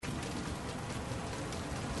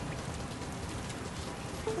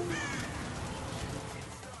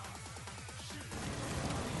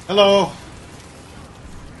Hello.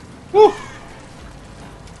 Woo.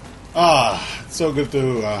 It's so good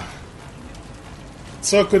to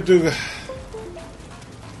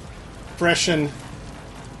freshen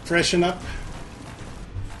up.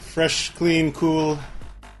 Fresh, clean, cool.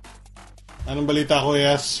 Anong balita ko,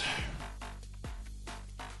 yes?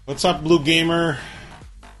 What's up, Blue Gamer?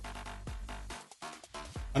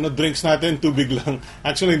 Ano drinks natin? Tubig lang.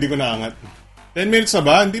 Actually, hindi ko naangat. 10 minutes na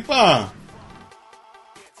ba? Hindi pa.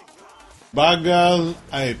 Bagal,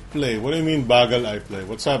 I play. What do you mean, bagal, I play?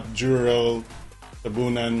 What's up, Juro,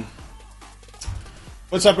 Tabunan?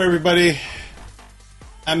 What's up, everybody?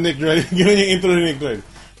 I'm Nick Dredd. Ganun yung intro ni Nick Dredd.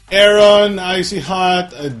 Aaron, Icy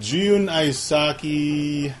Hot, June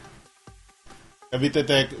Isaki,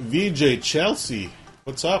 Kavitetek, VJ Chelsea.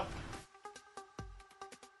 What's up?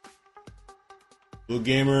 Blue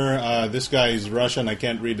Gamer, this guy is Russian. I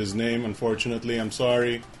can't read his name, unfortunately. I'm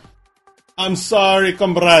sorry. I'm sorry,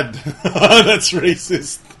 comrade. That's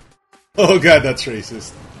racist. Oh god, that's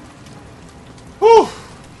racist. Whew.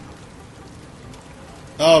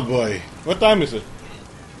 Oh boy. What time is it?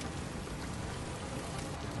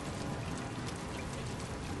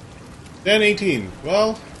 $10:18.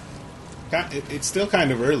 Well, it's still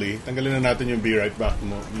kind of early. Tanggalin na natin yung be right back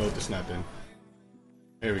notice natin.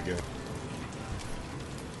 There we go.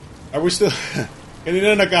 Are we still...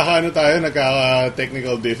 Kanina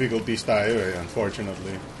nagkaka-technical difficulties tayo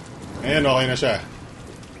unfortunately. Ngayon, okay na siya.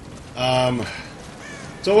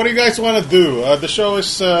 So what do you guys want to do? The show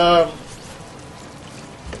is...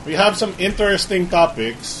 we have some interesting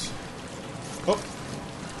topics. Oh.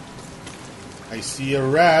 I see a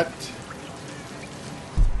rat.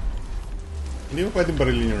 Hindi mo pwedeng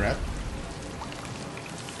barilin yung rat?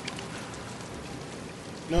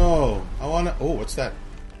 No. I wanna... Oh, what's that?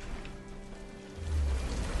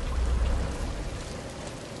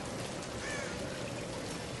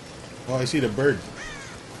 Oh, I see the bird.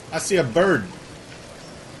 I see a bird.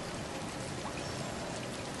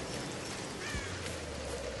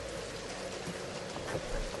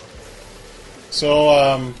 So,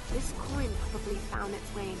 this coin probably found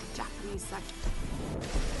its way into Japanese section.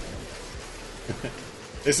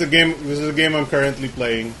 This is a game I'm currently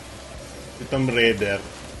playing. Tomb Raider.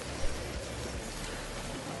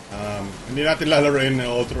 Hindi natin lalaroin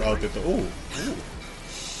all throughout ito. Oh.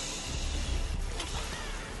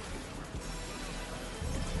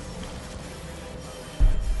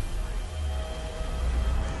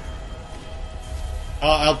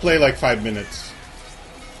 I'll play like 5 minutes.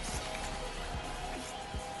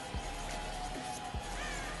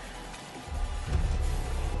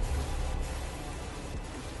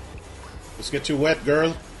 Let's get you wet,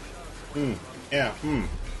 girl. Yeah,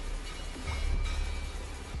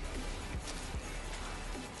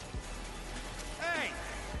 Hey!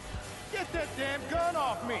 Get that damn gun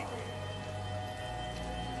off me!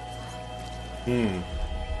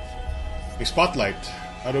 A spotlight.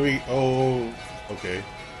 How do we... Oh... Okay.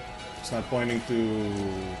 It's not pointing to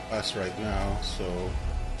us right now, so...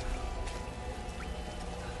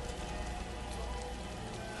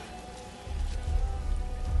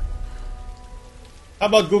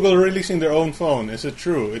 How about Google releasing their own phone? Is it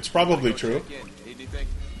true? It's probably true.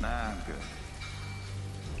 Nah, I'm good.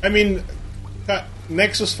 I mean,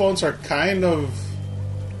 Nexus phones are kind of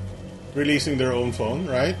releasing their own phone,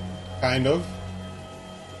 right? Kind of.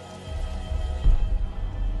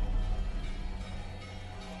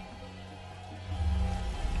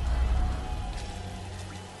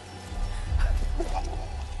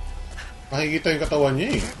 Makikita yung katawan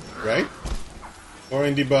niya right? Or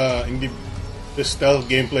hindi the stealth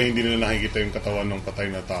gameplay hindi nila nakikita yung katawan ng patay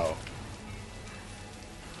na tao?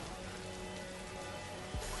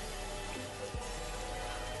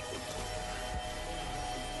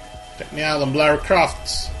 Check me out on Lara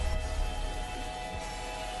Crofts.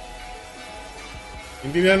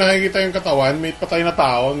 Hindi nila nakikita yung katawan, may patay na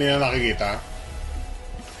tao, hindi nila nakikita.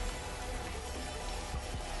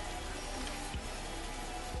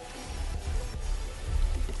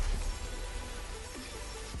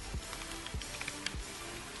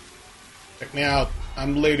 Check me out.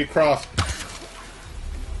 I'm Lady Croft.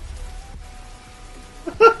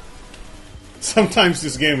 Sometimes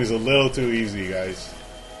this game is a little too easy, guys.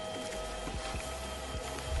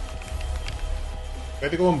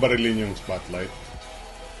 Pwede ko bang barilin yung spotlight?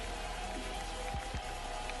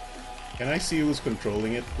 Can I see who's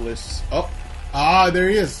controlling it, please? Oh! There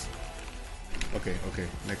he is! Okay,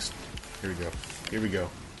 next. Here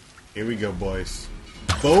we go, boys.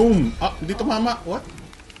 Boom! Hindi tumama. What?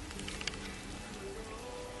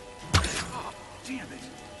 Damn it.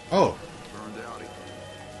 Oh.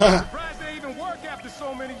 Surprised they even work after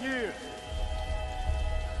so many years.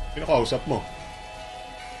 Sino kausap mo?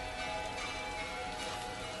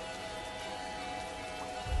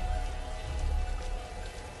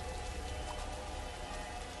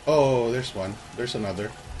 Oh, there's one. There's another.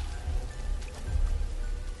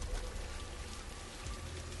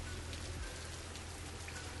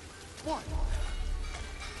 What?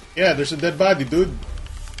 Yeah, there's a dead body, dude.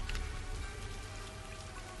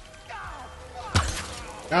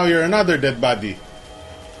 Now you're another dead body.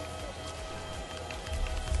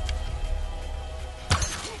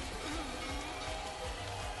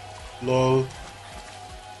 Lol.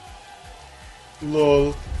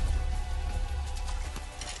 Lol.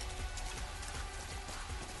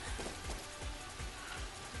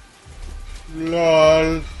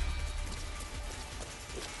 LOL.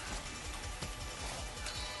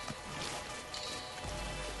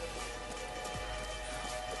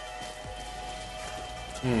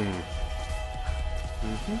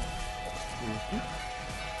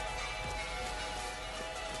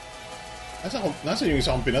 Nasa yung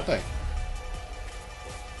isa kong pinatay?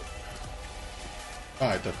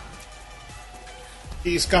 Ah, ito.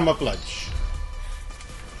 He's camouflage.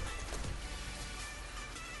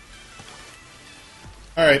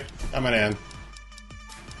 Alright, tama na yan.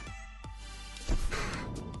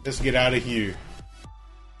 Let's get out of here.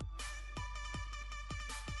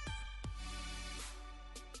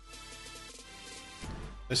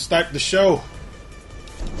 Let's start the show.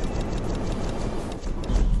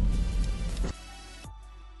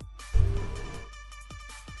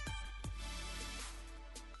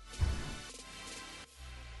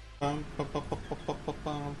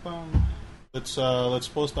 Let's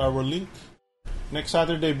post our link. Next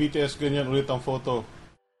Saturday, BTS ganyan ulit ang photo.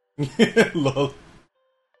 Lol.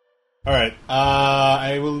 All right.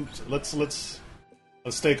 I will. Let's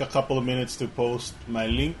take a couple of minutes to post my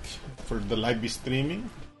link for the live streaming.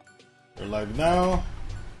 We're live now.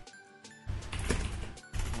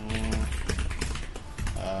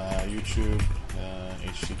 YouTube.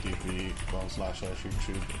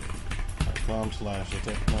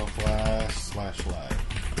 http://youtube.com/technoflash/live.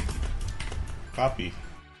 Copy.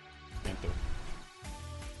 Enter.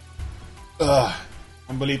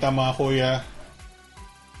 Ang balita mga kuya.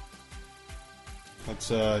 Let's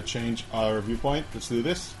change our viewpoint. Let's do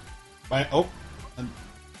this. There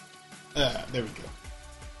we go.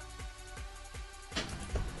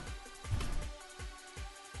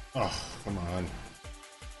 Oh, come on.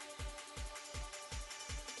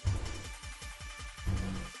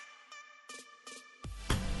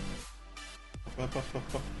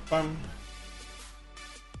 Bum.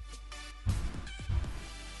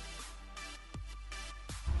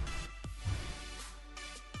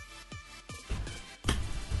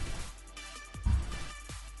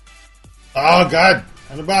 Oh God!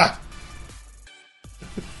 Ano ba?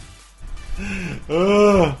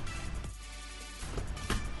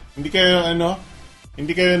 Hindi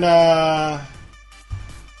kayo na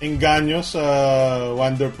engganyo sa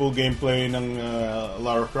wonderful gameplay ng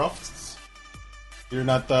Lara Croft. You're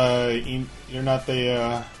not a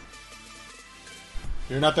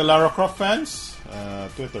Lara Croft fans?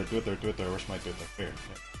 Twitter. Where's my Twitter? Here.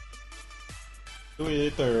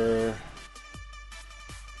 Twitter.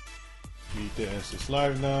 BTS is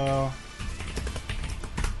live now.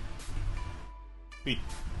 Tweet.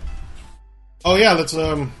 Oh yeah, let's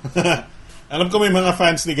alam ko may mga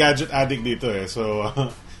fans ni Gadget Addict dito eh. So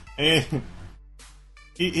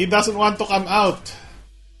he doesn't want to come out.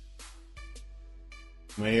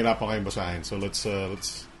 Mahirapan kayong basahin. So let's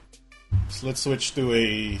switch to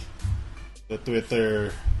the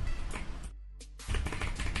Twitter.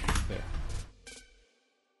 There.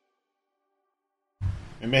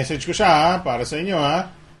 May message ko siya ha, para sa inyo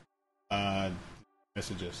ha.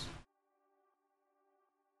 Messages.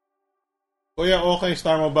 Kuya, okay,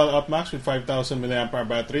 Star Mobile up max with 5,000 mAh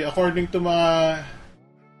battery. According to mga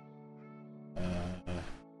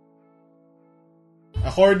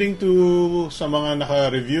sa mga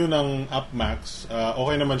naka-review ng UpMax,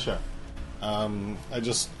 okay naman siya.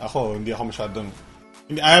 Hindi ako masyadong...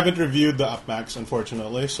 I haven't reviewed the UpMax,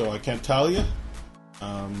 unfortunately, so I can't tell you.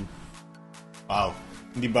 Wow.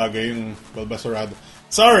 Hindi bagay yung Bulbasaurado.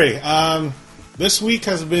 Sorry, this week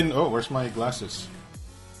has been... Oh, where's my glasses?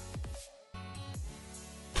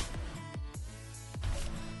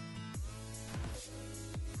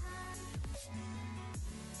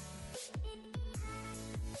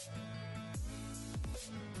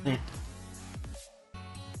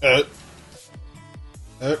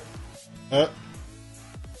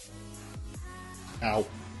 Ow.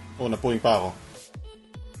 Oh, napuwing pa ako.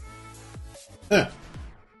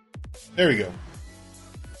 There we go.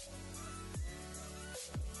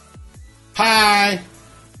 Hi!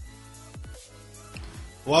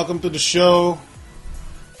 Welcome to the show.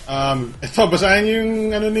 Ito, basahin yung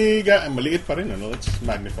ano ni... Maliit pa rin, ano? Let's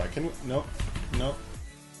magnify. Can we... No.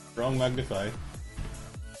 Wrong magnify.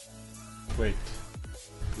 Wait.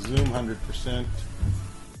 Zoom 100%.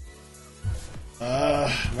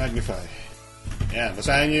 Magnify. Yan,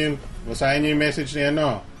 basahin niyo yung message ni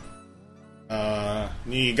ano.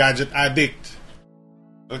 Ni Gadget Addict.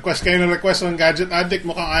 Request kayo ng request ng Gadget Addict.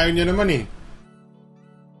 Mukhang ayaw niya naman eh.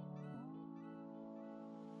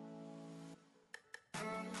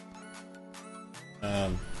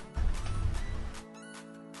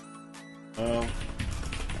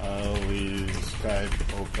 I'll leave Skype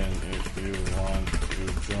open if you want to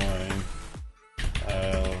join.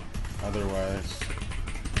 Otherwise,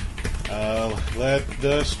 I'll let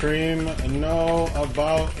the stream know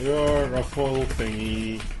about your raffle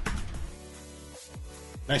thingy.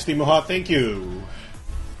 Nice Timo Hot, thank you.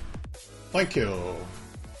 Thank you.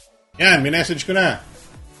 Yan, minessage ko na.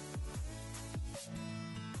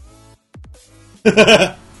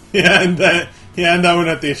 Hihanda mo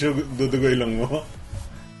na tissue, dudugoy lang mo.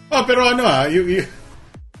 Oh, pero ano you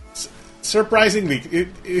surprisingly,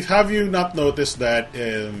 have you not noticed that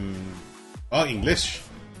English.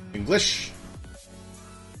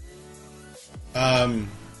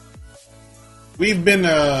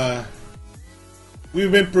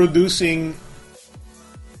 We've been producing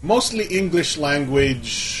mostly English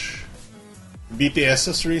language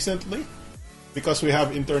BTSs recently because we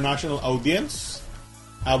have international audience.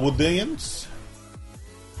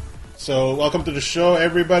 So, welcome to the show,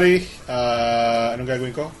 everybody. Anong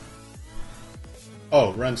gagawin ko?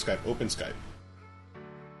 Oh, run Skype. Open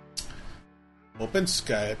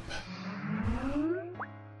Skype.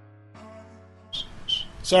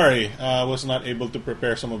 Sorry, I was not able to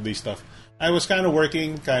prepare some of these stuff. I was kind of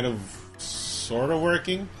working, sort of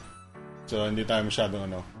working. So, hindi tayo masyadong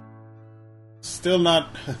ano. Still not...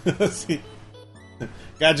 See,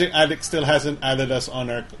 Gadget Addict still hasn't added us on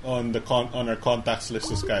our contacts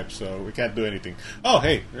list of Skype, so we can't do anything. Oh,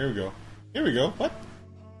 hey, there we go. Here we go. What?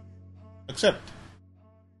 Accept.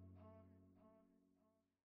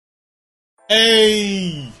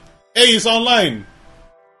 Hey, he's online.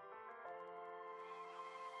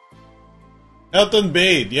 Elton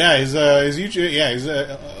Bade, yeah, his YouTube, yeah,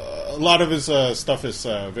 a lot of his stuff is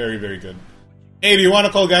very, very good. Hey, do you want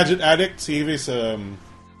to call Gadget Addict? See if he's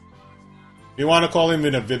you want to call him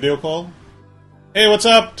in a video call? Hey, what's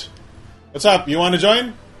up? What's up? You want to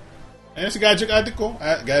join? It's Gadget Addict ko.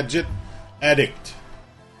 Gadget Addict.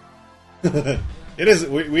 It is.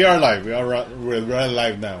 We are live. We're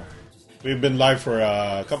live now. We've been live for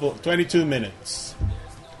 22 minutes.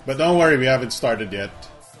 But don't worry, we haven't started yet.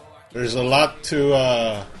 There's a lot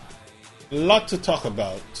to talk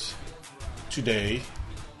about today.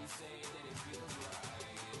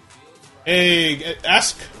 Hey,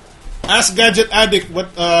 ask Gadget Addict what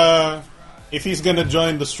if he's gonna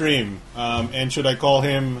join the stream, and should I call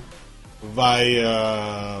him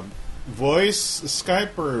via voice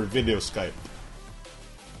Skype or video Skype?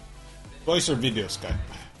 Voice or video Skype?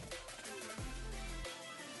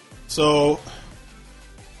 So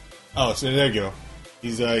there you go.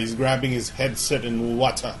 He's grabbing his headset and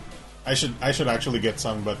water. I should actually get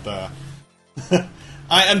some, but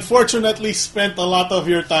I unfortunately spent a lot of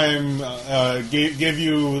your time, gave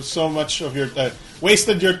you so much of your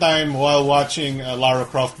wasted your time while watching Lara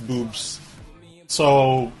Croft boobs.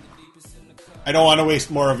 So I don't want to waste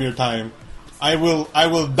more of your time. I will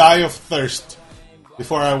die of thirst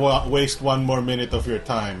before I waste one more minute of your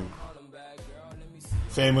time.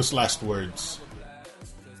 Famous last words.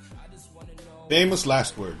 Famous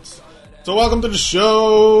last words. So welcome to the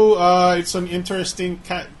show. It's an interesting,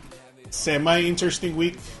 semi-interesting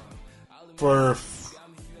week for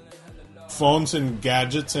phones and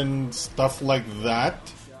gadgets and stuff like that.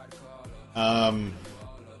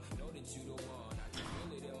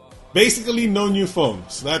 Basically, no new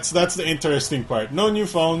phones. That's the interesting part. No new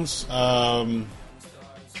phones.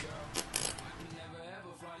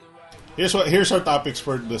 Here's our topics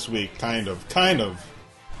for this week. Kind of.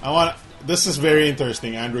 This is very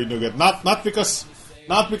interesting. Android Nougat. Not because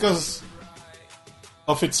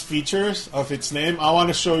of its features, of its name. I want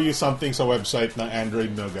to show you something sa website ng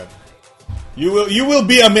Android Nougat. You will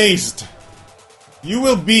be amazed. You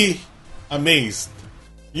will be amazed.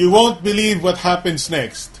 You won't believe what happens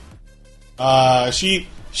next. She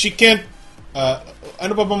can't.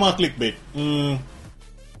 Ano pa ba mga clickbait?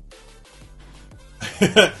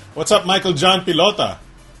 What's up, Michael John Pilota?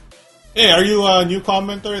 Hey, are you a new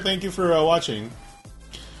commenter? Thank you for watching.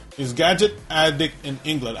 Is Gadget Addict in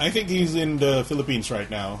England? I think he's in the Philippines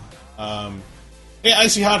right now. Hey,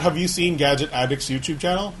 Icy Hot, have you seen Gadget Addict's YouTube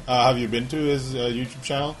channel? Have you been to his YouTube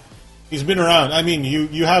channel? He's been around. I mean,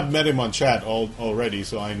 you have met him on chat already,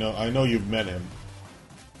 so I know you've met him.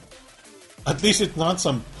 At least it's not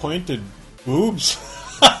some pointed boobs.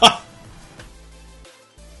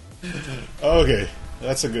 Okay,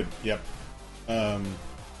 that's a good. Yep.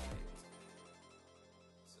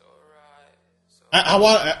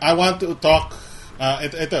 I want to talk.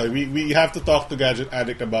 We have to talk to Gadget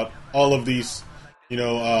Addict about all of these,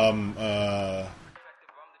 data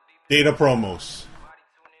promos.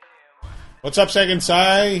 What's up, Second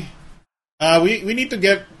Sai? We need to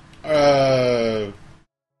get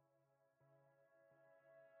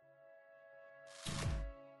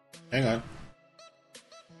hang on.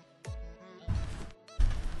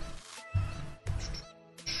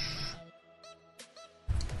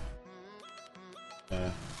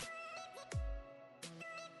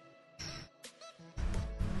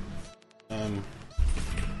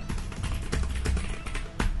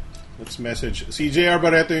 Let's message. Si JR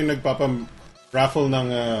Barreto yung nagpapam-raffle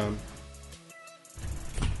ng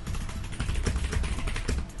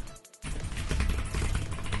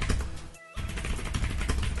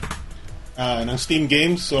ng Steam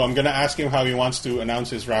games. So I'm gonna ask him how he wants to announce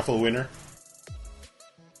his raffle winner.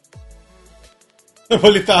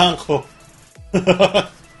 Nabalitaan ko.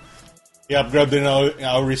 I-upgrade din our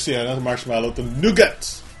Marshmallow to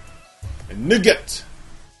Nougat. Nougat.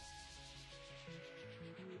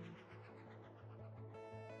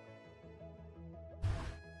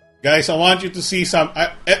 Guys, I want you to see some.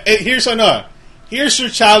 Here's your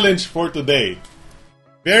challenge for today.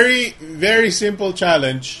 Very, very simple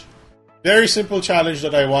challenge. Very simple challenge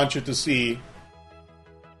that I want you to see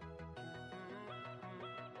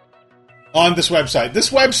on this website.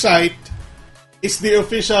 This website is the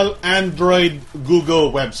official Android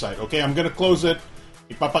Google website. Okay, I'm gonna close it.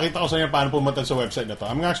 Ipapakita ko sa inyo paano pumunta sa website na to.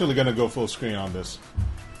 I'm actually gonna go full screen on this.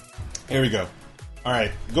 Here we go.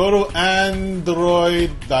 Alright, go to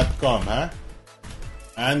android.com, ha?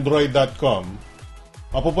 Android.com.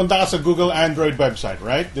 Mapupunta ka sa Google Android website,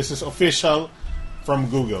 right? This is official from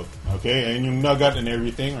Google. Okay, and yung Nougat and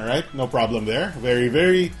everything, alright? No problem there. Very,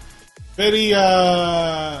 very, very,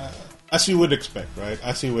 as you would expect, right?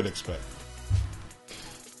 As you would expect.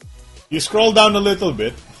 You scroll down a little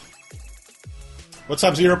bit. What's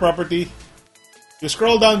up, Zero Property? You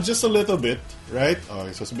scroll down just a little bit, right?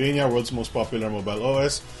 Okay, so sabihin niya, world's most popular mobile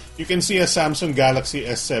OS. You can see a Samsung Galaxy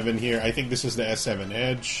S7 here. I think this is the S7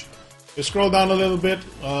 Edge. You scroll down a little bit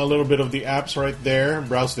of the apps right there.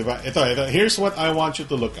 Browse device. Ito. Here's what I want you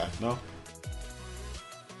to look at, no?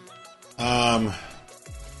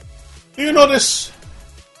 Do you notice?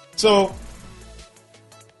 So,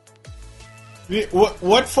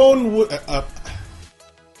 what phone would...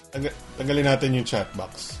 tanggalin natin yung chat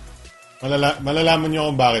box. Malalaman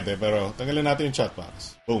nyo kung bakit pero tanggalin natin yung chat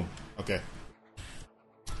box. Boom. Okay.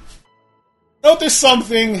 Notice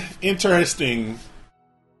something interesting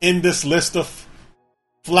in this list of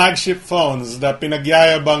flagship phones na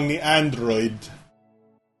pinagyayabang ni Android.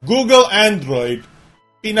 Google Android,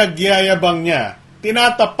 pinagyayabang niya.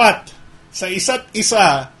 Tinatapat sa isa't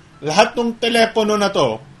isa lahat ng telepono na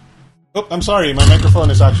to. Oh, I'm sorry, my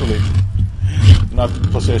microphone is actually not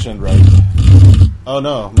positioned right. Oh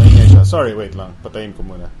no, maingay siya. Sorry, wait lang. Patayin ko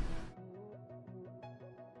muna.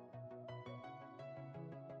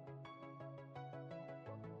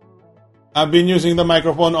 I've been using the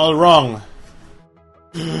microphone all wrong.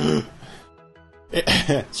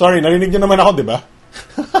 Sorry, narinig niyo naman ako, di ba?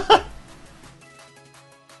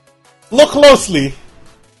 Look closely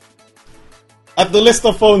at the list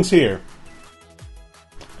of phones here.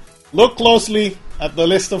 Look closely at the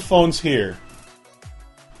list of phones here.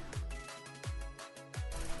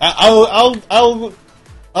 I'll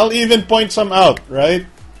even point some out, right?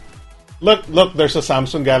 Look, there's a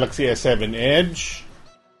Samsung Galaxy S7 Edge.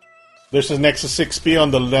 There's a Nexus 6P on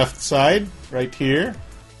the left side, right here,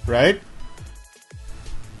 right?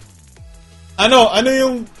 Ano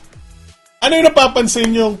yung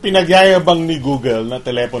napapansin yung pinagyayabang ni Google na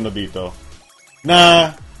telepono dito? Na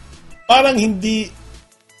parang hindi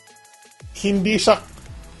siya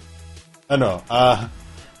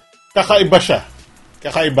kakaiba siya.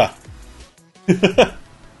 Kakaiba.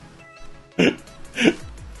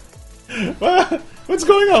 What's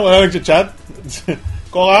going on? Wala nag-chat?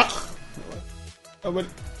 Kokak?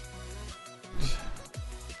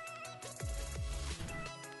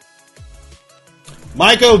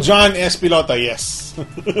 Michael John S. Pilota, yes.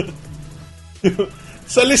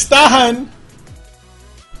 Sa listahan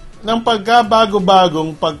ng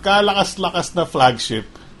pagkabago-bagong, pagkalakas-lakas na flagship,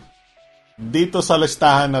 dito sa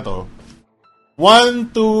listahan na to, 1,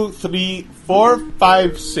 2, 3, 4,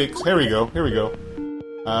 5, 6. Here we go.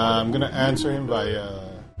 I'm gonna answer him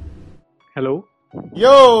via. Hello.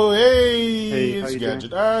 Yo, hey, how it's you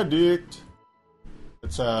Gadget Addict.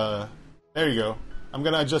 It's there you go. I'm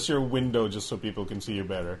gonna adjust your window just so people can see you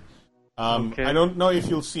better. Okay. I don't know if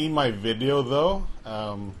you'll see my video though.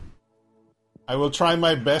 I will try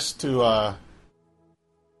my best to. Let's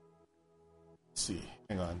see,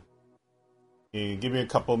 hang on. Hey, give me a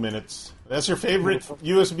couple minutes. That's your favorite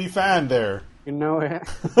USB fan there. You know it.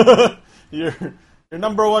 your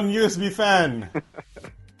number one USB fan.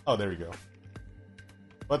 Oh, there we go.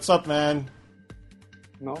 What's up, man?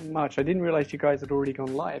 Not much. I didn't realize you guys had already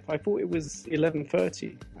gone live. I thought it was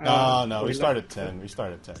 11:30. No, we start at 10.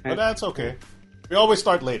 But that's okay. We always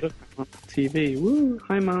start late. TV. Woo!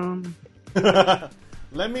 Hi, Mom.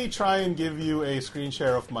 Let me try and give you a screen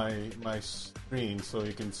share of my screen so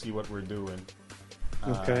you can see what we're doing.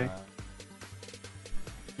 Okay.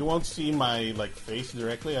 You won't see my face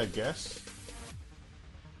directly, I guess.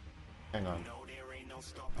 Hang on.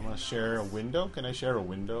 I'm gonna share a window. Can I share a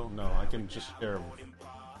window? No, I can just share a window.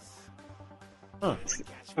 Huh.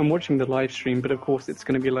 I'm watching the live stream, but of course it's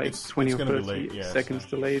going to be 20 it's or gonna be 30 late, yes. seconds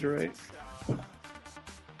delayed, right? It's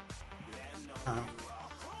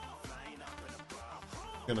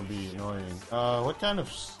gonna be annoying. What kind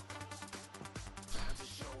of...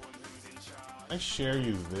 Can I share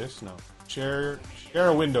you this? No. Share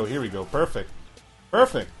a window. Here we go. Perfect.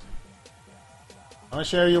 I'm gonna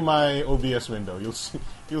share you my OBS window. You'll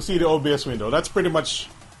see the OBS window. That's pretty much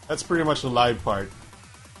the live part.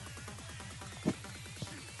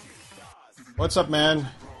 What's up, man?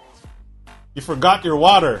 You forgot your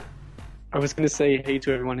water. I was going to say hey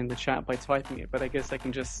to everyone in the chat by typing it, but I guess I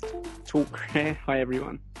can just talk. Hi,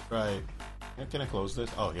 everyone. Right. Can I close this?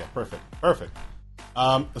 Oh, yeah. Perfect.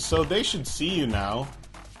 So they should see you now.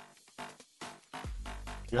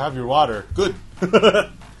 You have your water. Good.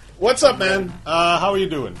 What's up, man? How are you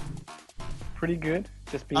doing? Pretty good.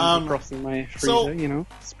 Just been defrosting my freezer,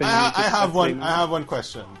 I have one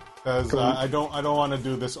question because I don't want to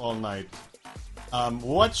do this all night.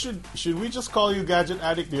 What should we just call you, Gadget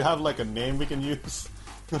Addict? Do you have a name we can use?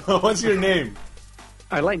 What's your name?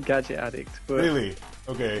 I like Gadget Addict, but Really?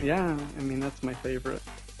 Okay. yeah, I mean that's my favorite.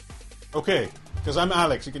 Okay, because I'm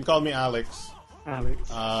Alex. You can call me Alex.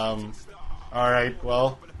 Alex. All right.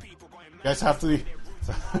 Well, you guys have to. you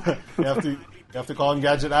have to call him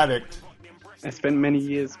Gadget Addict. I spent many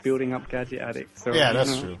years building up Gadget Addict. So Yeah,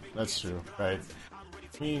 that's true. That's true. Right.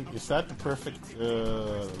 I mean, is that the perfect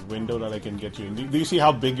window that I can get you in? Do you see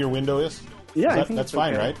how big your window is? Yeah, I think that's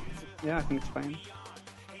fine, okay. right? Yeah, I think it's fine.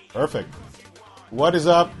 Perfect. What is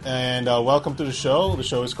up, and welcome to the show. The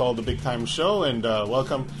show is called The Big Time Show, and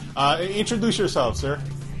welcome. Introduce yourself, sir.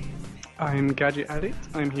 I'm Gadget Addict.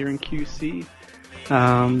 I'm here in QC.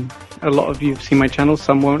 A lot of you have seen my channel,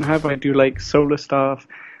 some won't have. I do solar stuff,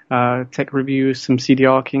 tech reviews, some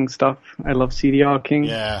CDR King stuff. I love CDR King.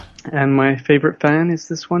 Yeah. And my favorite fan is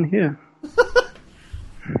this one here.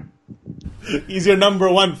 He's your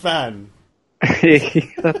number one fan.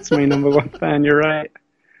 That's my number one fan, you're right.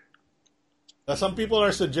 Some people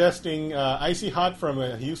are suggesting, Icy Hot from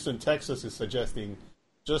Houston, Texas is suggesting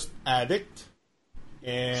just Addict.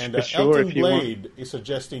 And For sure, Elton if you Blade is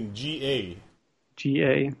suggesting GA.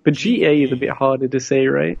 GA. But GA is a bit harder to say,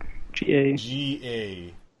 right? GA.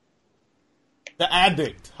 GA. The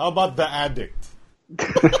Addict. How about The Addict?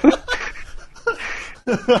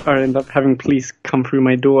 Or end up having police come through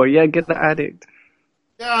my door. Yeah, get the Addict.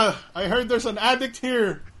 Yeah, I heard there's an addict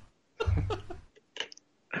here.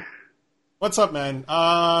 What's up, man?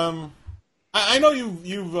 I know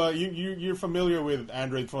you're familiar with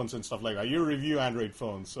Android phones and stuff like that. You review Android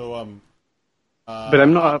phones, so But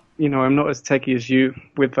I'm not, I'm not as techy as you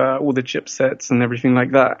with all the chipsets and everything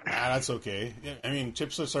like that. That's okay. I mean,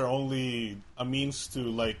 chipsets are only a means to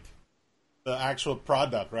the actual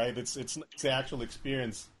product, right? It's the actual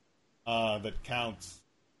experience that counts.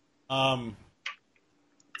 I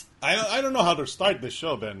don't know how to start this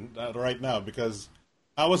show then right now because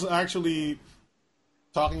I was actually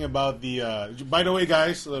talking about the. By the way,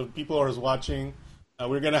 guys, people who are watching,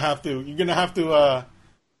 you're gonna have to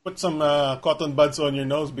put some cotton buds on your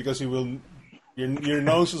nose because your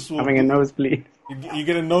noses will Having a nosebleed. You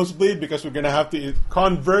get a nosebleed because we're gonna have to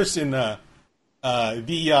converse in the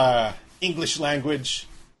English language.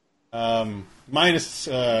 Mine is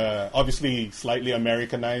obviously slightly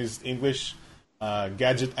Americanized English.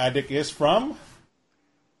 Gadget Addict is from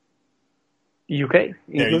UK. England.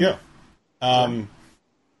 There you go.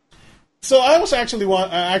 So I actually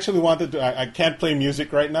wanted to. I can't play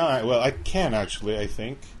music right now. I can actually. I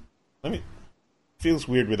think. Feels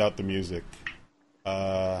weird without the music.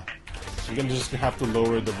 I'm gonna just have to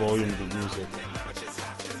lower the volume of the music.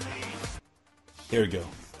 Here we go.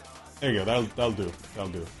 There you go. That'll do.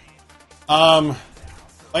 That'll do.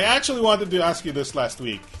 I actually wanted to ask you this last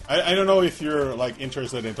week. I don't know if you're like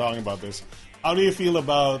interested in talking about this. How do you feel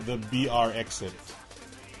about the BR exit?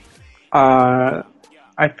 I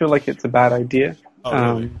feel like it's a bad idea.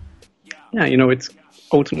 Oh, really? Yeah, you know, it's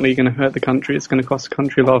ultimately going to hurt the country. It's going to cost the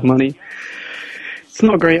country a lot of money. It's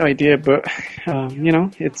not a great idea, but, you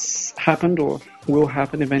know, it's happened or will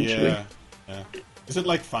happen eventually. Yeah. Is it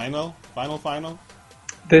like final?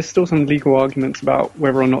 There's still some legal arguments about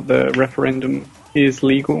whether or not the referendum is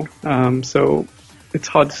legal. So it's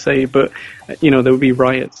hard to say, but, you know, there would be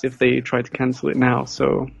riots if they tried to cancel it now.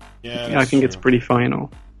 So yeah, I think it's pretty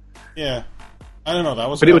final. Yeah. I don't know. That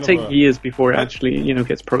was. But it would take years before it actually, you know,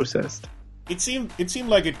 gets processed. It seemed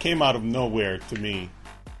like it came out of nowhere to me.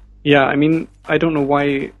 Yeah, I mean, I don't know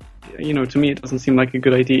why. You know, to me, it doesn't seem like a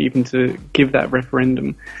good idea even to give that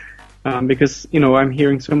referendum, because you know, I'm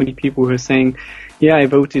hearing so many people who are saying, "Yeah, I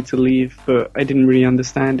voted to leave, but I didn't really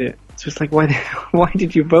understand it." It's just like, why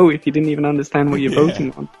did you vote if you didn't even understand what you're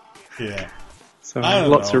voting on? Yeah. So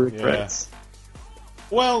lots of regrets. Yeah.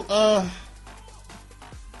 Well,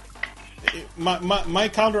 my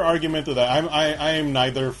counter argument to that, I am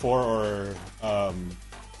neither for or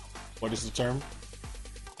what is the term?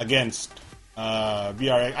 Against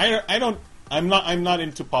BRX. I'm not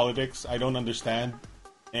into politics. I don't understand,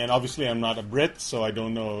 and obviously I'm not a Brit, so I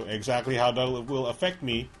don't know exactly how that will affect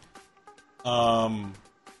me.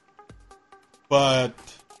 But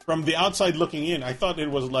from the outside looking in, I thought it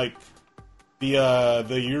was like the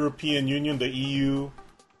European Union, the EU,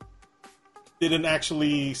 didn't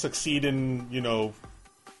actually succeed in, you know,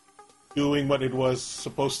 doing what it was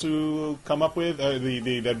supposed to come up with,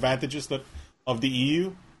 the advantages of the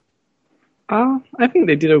EU. I think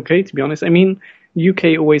they did okay, to be honest. I mean,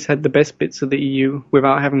 UK always had the best bits of the EU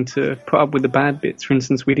without having to put up with the bad bits. For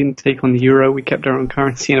instance, we didn't take on the euro, we kept our own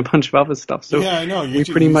currency and a bunch of other stuff. So yeah, I know. we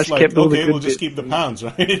pretty much kept all the good we'll just keep the pounds,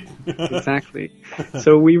 right? Exactly.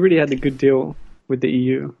 So we really had a good deal with the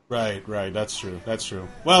EU. Right. That's true.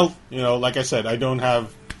 Well, you know, like I said, I don't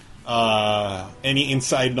have any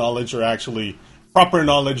inside knowledge or actually proper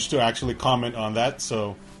knowledge to actually comment on that.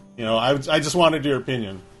 So, you know, I just wanted your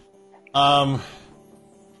opinion.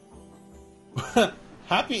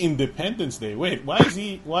 Happy Independence Day. Wait, why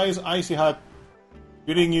is Icy Hot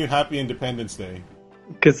bidding you Happy Independence Day?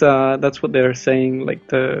 Because that's what they're saying, like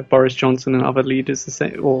the Boris Johnson and other leaders are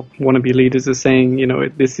saying, or wannabe leaders are saying, you know,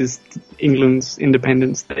 this is England's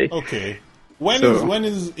Independence Day. Okay. When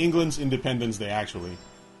is England's Independence Day actually?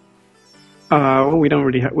 Well, we don't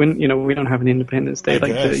really have, we don't have an Independence Day The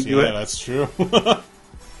US. Yeah, that's true.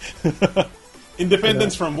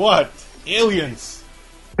 Independence from what? Aliens.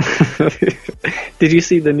 Did you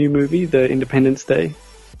see the new movie, The Independence Day?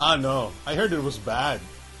 No. I heard it was bad.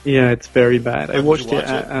 Yeah, it's very bad. I watched watch it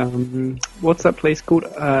at, what's that place called?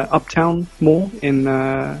 Uptown Mall in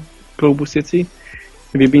Global City.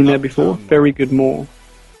 Have you been there before? Mall. Very good mall.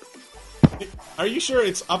 Are you sure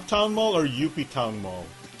it's Uptown Mall or UP Town Mall?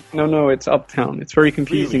 No, it's Uptown. It's very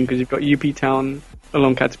confusing because you've got UP Town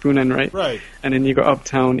along Katipunan, right? Right. And then you've got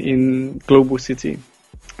Uptown in Global City.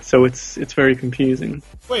 So it's very confusing.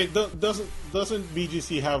 Wait, doesn't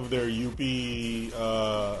BGC have their UP?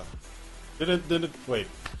 Didn't wait?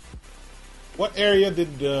 What area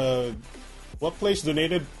did what place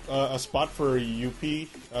donated a spot for UP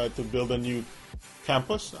to build a new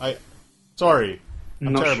campus? I'm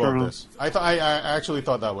Not terrible sure. at this. I actually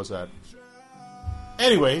thought that was that.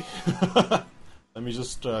 Anyway, let me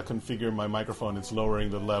just configure my microphone. It's lowering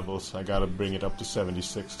the levels. I gotta bring it up to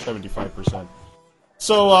 75%.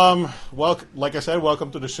 So, like I said,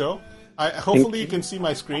 welcome to the show. Hopefully you can see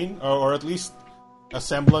my screen, or at least a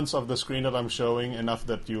semblance of the screen that I'm showing, enough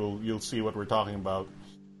that you'll see what we're talking about.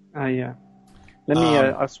 Yeah. Let me,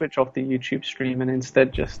 I'll switch off the YouTube stream and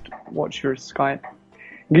instead just watch your Skype.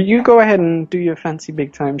 You go ahead and do your fancy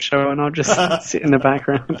big time show, and I'll just sit in the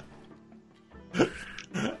background.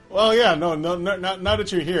 Well, yeah, no, now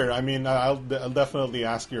that you're here, I mean, I'll definitely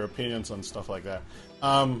ask your opinions on stuff like that.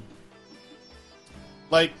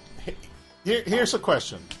 Like, here's a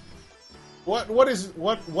question. What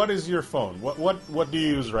is your phone? What do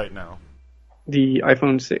you use right now? The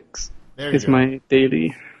iPhone 6 is my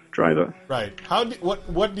daily driver. Right.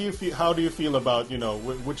 What do you feel? How do you feel about, you know,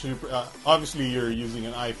 which obviously you're using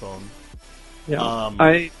an iPhone.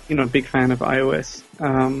 Yeah. Big fan of iOS.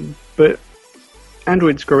 But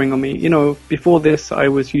Android's growing on me. You know, before this I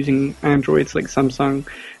was using Androids like Samsung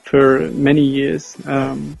for many years.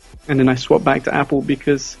 And then I swapped back to Apple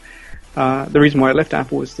because The reason why I left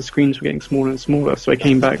Apple was the screens were getting smaller and smaller, so I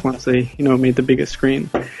came back once they, made the bigger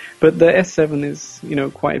screen. But the S7 is,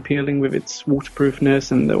 quite appealing with its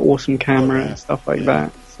waterproofness and the awesome camera and stuff like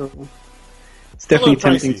that. So it's definitely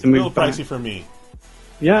tempting to move back. A little pricey for me.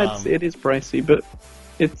 Yeah, it is pricey, but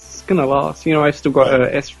it's gonna last. I've still got an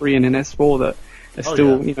S3 and an S4 that are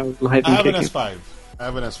still, live and kicking. I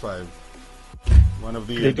have an S5. One of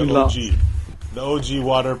the OG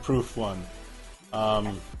waterproof one.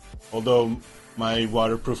 Although my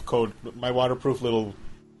waterproof little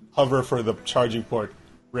hover for the charging port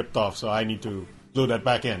ripped off, so I need to glue that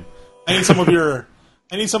back in. I need some of your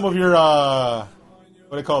what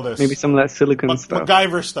do you call this? Maybe some of that silicone stuff.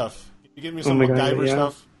 MacGyver stuff. Can you give me some MacGyver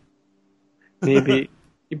stuff? Maybe,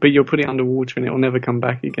 but you'll put it underwater and it will never come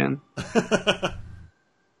back again.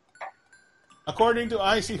 According to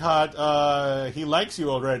Icy Hot, he likes you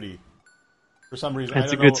already. For some reason,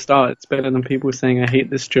 it's a good start. It's better than people saying, "I hate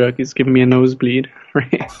this jerk. It's giving me a nosebleed."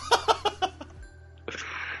 Right?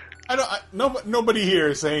 Nobody here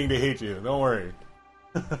is saying they hate you. Don't worry.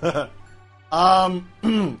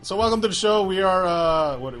 So welcome to the show. We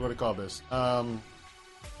are what do you call this? I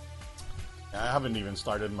haven't even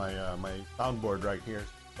started my my soundboard right here.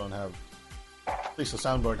 Don't have. At least the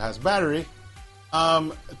soundboard has battery.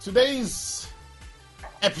 Today's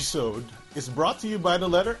episode is brought to you by the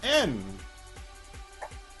letter N.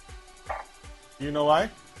 Do you know why?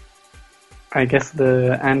 I guess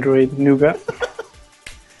the Android Nougat.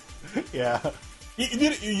 Yeah.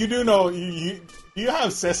 You do know, do you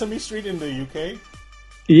have Sesame Street in the UK?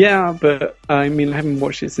 Yeah, but I haven't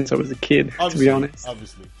watched it since I was a kid, to be honest.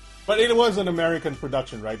 Obviously. But it was an American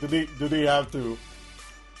production, right? Do they have to...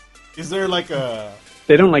 Is there like a...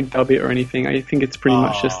 They don't dub it or anything. I think it's pretty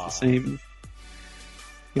much just the same.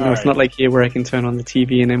 It's not like here where I can turn on the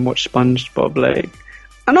TV and then watch SpongeBob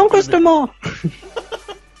an customer.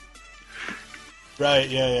 Right,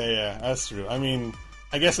 yeah. That's true. I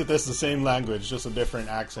guess it is the same language, just a different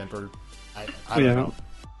accent, or I don't know.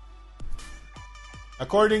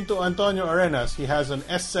 According to Antonio Arenas, he has an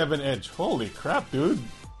S7 Edge. Holy crap, dude!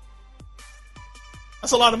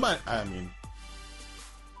 That's a lot of money.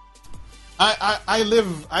 I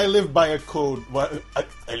live by a code. What? I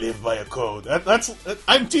live by a code.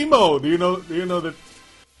 I'm Timo. Do you know that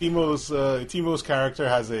Timo's character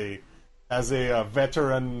has a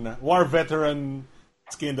war veteran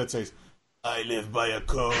skin that says, "I live by a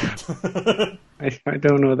code." I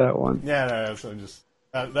don't know that one. Yeah, no, so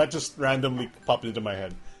that just randomly popped into my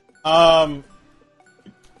head.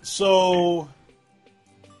 So,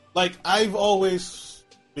 I've always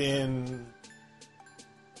been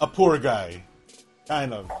a poor guy,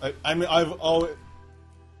 kind of.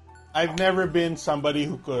 I've never been somebody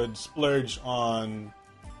who could splurge on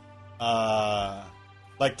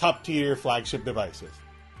top tier flagship devices.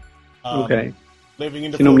 Okay. Living in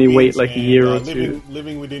the you normally wait and, a year or two.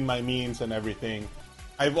 Living within my means and everything.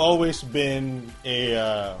 I've always been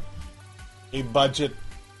a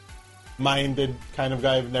budget-minded kind of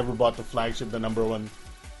guy. I've never bought the flagship, the number one.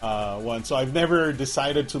 So I've never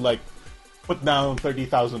decided to put down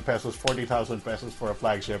 30,000 pesos, 40,000 pesos for a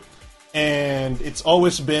flagship. And it's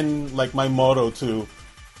always been my motto to...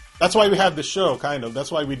 That's why we have the show, kind of.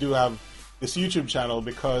 That's why we do have this YouTube channel,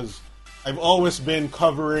 because I've always been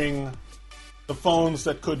covering the phones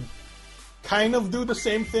that could kind of do the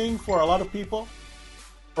same thing for a lot of people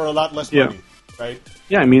for a lot less money, right?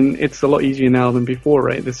 Yeah, it's a lot easier now than before,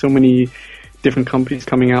 right? There's so many different companies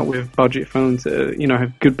coming out with budget phones that,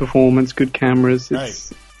 have good performance, good cameras.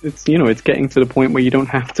 It's it's getting to the point where you don't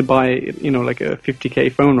have to buy, like a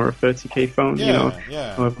 50k phone or a 30k phone,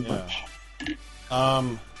 however much.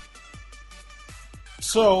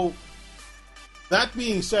 So, that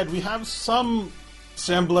being said, we have some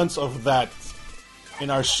semblance of that in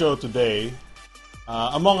our show today,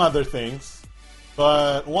 among other things.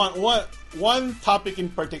 But one topic in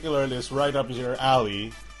particular is right up your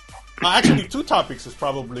alley. Actually, two topics is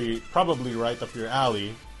probably right up your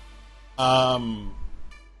alley.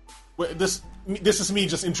 This is me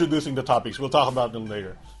just introducing the topics. We'll talk about them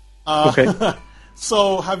later. Okay.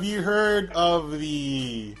 So, have you heard of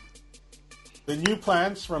the new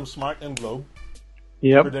plans from Smart and Globe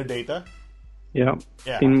for their data? Yep.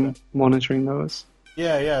 Yeah. Been monitoring those.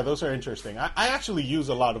 Yeah, those are interesting. I actually use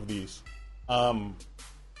a lot of these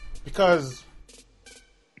because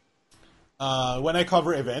when I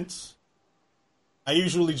cover events, I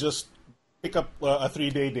usually just pick up a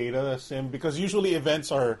 3-day data sim, because usually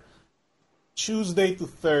events are Tuesday to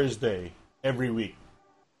Thursday every week.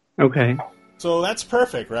 Okay. So that's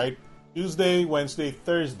perfect, right? Tuesday, Wednesday,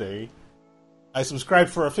 Thursday. I subscribe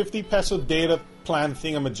for a 50 peso data plan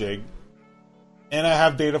thingamajig. and I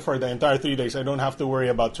have data for the entire 3 days. I don't have to worry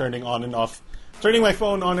about turning my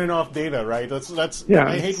phone on and off data. Right? That's Yeah,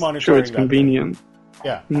 I hate monitoring. sure, it's that. convenient.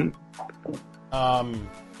 Yeah.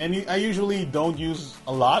 And I usually don't use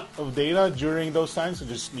a lot of data during those times. I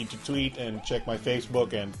just need to tweet and check my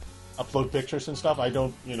Facebook and upload pictures and stuff. I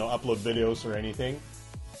don't, upload videos or anything.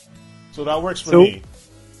 So that works for me.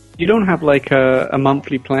 You don't have like a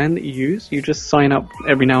monthly plan that you use? You just sign up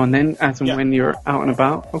every now and then as and when you're out and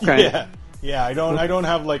about? Okay. Yeah. I don't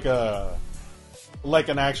have like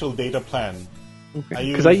an actual data plan.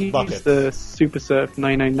 Okay. Because I use the SuperSurf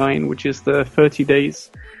 999, which is the 30 days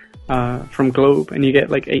from Globe, and you get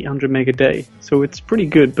like 800 meg a day. So it's pretty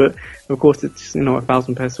good, but of course it's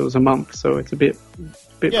 1,000 pesos a month, so it's a bit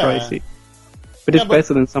pricey. But it's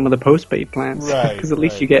better than some of the postpaid plans, because at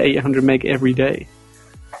least you get 800 meg every day.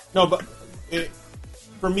 No, but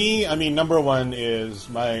for me, I mean, number one is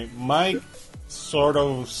my sort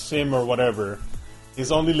of SIM or whatever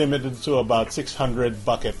is only limited to about 600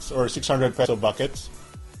 buckets or 600 peso buckets.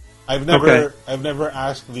 I've never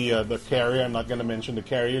asked the carrier. I'm not going to mention the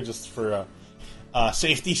carrier just for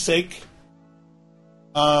safety's sake.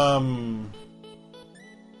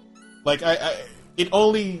 It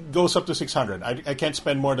only goes up to 600. I can't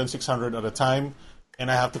spend more than 600 at a time, and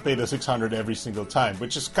I have to pay the 600 every single time,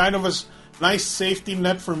 which is kind of a nice safety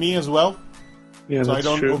net for me as well. Yeah, so I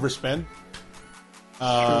don't true. overspend.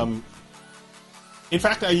 In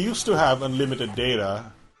fact, I used to have unlimited data.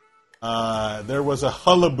 There was a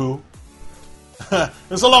hullabaloo.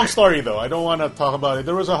 It's a long story, though. I don't want to talk about it.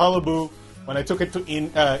 There was a hullabaloo when I took it to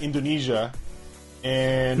Indonesia,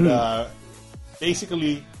 and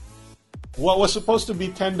basically, what was supposed to be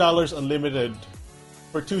 $10 unlimited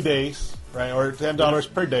for 2 days, right, or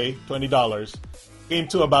 $10 per day, $20, came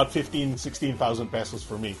to about 16,000 pesos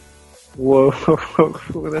for me. Whoa,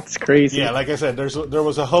 that's crazy. Yeah, like I said, there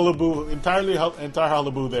was a hullabaloo, entire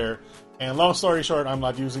hullabaloo there. And long story short, I'm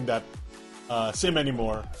not using that SIM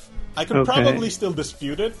anymore. I could probably still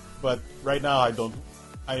dispute it, but right now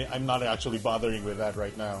I'm not actually bothering with that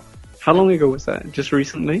right now. How long ago was that? Just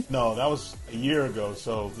recently? No, that was a year ago,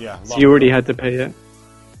 so yeah. So you already had to pay it?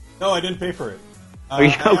 No, I didn't pay for it. So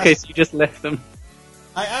you just left them?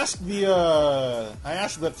 I asked the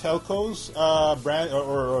telcos brand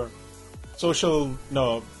or social.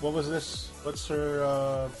 No, what was this? What's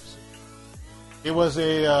her? It was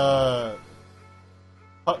a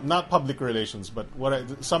not public relations, but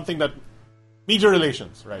something that media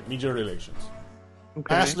relations, right? Media relations.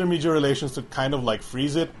 Okay. I asked their media relations to kind of like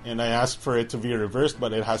freeze it, and I asked for it to be reversed,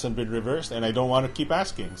 but it hasn't been reversed, and I don't want to keep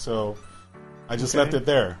asking, so I just left it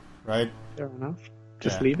there, right? Fair enough.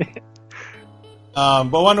 Just leave it. But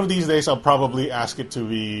one of these days, I'll probably ask it to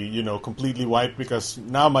be, completely wiped, because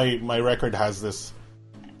now my record has this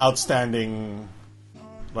outstanding,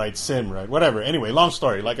 right, SIM, right? Whatever. Anyway, long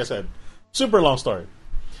story. Like I said, super long story.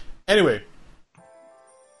 Anyway,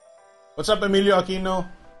 what's up, Emilio Aquino?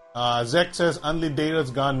 Zek says Unli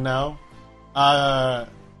data's gone now.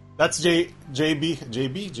 That's JR.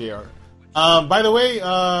 By the way,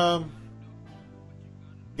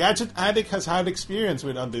 Gadget Addict has had experience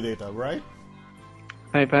with Unli data, right?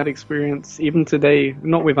 I've had experience even today,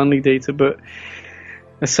 not with Unli data, but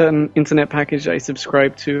a certain internet package I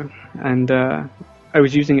subscribed to, and I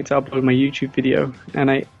was using it to upload my YouTube video, and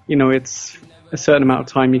it's a certain amount of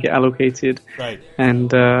time you get allocated, right?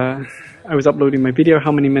 And I was uploading my video.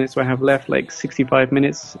 How many minutes do I have left? Like 65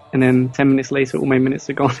 minutes, and then 10 minutes later, all my minutes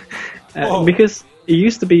are gone. Because it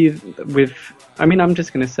used to be with. I mean, I'm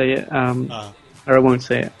just going to say it, or I won't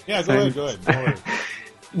say it. Yeah, go ahead. Don't worry.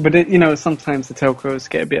 But sometimes the telcos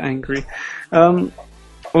get a bit angry. Well,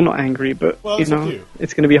 not angry, but it's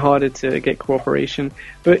going to be harder to get cooperation.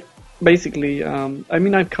 But basically,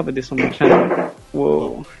 I've covered this on my channel.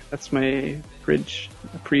 Whoa, that's my fridge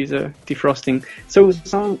freezer defrosting. So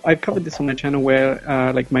I've covered this on my channel where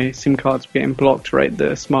my SIM cards were getting blocked, right?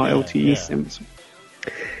 The smart LTE SIMs.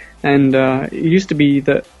 And it used to be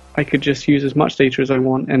that I could just use as much data as I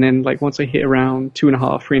want, and then once I hit around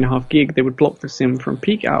 2.5, 3.5 gig, they would block the SIM from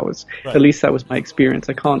peak hours. Right. At least that was my experience.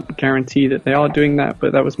 I can't guarantee that they are doing that,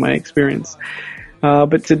 but that was my experience.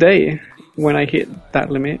 But today, when I hit that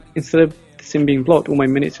limit, instead of the SIM being blocked, all my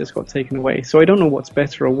minutes just got taken away. So I don't know what's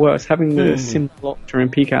better or worse, having the SIM blocked during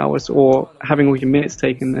peak hours, or having all your minutes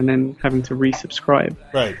taken and then having to resubscribe.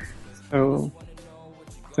 Right. So,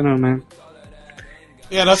 I don't know, man.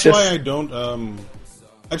 Yeah, that's why I don't.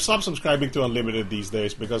 I've stopped subscribing to unlimited these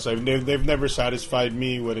days because they've never satisfied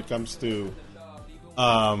me when it comes to,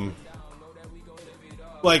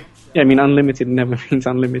 unlimited never means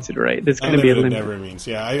unlimited, right? There's going to be a limit. Never means,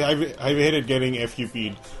 I've hated getting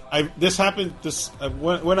FUP'd. This happened.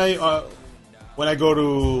 When I when I go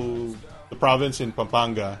to the province in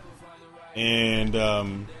Pampanga, and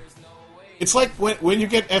it's like when you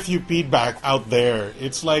get FUP back out there,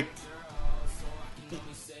 it's like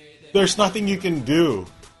there's nothing you can do,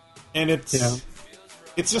 and it's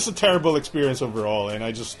just a terrible experience overall. And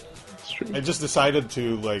I just decided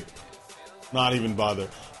to like not even bother.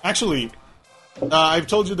 Actually, I've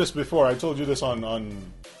told you this before. I told you this on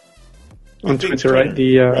Twitter, right?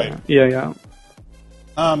 Right. Yeah.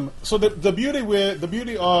 So the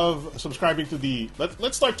beauty of subscribing to the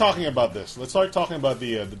let's start talking about this. Let's start talking about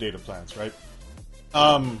the data plans, right?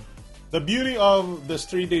 The beauty of this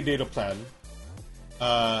 3-day data plan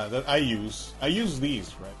that I use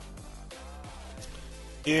these, right?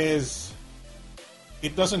 Is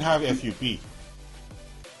it doesn't have FUP.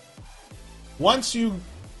 Once you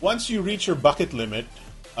reach your bucket limit,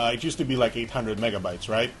 it used to be like 800 megabytes,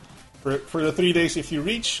 right? For the 3 days, if you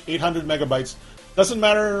reach 800 megabytes, doesn't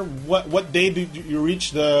matter what day you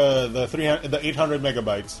reach the 800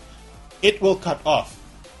 megabytes, it will cut off.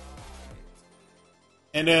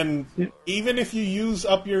 And then even if you use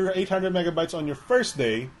up your 800 megabytes on your first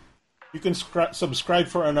day, you can subscribe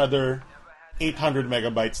for another 800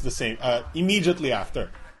 megabytes the same immediately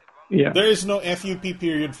after. Yeah. There is no FUP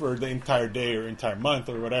period for the entire day or entire month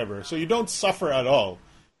or whatever, so you don't suffer at all.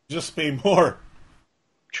 Just pay more.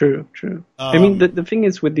 True. I mean, the thing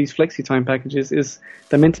is with these FlexiTime packages is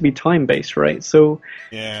they're meant to be time-based, right? So,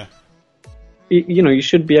 yeah, you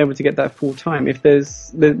should be able to get that full time. If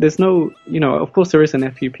there's no, of course there is an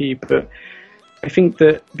FUP, but I think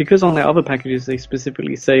that because on their other packages they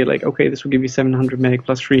specifically say like, okay, this will give you 700 meg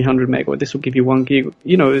plus 300 meg, or this will give you 1 gig.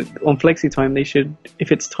 On FlexiTime they should,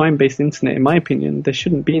 if it's time-based internet, in my opinion, there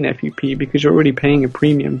shouldn't be an FUP because you're already paying a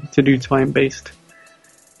premium to do time-based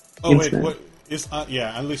internet. Wait, what?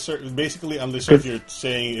 Unleashed surf. Basically, unleashed surf you're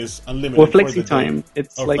saying is unlimited. Well, for the FlexiTime, day.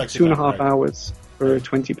 it's Oh, like FlexiTime, 2.5 hours for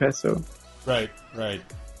 20 peso. Right.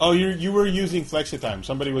 Oh, you were using FlexiTime.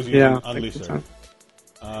 Somebody was using Unleashed surf.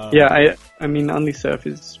 I mean, Unleashed surf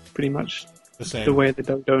is pretty much the same. The way the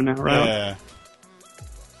Dodo now, right?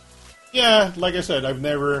 Yeah. Like I said,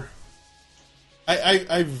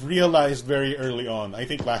 I've realized very early on, I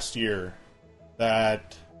think last year,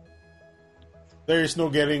 that there is no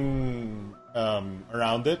getting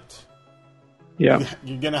around it. Yeah.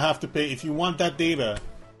 You're gonna have to pay if you want that data.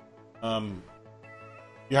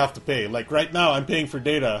 You have to pay. Like right now, I'm paying for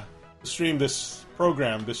data to stream this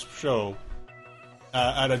program, this show,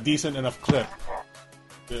 at a decent enough clip.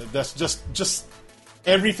 That's just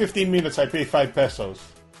every 15 minutes I pay 5 pesos.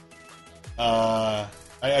 I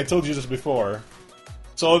told you this before,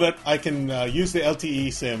 so that I can use the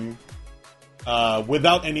LTE SIM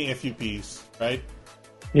without any FUPs, right?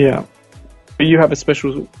 Yeah, but you have a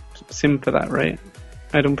special SIM for that, right?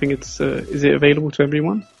 I don't think it's. Is it available to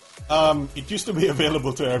everyone? It used to be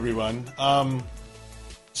available to everyone.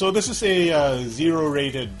 So this is a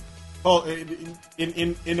zero-rated. Well,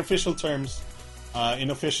 in official terms,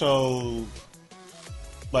 in official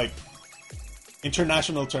like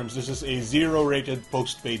international terms, this is a zero-rated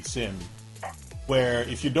postpaid SIM, where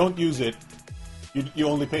if you don't use it, you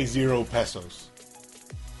only pay 0 pesos.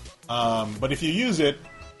 But if you use it,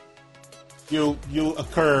 you'll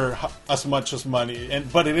incur as much as money,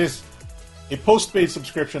 but it is a postpaid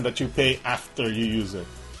subscription that you pay after you use it.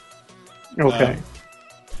 Okay.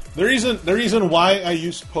 The reason why I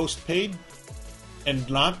use postpaid and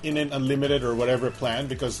not in an unlimited or whatever plan,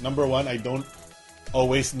 because number one, I don't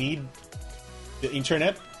always need the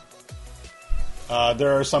internet.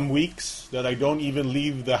 There are some weeks that I don't even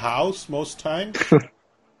leave the house most times.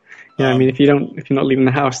 Yeah, I mean, if you're not leaving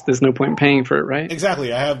the house, there's no point in paying for it, right?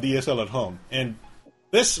 Exactly. I have DSL at home, and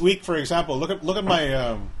this week, for example, look at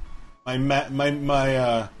my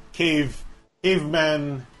my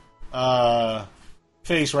caveman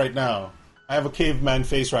face right now. I have a caveman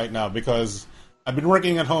face right now because I've been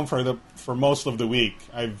working at home for most of the week.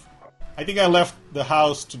 I think I left the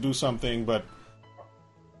house to do something, but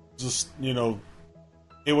just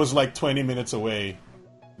it was like 20 minutes away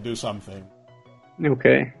to do something.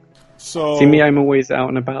 Okay. So see, me, I'm always out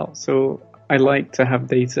and about, so I like to have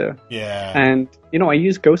data. Yeah. And I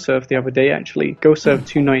used GoSurf the other day actually. GoSurf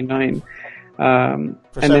 $2.99. And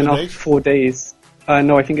then after 4 days,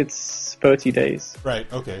 no, I think it's 30 days.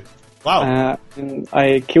 Right. Okay. Wow. And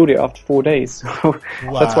I killed it after 4 days. So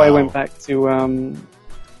that's why I went back to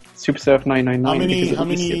SuperSurf 999. How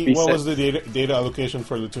many? What was the data allocation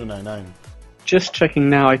for the 299? Just checking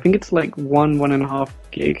now. I think it's like 1.5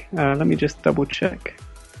 gig. Let me just double check.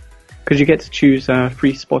 Because you get to choose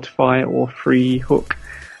free Spotify or free Hook,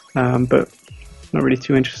 but not really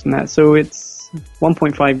too interested in that. So it's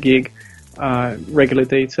 1.5 gig, regular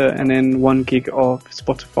data, and then 1 gig of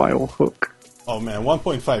Spotify or Hook. Oh man,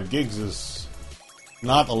 1.5 gigs is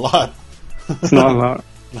not a lot. It's not a lot.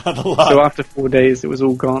 Not a lot. So after 4 days, it was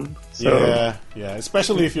all gone. So, yeah.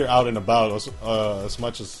 Especially if you're out and about as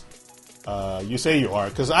much as you say you are.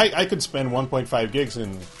 Because I could spend 1.5 gigs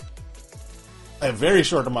in a very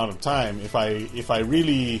short amount of time if I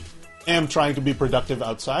really am trying to be productive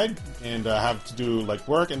outside and have to do like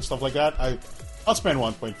work and stuff like that. I'll spend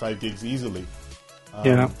 1.5 gigs easily.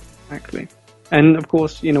 Yeah, exactly. And of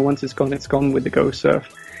course, once it's gone with the Go Surf.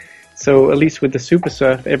 So at least with the Super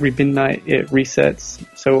Surf, every midnight it resets.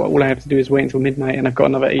 So all I have to do is wait until midnight, and I've got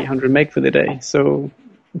another 800 meg for the day. So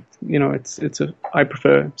I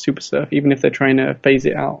prefer Super Surf, even if they're trying to phase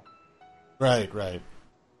it out. Right.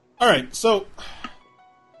 All right, so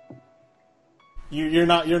you're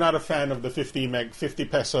not a fan of the 50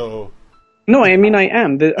 peso. No, I mean I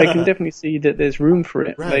am. I can definitely see that there's room for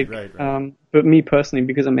it. Right. But me personally,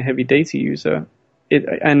 because I'm a heavy data user,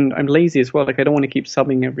 and I'm lazy as well. Like I don't want to keep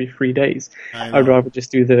subbing every 3 days. I'd rather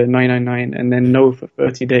just do the 999 and then know for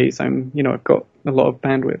 30 days I've got a lot of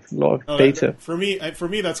bandwidth, a lot of data. For me,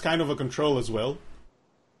 that's kind of a control as well.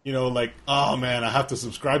 Like, oh man, I have to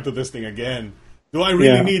subscribe to this thing again. Do I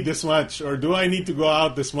really need this much, or do I need to go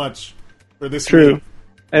out this much for this True. week?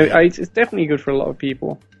 It's definitely good for a lot of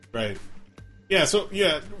people. Right. Yeah, so,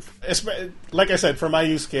 like I said, for my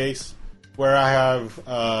use case, where I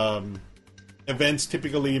have events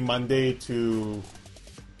typically Monday to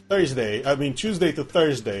Thursday, Tuesday to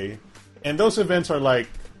Thursday, and those events are like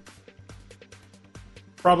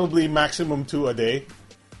probably maximum two a day,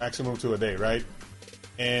 right?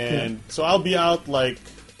 And so I'll be out like,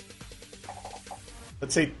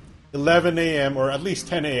 let's say 11 a.m. or at least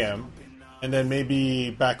 10 a.m. and then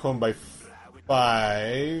maybe back home by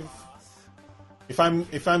 5. If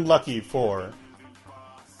I'm lucky, 4.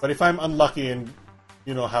 But if I'm unlucky and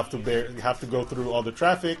have to go through all the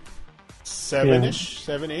traffic, 7-ish,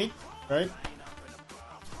 7, 8, right?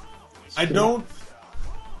 I don't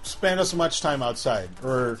spend as much time outside,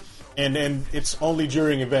 and it's only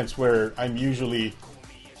during events where I'm usually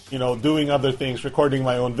doing other things, recording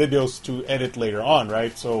my own videos to edit later on,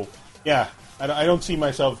 right? So yeah, I don't see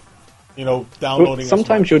myself downloading. Well,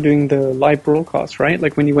 sometimes you're doing the live broadcast, right?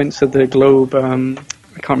 Like when you went to the Globe,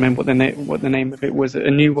 I can't remember what the name of it was.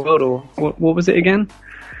 A New World, or what was it again?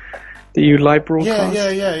 That you live broadcast?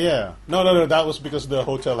 Yeah. No. That was because the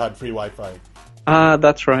hotel had free Wi-Fi.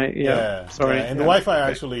 That's right. Yeah. Sorry. Yeah. And the Wi-Fi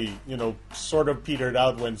actually, sort of petered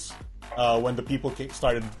out when the people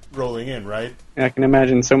started rolling in, right? I can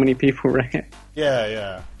imagine so many people, right?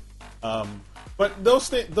 Yeah. But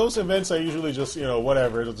those events I usually just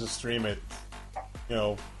whatever, it'll just stream it.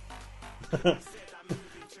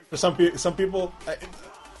 For some people,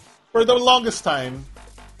 for the longest time,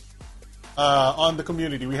 on the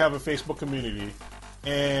community, we have a Facebook community,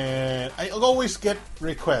 and I always get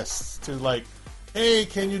requests to like, hey,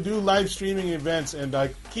 can you do live streaming events? And I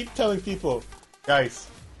keep telling people, guys,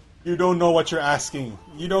 you don't know what you're asking.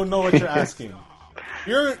 You don't know what you're asking.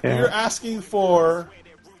 You're asking for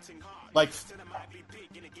like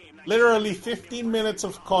literally 15 minutes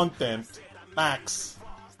of content max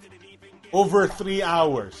over 3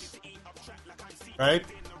 hours, right?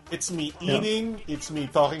 It's me eating, it's me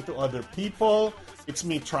talking to other people, it's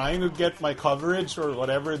me trying to get my coverage or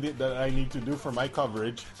whatever that I need to do for my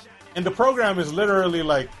coverage. And the program is literally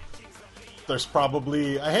like, there's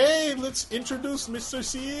probably, hey, let's introduce Mr.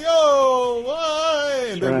 CEO, why?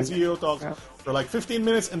 And then the CEO talks for like 15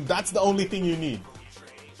 minutes, and that's the only thing you need.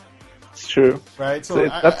 It's true. Right? So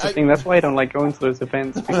that's the thing. That's why I don't like going to those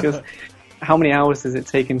events, because how many hours does it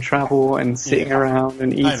take in travel and sitting around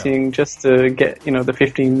and eating just to get, the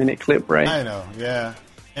 15-minute clip, right? I know, yeah.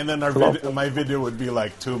 And then my video would be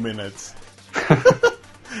like 2 minutes.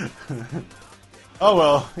 Oh,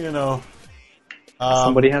 well,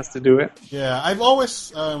 somebody has to do it. Yeah, I've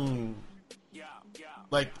always,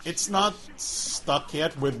 it's not stuck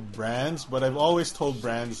yet with brands, but I've always told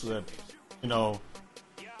brands that,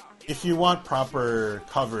 if you want proper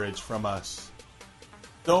coverage from us,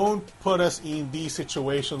 don't put us in these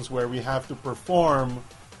situations where we have to perform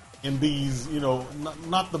in these,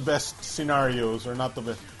 not the best scenarios or not the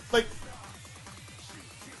best. Like,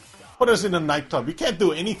 put us in a nightclub. You can't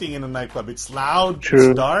do anything in a nightclub. It's loud,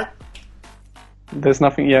 It's dark. There's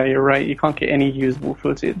nothing. Yeah, you're right. You can't get any usable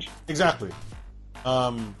footage. Exactly.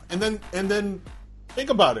 And then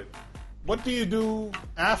think about it. What do you do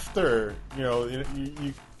after?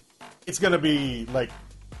 It's gonna be like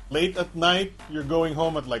late at night. You're going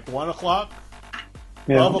home at like 1 o'clock,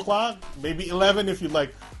 12 o'clock, maybe 11 if you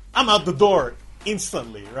like. I'm out the door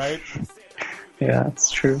instantly, right? Yeah,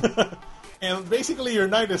 that's true. And basically, your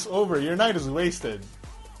night is over. Your night is wasted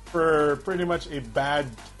for pretty much a bad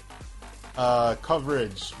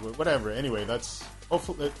coverage, whatever. Anyway, that's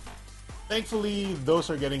hopefully. Thankfully, those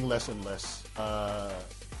are getting less and less.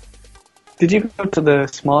 Did you go to the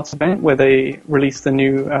Smarts event where they released the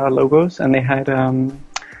new logos and they had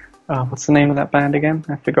what's the name of that band again?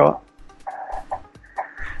 I forgot.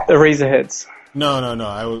 The Razorheads.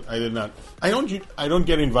 No. I did not. I don't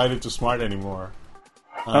get invited to Smart anymore.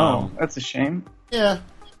 That's a shame. Yeah.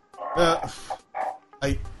 I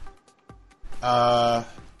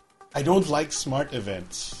don't like Smart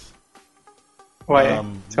events. Why?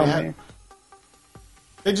 Tell me.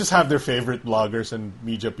 They just have their favorite bloggers and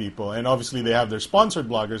media people, and obviously they have their sponsored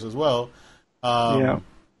bloggers as well. Yeah.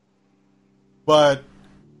 But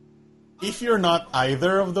if you're not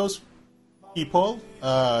either of those people,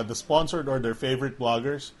 the sponsored or their favorite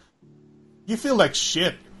bloggers, you feel like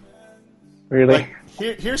shit. Really?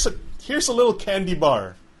 Like, here's a little candy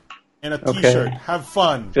bar and a T-shirt. Have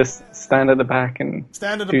fun. Just stand at the back and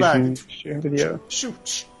stand at the back. Shoot video.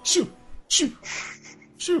 Shoot.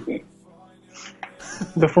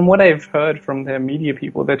 But from what I've heard from their media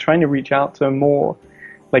people, they're trying to reach out to more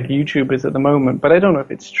like YouTubers at the moment. But I don't know if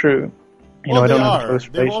it's true. Well, I don't they have a are. close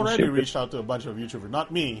They've already relationship reached out to a bunch of YouTubers, not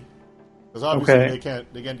me, because obviously they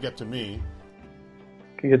can't get to me.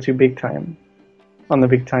 You're too big time on the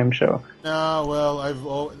Big Time show.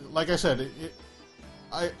 Well, like I said,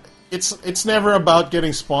 it's never about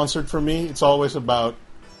getting sponsored for me. It's always about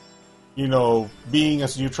being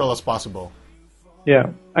as neutral as possible.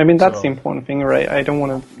 Yeah, I mean that's the important thing, right? I don't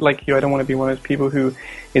want to, like you, I don't want to be one of those people who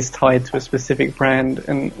is tied to a specific brand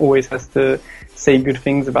and always has to say good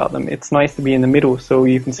things about them. It's nice to be in the middle, so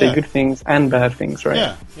you can say good things and bad things,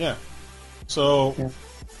 right? Yeah. So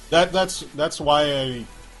that's why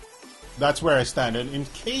that's where I stand. And in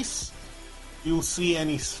case you'll see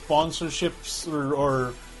any sponsorships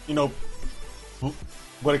or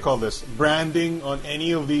what do you call this, branding on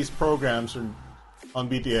any of these programs or on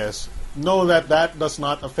BTS, know that does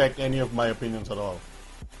not affect any of my opinions at all.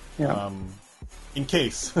 Yeah. In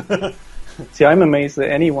case. See, I'm amazed that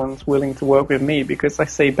anyone's willing to work with me because I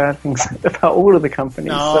say bad things about all of the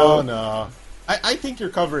companies. No. I think your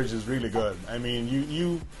coverage is really good. I mean,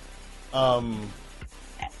 you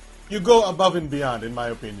go above and beyond, in my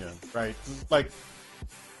opinion, right? Like,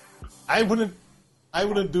 I wouldn't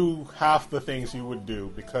do half the things you would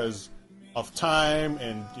do because of time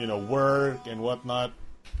and work and whatnot.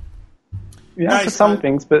 Yeah, nice, for some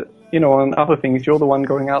things, but on other things, you're the one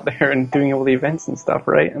going out there and doing all the events and stuff,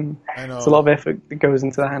 right? And it's a lot of effort that goes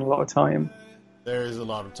into that and a lot of time. There is a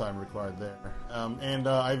lot of time required there, and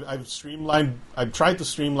I've streamlined. I've tried to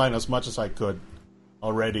streamline as much as I could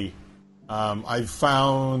already. I've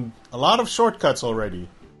found a lot of shortcuts already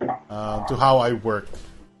to how I work.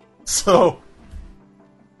 So,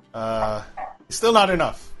 it's still not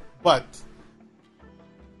enough, but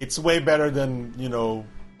it's way better than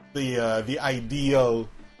the ideal,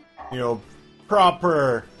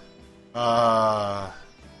 proper.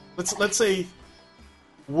 Let's say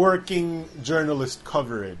working journalist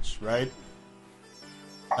coverage, right?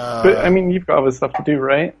 But I mean, you've got other stuff to do,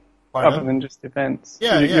 right? Pardon? Other than just events.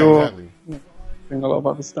 You're exactly. Doing a lot of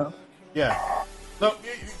other stuff. Yeah. No,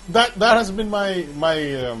 that has been my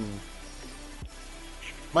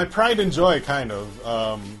pride and joy, kind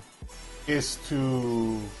of, is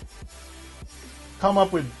to come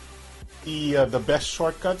up with the best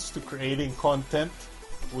shortcuts to creating content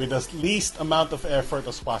with as least amount of effort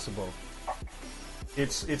as possible.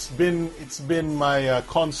 It's been my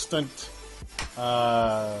constant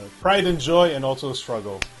pride and joy, and also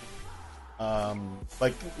struggle.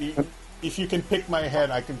 Like, if you can pick my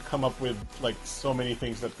head, I can come up with like so many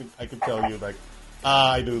things that I could tell you, like,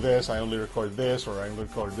 I do this, I only record this, or I only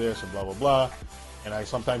record this, and blah blah blah. And I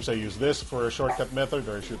sometimes use this for a shortcut method,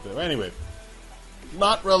 or I shoot them. Anyway,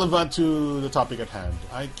 not relevant to the topic at hand.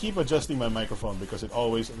 I keep adjusting my microphone because it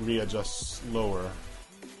always readjusts lower.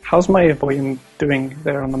 How's my volume doing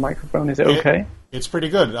there on the microphone? Is it okay? It's pretty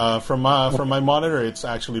good. From my monitor, it's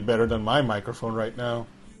actually better than my microphone right now.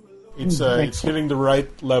 It's hitting the right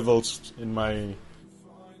levels in my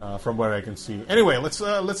from what I can see. Anyway, let's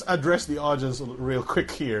address the audience real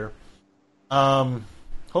quick here.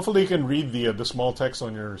 Hopefully, you can read the small text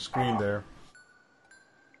on your screen there.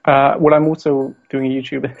 Well, I'm also doing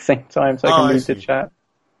YouTube at the same time, so I can read the chat.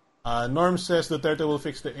 Norm says Duterte will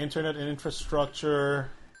fix the internet and infrastructure.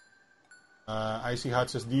 Icy Hot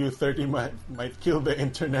says DU30 might kill the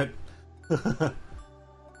internet.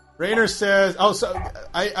 Rainer says,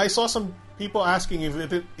 I saw some people asking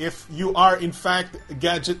if you are in fact a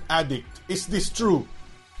gadget addict. Is this true?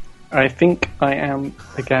 I think I am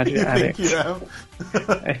the gadget You addict. think you have?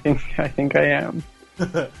 I think I am.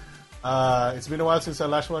 It's been a while since I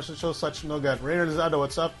last watched the show. Such no gat. Rainer Lizado,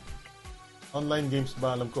 what's up? Online games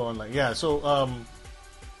ba alam ko online. Yeah, so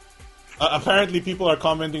apparently people are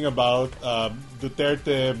commenting about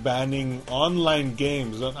Duterte banning online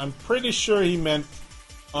games. I'm pretty sure he meant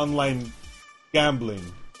online gambling.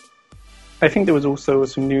 I think there was also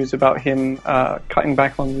some news about him cutting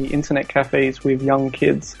back on the internet cafes with young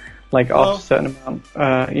kids, like after a certain amount,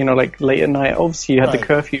 like late at night. Obviously, you had the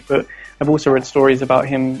curfew, but I've also read stories about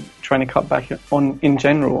him trying to cut back in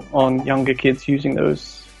general, on younger kids using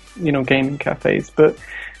those, gaming cafes. But,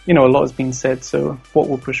 a lot has been said, so what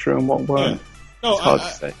will push through and what won't, No, it's hard to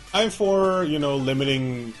say. I'm for,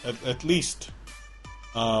 limiting at least,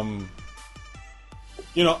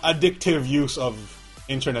 addictive use of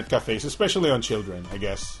internet cafes, especially on children, I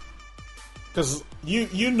guess. Because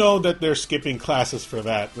you know that they're skipping classes for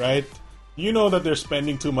that, right? You know that they're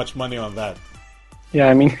spending too much money on that. Yeah,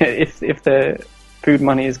 I mean, if the food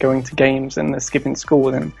money is going to games and they're skipping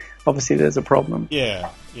school, then obviously there's a problem. Yeah.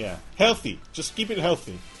 Healthy. Just keep it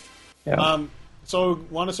healthy. Yeah. So,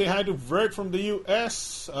 want to say hi to Vert from the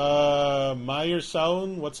U.S. Meyer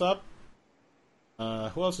Sound, what's up?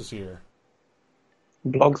 Who else is here?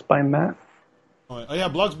 Blogs by Matt. Oh yeah,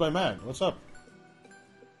 Blogs by Matt. What's up?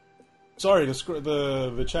 Sorry,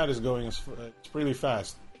 the chat is going. It's pretty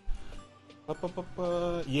fast.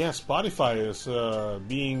 Yeah, Spotify is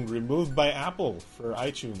being removed by Apple for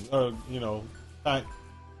iTunes.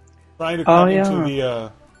 Trying to come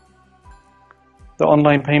into the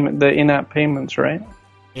online payment, the in-app payments, right?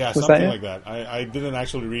 Yeah, Was something that like that. I didn't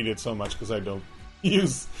actually read it so much because I don't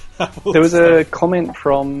use Apple. There was stuff. a comment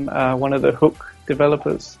from one of the Hook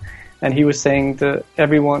developers, and he was saying that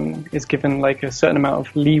everyone is given like a certain amount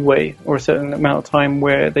of leeway or a certain amount of time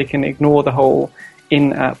where they can ignore the whole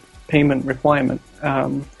in-app payment requirement.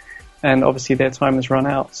 And obviously their time has run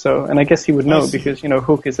out. So, and I guess he would know because,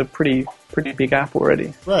 Hook is a pretty big app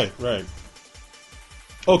already. Right.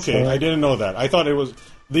 Okay, so, I didn't know that. I thought it was...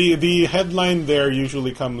 The headline there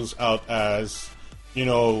usually comes out as,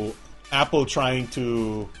 Apple trying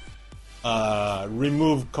to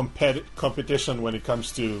remove competition when it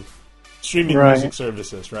comes to streaming music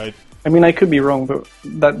services, right? I mean, I could be wrong, but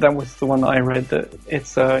that was the one that I read, that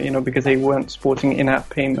it's, because they weren't supporting in-app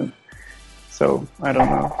payment. So, I don't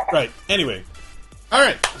know. Right. Anyway. All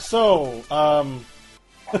right. So,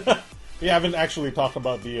 we haven't actually talked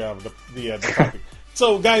about the topic.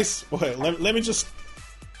 So, guys, let me just...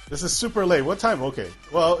 This is super late. What time? Okay.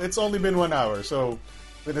 Well, it's only been 1 hour, so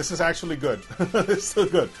this is actually good. It's still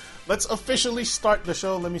good. Let's officially start the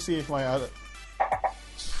show. Let me see if my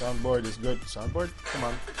soundboard is good. Soundboard? Come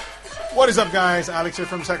on. What is up, guys? Alex here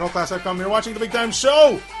from PsychoClass.com. You're watching The Big Time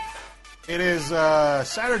Show. It is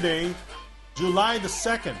Saturday, July the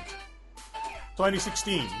 2nd,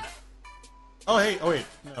 2016. Oh, wait.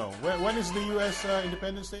 No. When is the U.S.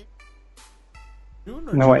 Independence Day? June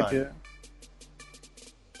or no July? Idea.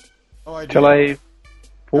 Oh, I do. July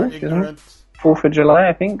 4th, isn't it? 4th of July,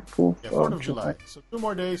 I think. 4th of July. So 2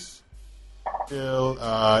 more days till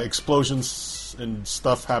explosions and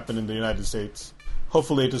stuff happen in the United States.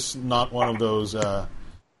 Hopefully it is not one of those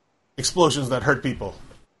explosions that hurt people.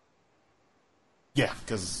 Yeah,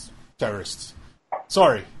 because terrorists.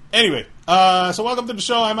 Sorry. Anyway, so welcome to the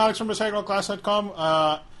show. I'm Alex from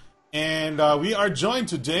PsychoClass.com. And we are joined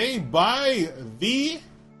today by the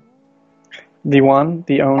one,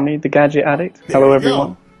 the only, the Gadget Addict. Hello,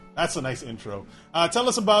 everyone. Go. That's a nice intro. Tell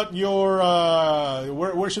us about your...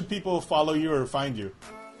 where should people follow you or find you?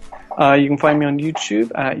 You can find me on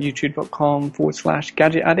YouTube at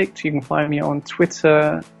youtube.com/Gadget Addict. You can find me on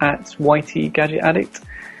Twitter at YTGadgetAddict.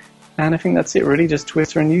 And I think that's it, really, just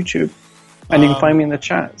Twitter and YouTube. And you can find me in the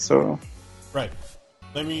chat, so... Right.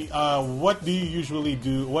 Let me... what do you usually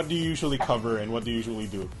do? What do you usually cover and what do you usually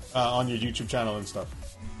do on your YouTube channel and stuff?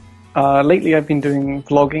 Lately I've been doing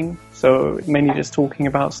vlogging, so mainly just talking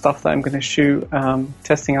about stuff that I'm going to shoot,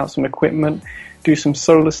 testing out some equipment, do some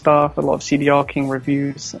solar stuff, a lot of CDR King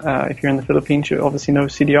reviews. If you're in the Philippines, you obviously know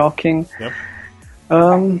CDR King. Yep.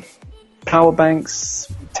 Power banks,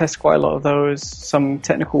 test quite a lot of those, some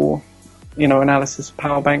technical, analysis of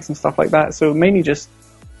power banks and stuff like that. So mainly just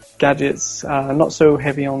gadgets, not so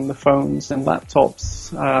heavy on the phones and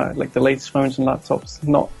laptops, like the latest phones and laptops,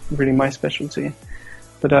 not really my specialty.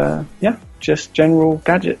 But, just general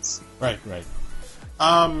gadgets. Right.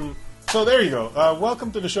 So there you go.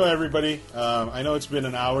 Welcome to the show, everybody. I know it's been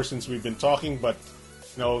an hour since we've been talking, but,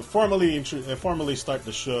 formally start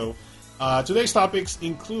the show. Today's topics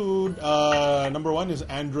include, number one is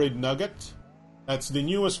Android Nougat. That's the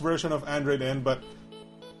newest version of Android N, but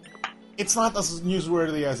it's not as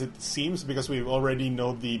newsworthy as it seems because we already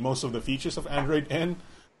know most of the features of Android N.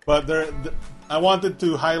 But I wanted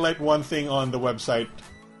to highlight one thing on the website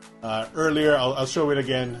earlier. I'll show it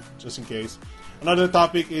again just in case. Another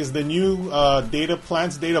topic is the new data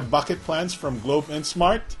bucket plans from Globe and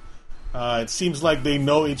Smart. It seems like they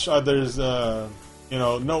know each other's, they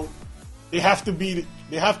have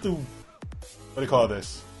to, what do you call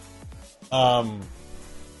this?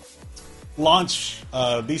 Launch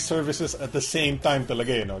these services at the same time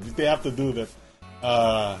talaga, They have to do that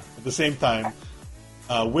at the same time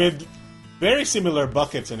with very similar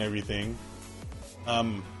buckets and everything.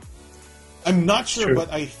 I'm not sure,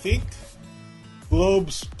 but I think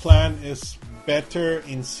Globe's plan is better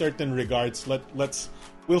in certain regards.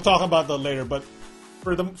 We'll talk about that later. But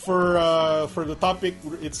for the topic,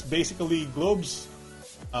 it's basically Globe's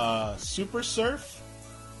Super Surf.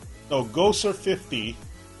 So Go Surf 50,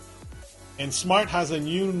 and Smart has a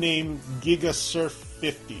new name, Giga Surf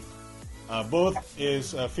 50. Both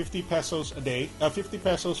is 50 pesos a day, 50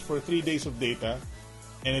 pesos for 3 days of data,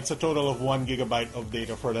 and it's a total of 1 gigabyte of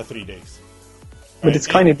data for the 3 days. But it's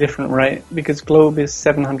kind of different, right? Because Globe is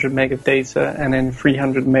 700 meg of data and then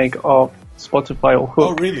 300 meg of Spotify or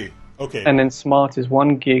Hook. Oh, really? Okay. And then Smart is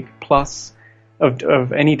 1 gig plus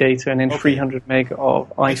of any data and then 300 meg of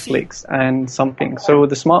iFlix and something. So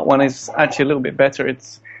the Smart one is actually a little bit better.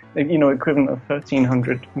 It's, equivalent of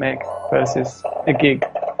 1300 meg versus a gig.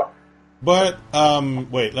 But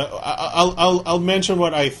wait, I'll mention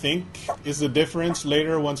what I think is the difference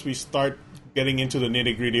later once we start getting into the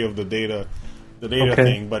nitty gritty of the data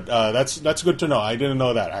thing. But that's good to know. I didn't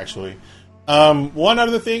know that actually. One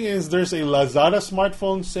other thing is there's a Lazada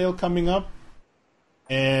smartphone sale coming up,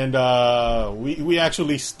 and we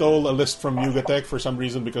actually stole a list from Yugatech for some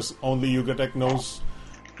reason because only Yugatech knows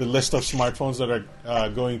the list of smartphones that are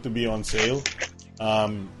going to be on sale.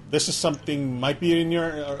 This is something might be in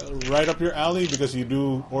your right up your alley because you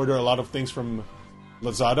do order a lot of things from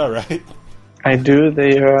Lazada, right? I do.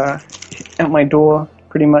 They are at my door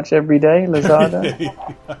pretty much every day, Lazada.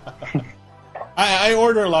 I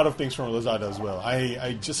order a lot of things from Lazada as well.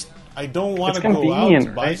 I don't want to go out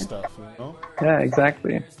to buy stuff, Yeah,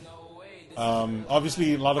 exactly.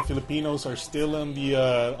 Obviously, a lot of Filipinos are still on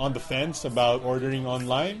the fence about ordering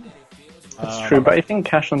online. That's true, but I think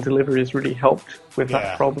cash on delivery has really helped with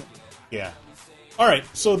that problem. Yeah. All right.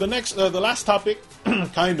 So the last topic,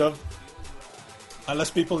 kind of, unless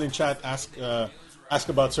people in chat ask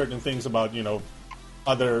about certain things about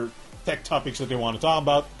other tech topics that they want to talk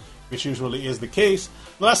about, which usually is the case.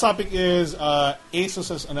 The last topic is Asus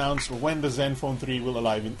has announced when the Zenfone 3 will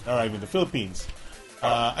arrive in the Philippines.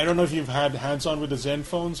 I don't know if you've had hands-on with the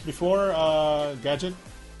Zenphones before, Gadget?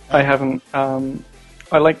 I haven't.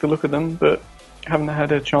 I like the look of them, but haven't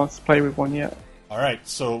had a chance to play with one yet. All right.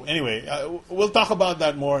 So anyway, we'll talk about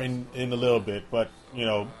that more in a little bit. But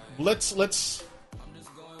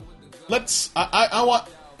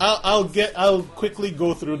I'll quickly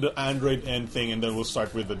go through the Android N thing, and then we'll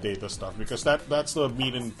start with the data stuff because that's the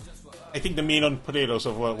meat and I think the meat on potatoes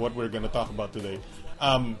of what we're going to talk about today.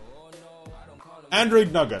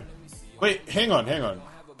 Android Nugget. Wait, hang on.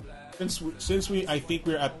 Since I think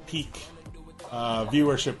we're at peak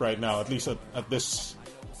viewership right now, at least at this.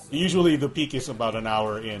 Usually the peak is about an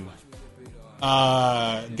hour in.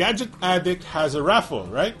 Gadget Addict has a raffle,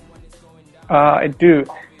 right? I do.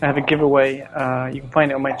 I have a giveaway. You can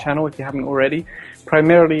find it on my channel if you haven't already.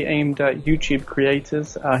 Primarily aimed at YouTube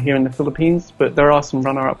creators here in the Philippines, but there are some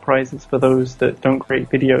runner-up prizes for those that don't create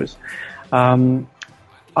videos.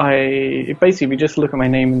 Basically, if you just look at my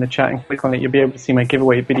name in the chat and click on it, you'll be able to see my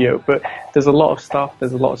giveaway video. But there's a lot of stuff.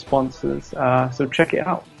 There's a lot of sponsors. So check it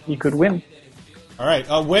out. You could win. All right.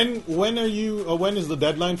 When is the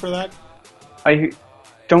deadline for that?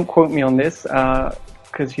 Don't quote me on this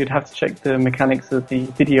because you'd have to check the mechanics of the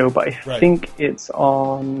video. But I think it's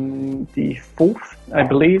on the 4th, I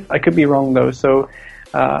believe. I could be wrong though. So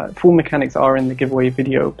full mechanics are in the giveaway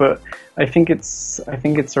video, but I think it's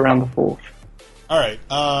around the 4th. All right.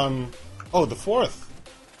 The 4th.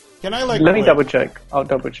 Can I Let me double check. I'll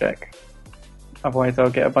double check. Otherwise, I'll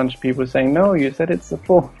get a bunch of people saying, "No, you said it's the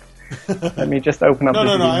 4th." Let me just open up. No.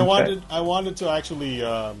 I wanted to actually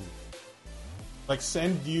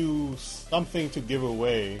send you something to give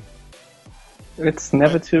away. It's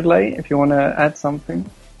never too late if you want to add something.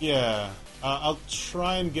 Yeah, I'll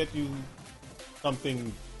try and get you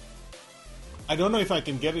something. I don't know if I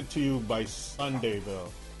can get it to you by Sunday though.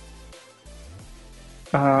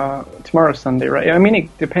 Tomorrow's Sunday, right? I mean,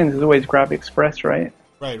 it depends. It's always Grab Express, right?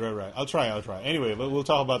 Right. I'll try. Anyway, we'll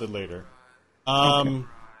talk about it later. Okay.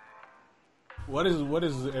 What is?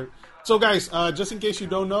 So, guys, just in case you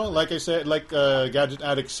don't know, like I said, like Gadget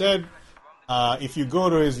Addict said, if you go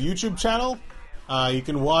to his YouTube channel, you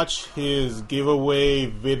can watch his giveaway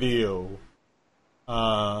video,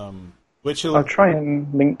 which I'll try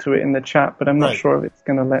and link to it in the chat, but I'm not Right. sure if it's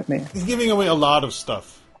going to let me. he's giving away a lot of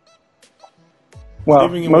stuff. Well,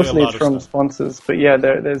 giving away mostly a lot it's of from stuff. sponsors, but yeah,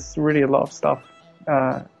 there's really a lot of stuff.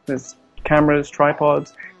 There's cameras,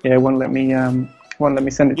 tripods. Yeah, it won't let me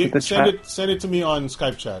send it to the chat. Send it to me on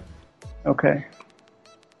Skype chat. Okay,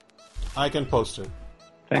 I can post it.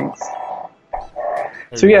 thanks.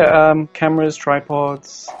 There So you go. yeah, cameras,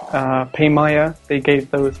 tripods, Paymaya, they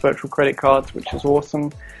gave those virtual credit cards, which is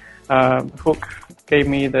awesome. Hook gave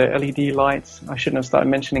me the LED lights. I shouldn't have started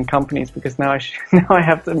mentioning companies because now now I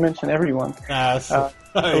have to mention everyone. A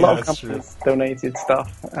lot of that's true. companies donated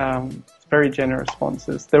stuff. It's very generous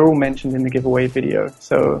sponsors. They're all mentioned in the giveaway video,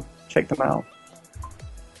 so check them out.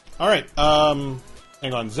 All right.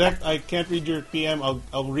 Hang on, Zek. I can't read your PM.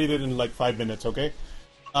 I'll read it in like 5 minutes. Okay.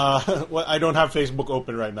 Well, I don't have Facebook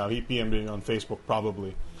open right now. He PM'd me on Facebook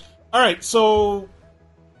probably. All right. So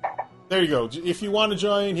there you go. If you want to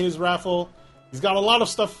join his raffle, he's got a lot of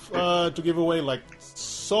stuff to give away. Like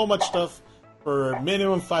so much stuff for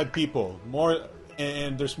minimum 5 people. More,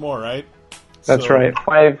 and there's more, right? That's So- right.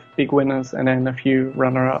 5 big winners and then a few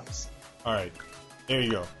runner-ups. All right, there you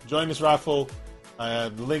go. Join this raffle.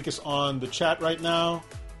 The link is on the chat right now,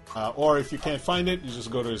 or if you can't find it, you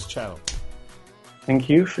just go to his channel. Thank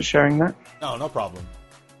you for sharing that. No problem.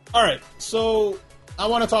 All right, so I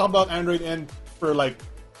want to talk about Android N for like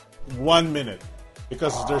 1 minute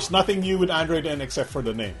because there's nothing new with Android N except for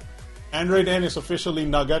the name. Android N is officially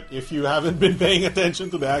Nugget. If you haven't been paying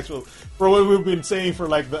attention to the actual, for what we've been saying for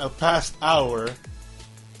like the past hour.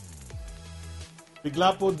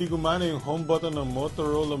 Bigla po di gumana yung home button ng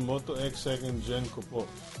Motorola Moto X 2nd Gen ko po.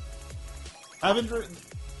 Have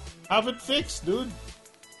it fixed, dude.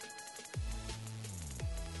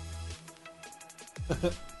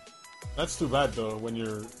 That's too bad though when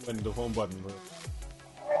the home button works.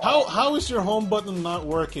 How is your home button not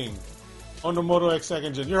working on the Moto X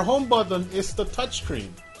 2nd Gen? Your home button is the touchscreen.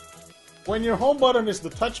 When your home button is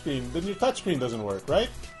the touchscreen, then your touchscreen doesn't work, right?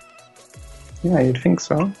 Yeah, you'd think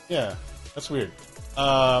so. Yeah, that's weird.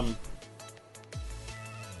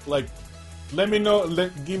 Like, let me know.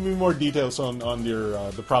 Give me more details on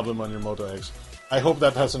your the problem on your Moto X. I hope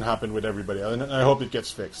that hasn't happened with everybody. I hope it gets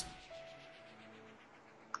fixed.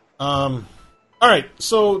 All right.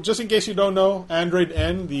 So, just in case you don't know, Android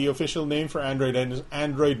N, the official name for Android N is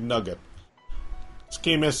Android Nugget. This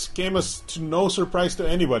came as to no surprise to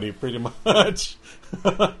anybody, pretty much.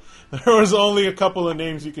 There was only a couple of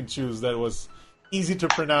names you could choose that was easy to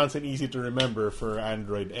pronounce and easy to remember for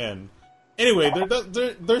Android N. Anyway,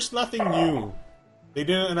 there's nothing new. They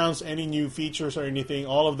didn't announce any new features or anything.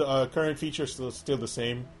 All of the current features are still the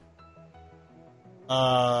same.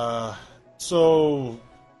 So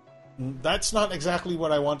that's not exactly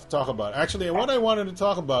what I want to talk about. Actually, what I wanted to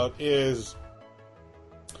talk about is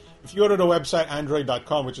if you go to the website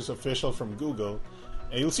android.com, which is official from Google,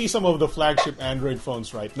 and you'll see some of the flagship Android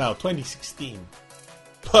phones right now, 2016.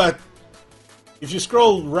 But if you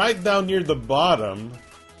scroll right down near the bottom,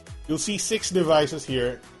 you'll see 6 devices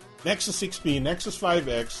here. Nexus 6P, Nexus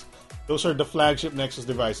 5X, those are the flagship Nexus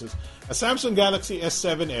devices. A Samsung Galaxy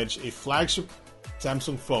S7 Edge, a flagship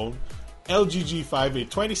Samsung phone. LG G5, a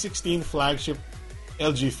 2016 flagship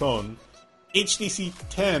LG phone. HTC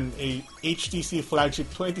 10, a HTC flagship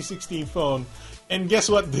 2016 phone. And guess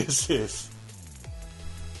what this is?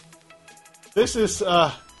 This is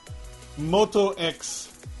Moto X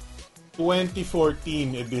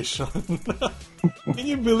 2014 edition. Can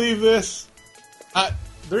you believe this?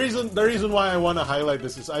 The reason why I want to highlight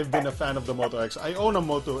this is I've been a fan of the Moto X. I own a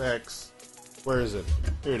Moto X. Where is it?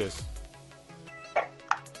 Here it is.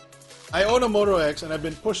 I own a Moto X, and I've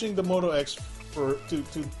been pushing the Moto X to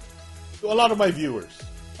a lot of my viewers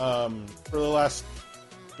for the last,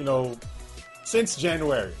 since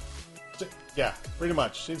January. Yeah, pretty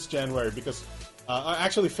much since January, because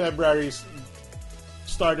actually February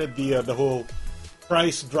started the whole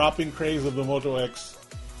price dropping craze of the Moto X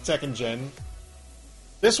 2nd Gen.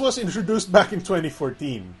 This was introduced back in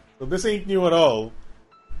 2014, so this ain't new at all.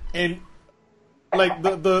 And like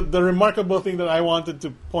the remarkable thing that I wanted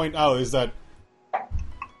to point out is that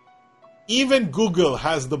even Google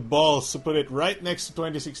has the balls to put it right next to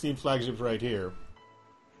 2016 flagships right here.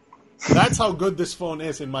 That's how good this phone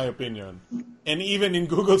is, in my opinion. And even in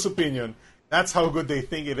Google's opinion, that's how good they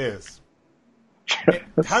think it is.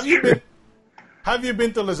 Have you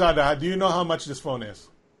been to Lazada? Do you know how much this phone is?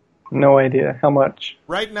 No idea. How much?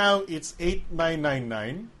 Right now, it's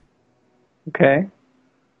 $8,999. Okay.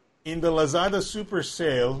 in the Lazada Super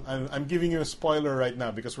Sale, I'm giving you a spoiler right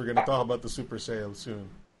now because we're going to talk about the Super Sale soon.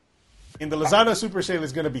 In the Lazada Super Sale,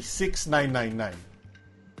 it's going to be $6,999.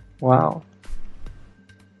 Wow.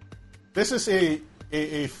 This is a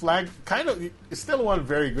flag, kind of, it's still one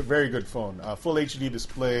very good phone. Full HD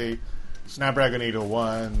display, Snapdragon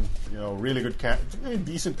 801, really good,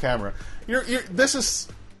 decent camera. This is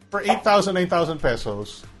for 8,000, 9,000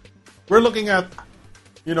 pesos. We're looking at,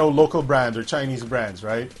 local brands or Chinese brands,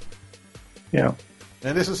 right? Yeah.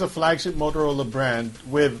 And this is a flagship Motorola brand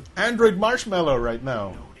with Android Marshmallow right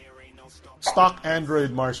now. Stock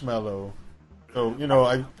Android Marshmallow. So,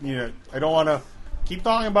 I don't want to keep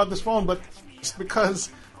talking about this phone, but it's because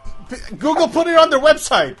Google put it on their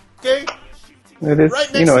website, okay? It is,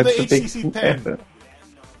 right next to the it's a HTC big 10. effort.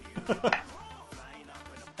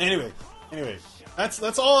 Anyway,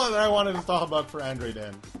 that's all that I wanted to talk about for Android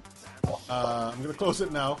N. I'm going to close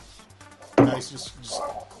it now. Guys, just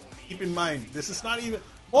keep in mind, this is not even...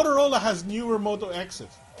 Motorola has newer Moto X's.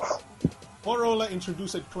 Motorola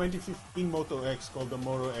introduced a 2015 Moto X called the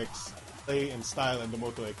Moto X Play and Style and the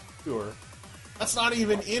Moto X Pure. That's not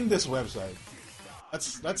even in this website.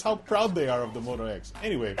 That's how proud they are of the Moto X.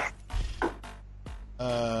 Anyway,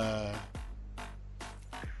 if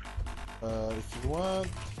you want,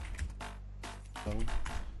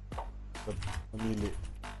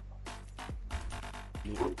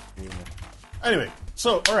 anyway,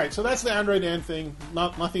 so alright, so that's the Android N thing.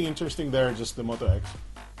 Nothing interesting there, just the Moto X.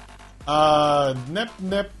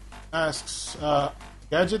 Nep asks,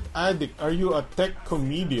 Gadget Addict, are you a tech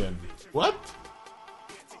comedian? What?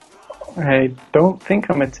 I don't think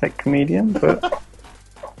I'm a tech comedian, but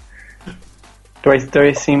do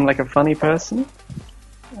I seem like a funny person?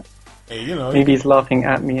 Hey, Maybe he's laughing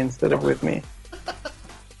at me instead of with me.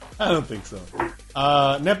 I don't think so.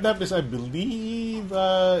 Nep is, I believe,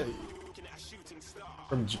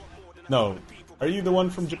 from no. Are you the one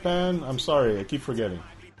from Japan? I'm sorry, I keep forgetting.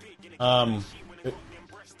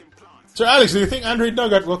 So Alex, do you think Android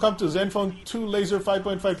Nugget will come to Zenfone 2 Laser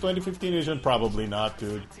 5.5 2015 edition? Probably not,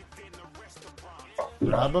 dude.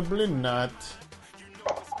 Probably not.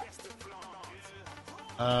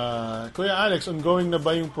 Kuya Alex, ongoing na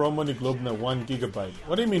ba yung promo ni Globe na 1 gigabyte?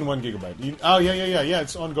 What do you mean 1 gigabyte? Yeah,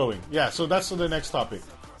 it's ongoing. Yeah, so that's the next topic.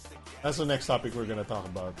 That's the next topic we're gonna talk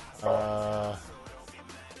about.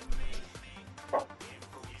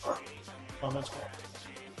 Comments.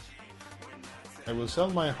 I will sell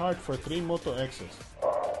my heart for 3 Moto X's.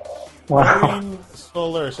 Wow. Green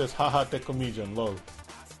Solar says, haha, tech comedian, lol.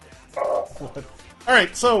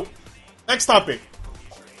 Alright, so, next topic.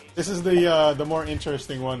 This is the more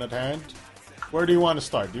interesting one at hand. Where do you want to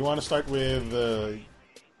start? Do you want to start with the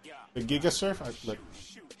Gigasurf?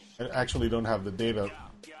 I actually don't have the data.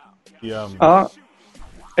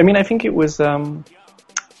 I think it was...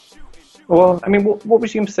 Well, what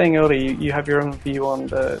was you saying earlier? You have your own view on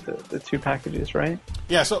the two packages, right?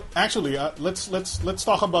 Yeah. So actually, let's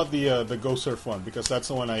talk about the GoSurf one because that's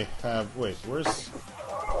the one I have. Wait, where's?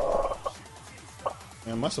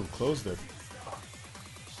 I must have closed it.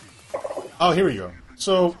 Oh, here we go.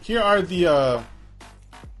 So here are the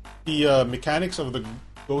mechanics of the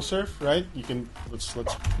GoSurf, right? You can let's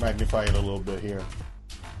magnify it a little bit here.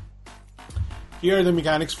 Here are the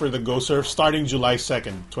mechanics for the GoSurf starting July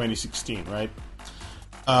 2nd, 2016, right?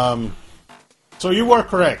 So you were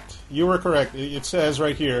correct. It says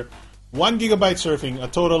right here, 1 gigabyte surfing, a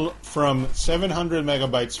total from 700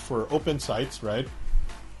 megabytes for open sites, right?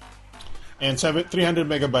 And 300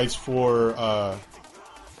 megabytes for...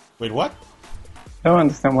 wait, what? I don't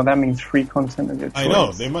understand what that means, free content of your choice. I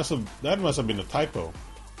know, that must have been a typo.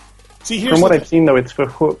 See, here's From what I've seen, though, it's for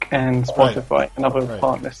Hook and Spotify right. and other right.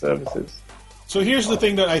 partner services. So here's the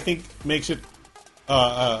thing that I think makes it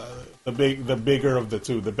the bigger of the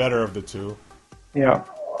two, the better of the two. Yeah,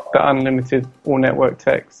 the unlimited all-network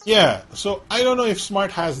text. Yeah, so I don't know if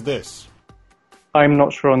Smart has this. I'm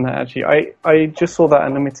not sure on that, actually. I just saw that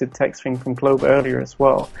unlimited text thing from Globe earlier as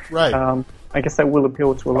well. Right. I guess that will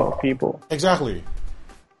appeal to a lot of people. Exactly.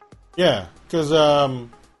 Yeah, because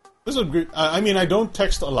this is great. I don't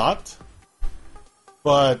text a lot,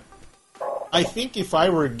 but I think if I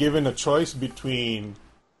were given a choice between,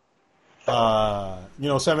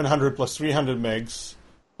 700 plus 300 megs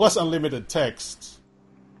plus unlimited text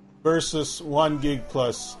versus 1 gig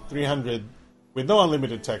plus 300 with no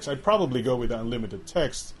unlimited text, I'd probably go with the unlimited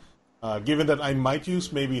text, given that I might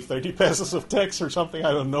use maybe 30 pesos of text or something,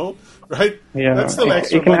 I don't know, right? Yeah, that's still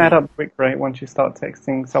extra it can money. add up quick, right, once you start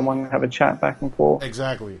texting someone and have a chat back and forth.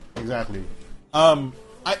 Exactly.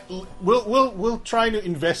 We'll try to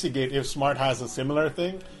investigate if Smart has a similar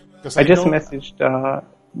thing. I just messaged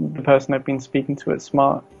the person I've been speaking to at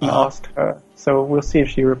Smart and ask her. So we'll see if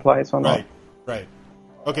she replies or not. Right.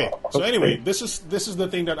 Okay. So anyway, this is the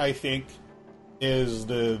thing that I think is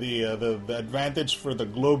the advantage for the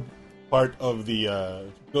Globe part of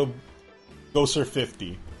the Globe GoSurf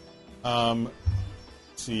 50. Let's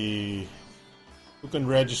see. You can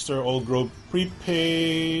register Old Globe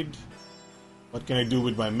prepaid. What can I do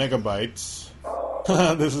with my megabytes?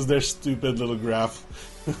 This is their stupid little graph.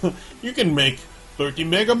 You can make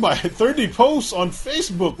 30 posts on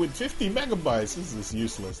Facebook with 50 megabytes. This is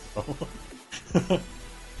useless, though.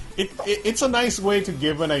 It's a nice way to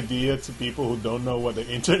give an idea to people who don't know what the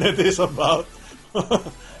internet is about.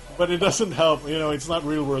 But it doesn't help. It's not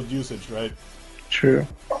real world usage, right? True.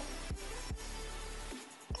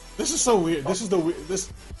 This is so weird. This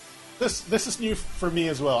is new for me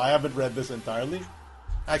as well. I haven't read this entirely.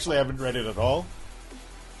 Actually, I haven't read it at all.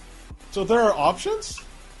 So there are options?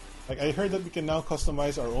 Like, I heard that we can now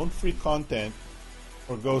customize our own free content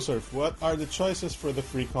for GoSurf. What are the choices for the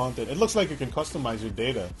free content? It looks like you can customize your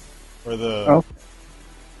data for the... Oh.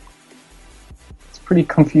 It's pretty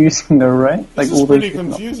confusing though, right? This is pretty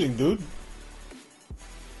confusing, dude.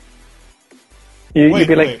 You'd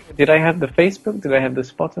be like, did I have the Facebook? Did I have the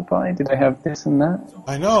Spotify? Did I have this and that?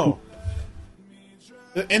 I know.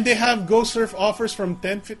 And they have GoSurf offers from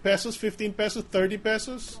 10 pesos, 15 pesos, 30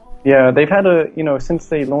 pesos. Yeah, they've had since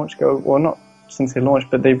they launched not since they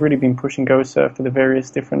launched, but they've really been pushing GoSurf for the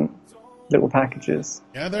various different little packages.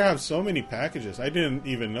 Yeah, they have so many packages. I didn't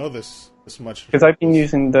even know this much. Because I've been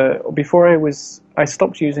using I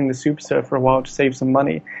stopped using the SuperSurf for a while to save some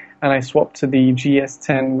money, and I swapped to the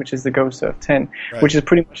GS10, which is the GoSurf 10, right, which is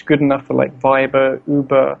pretty much good enough for like Viber,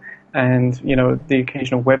 Uber, and the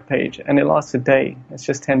occasional web page, and it lasts a day. It's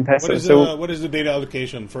just 10 pesos. What is the data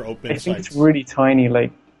allocation for open sites? I think it's really tiny,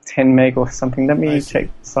 like 10 meg or something. Let me check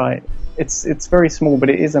the site. It's very small, but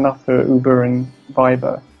it is enough for Uber and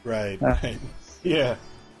Viber. Right. Yeah.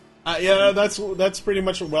 That's pretty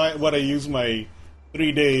much what I use my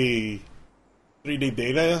 3-day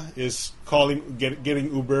data is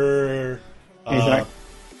getting Uber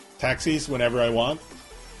taxis whenever I want.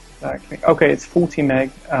 Exactly. Okay, it's 40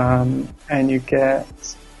 meg, and you get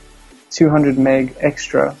 200 meg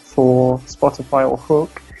extra for Spotify or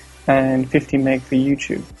Hook, and 50 meg for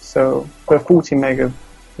YouTube. So for 40 meg of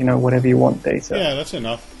whatever you want data. Yeah, that's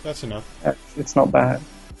enough. It's not bad.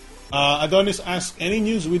 Adonis asks, any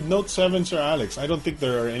news with Note 7, Sir Alex? I don't think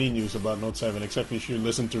there are any news about Note 7, except if you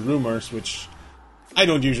listen to rumors, which I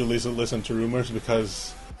don't usually listen to rumors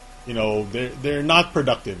because, they're not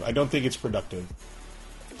productive. I don't think it's productive.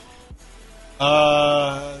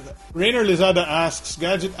 Rainer Lizada asks,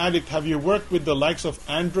 Gadget Addict, have you worked with the likes of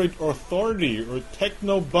Android Authority or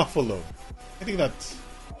Techno Buffalo? I think that's...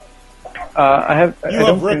 I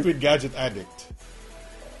have worked with Gadget Addict.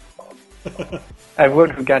 I've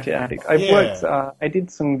worked with Gadget Addict. I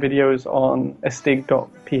did some videos on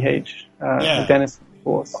astig.ph, Denison, of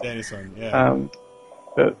course. Denison, yeah.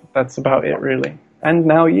 But that's about it, really. And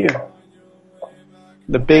now you.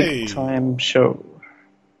 The big time show.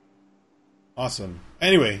 Awesome.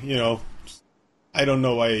 Anyway, I don't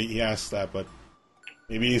know why he asked that, but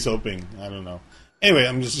maybe he's hoping. I don't know. Anyway,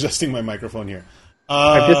 I'm just adjusting my microphone here.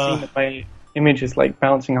 I've just seen that my image is like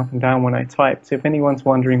bouncing up and down when I type. So if anyone's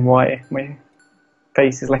wondering why my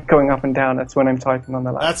face is like going up and down, that's when I'm typing on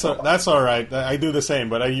the laptop. That's all right. I do the same,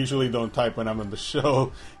 but I usually don't type when I'm on the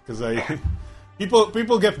show because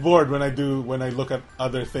people get bored when I look at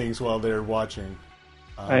other things while they're watching.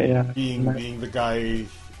 Being the guy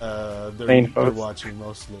they're watching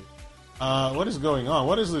mostly. What is going on?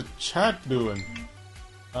 What is the chat doing?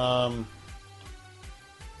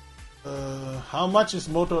 How much is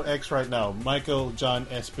Moto X right now? Michael John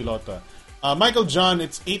S. Pilota. Michael John,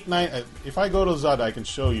 it's 8.9. If I go to Zada, I can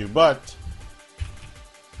show you. But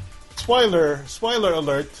spoiler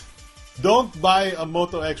alert! Don't buy a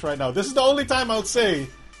Moto X right now. This is the only time I'll say,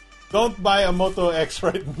 don't buy a Moto X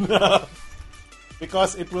right now,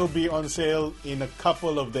 because it will be on sale in a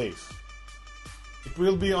couple of days. It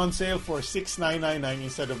will be on sale for $6,999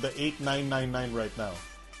 instead of the $8,999 right now.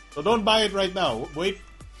 So don't buy it right now. Wait.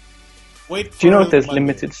 Do you know if there's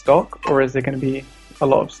limited stock, or is there going to be a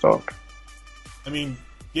lot of stock? I mean,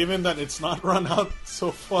 given that it's not run out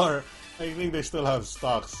so far, I think they still have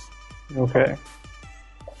stocks. Okay.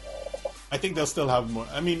 I think they'll still have more.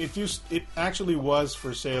 I mean, it actually was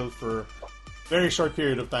for sale for a very short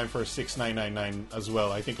period of time for $6,999 as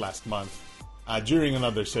well, I think last month, during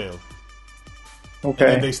another sale. Okay.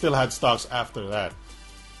 And then they still had stocks after that.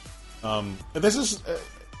 This is...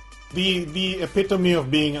 the epitome of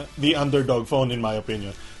being the underdog phone, in my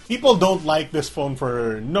opinion. People don't like this phone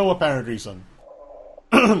for no apparent reason.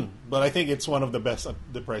 but I think it's one of the best at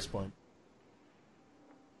the price point.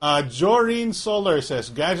 Joreen Solar says,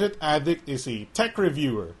 Gadget Addict is a tech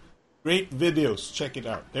reviewer. Great videos. Check it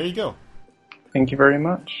out. There you go. Thank you very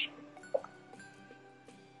much.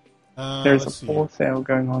 There's a for sale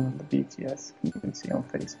going on the BTS. You can see on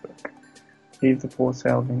Facebook. Leave the for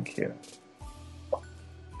sale link here.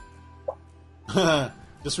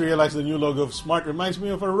 Just realized the new logo of Smart reminds me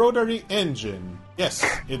of a rotary engine. Yes,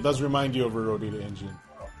 it does remind you of a rotary engine.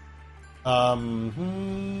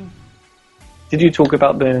 Did you talk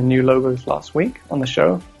about the new logos last week on the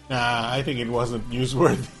show? Nah, I think it wasn't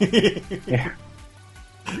newsworthy. Yeah.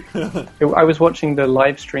 I was watching the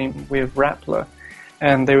live stream with Rappler,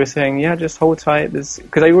 and they were saying, yeah, just hold tight.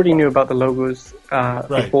 Because I already knew about the logos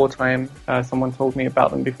before time. Someone told me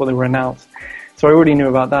about them before they were announced. So I already knew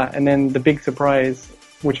about that. And then the big surprise,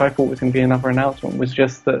 which I thought was going to be another announcement, was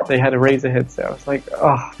just that they had a Razer headset. I was like,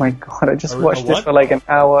 oh my god, I just watched this for like an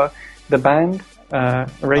hour. The band, Razorhead.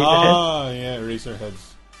 Oh, yeah,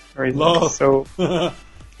 Razorheads. Razorheads. So,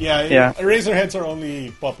 yeah. Razorheads are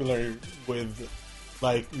only popular with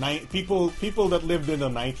like people that lived in the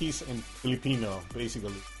 90s and Filipino,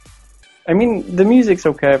 basically. I mean, the music's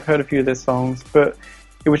okay. I've heard a few of their songs, but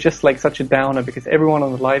it was just like such a downer because everyone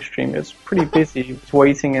on the live stream was pretty busy, was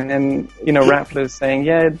waiting, and then Rappler's saying,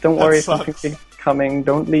 "Yeah, don't worry, something big coming.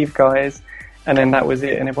 Don't leave, guys." And then that was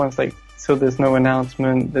it, and everyone's like, "So there's no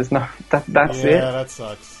announcement. There's no that's it." Yeah, that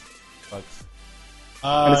sucks.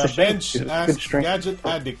 Bench asks, Gadget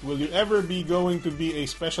Addict, will you ever be going to be a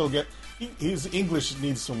special guest? His English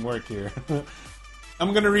needs some work here.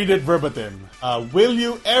 I'm going to read it verbatim. Will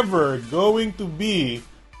you ever going to be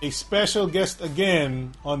a special guest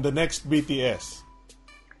again on the next BTS?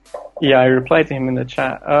 Yeah, I replied to him in the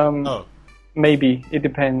chat. Maybe. It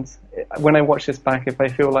depends. When I watch this back, if I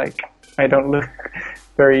feel like I don't look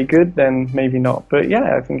very good, then maybe not. But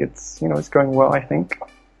yeah, I think it's it's going well, I think.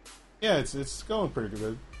 Yeah, it's going pretty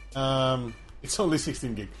good. It's only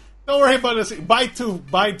 16 gig. Don't worry about this. Buy two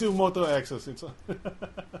Moto Xs. It's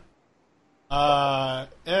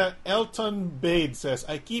Elton Bade says,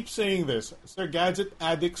 I keep saying this. Sir Gadget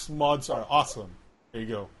Addict's mods are awesome. There you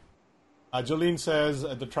go. Jolene says,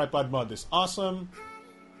 the tripod mod is awesome.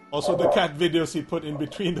 Also, the cat videos he put in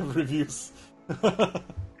between the reviews.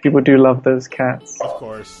 People do love those cats. Of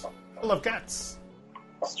course. I love cats.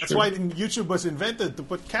 That's why YouTube was invented, to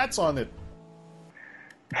put cats on it.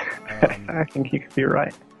 I think you could be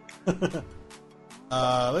right.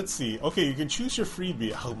 Let's see. Okay, you can choose your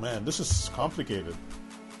freebie. Oh man, this is complicated.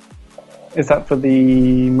 Is that for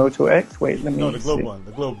the Moto X? Wait, let me No, the Globe one.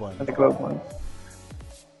 The Globe one. The Globe one.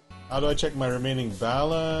 How do I check my remaining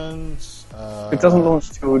balance? It doesn't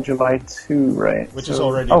launch till July 2, right? Which is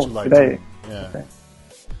already July today. 2. Yeah. Okay.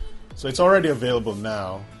 So it's already available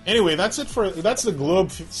now. Anyway, that's the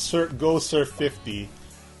Globe Go Surf 50.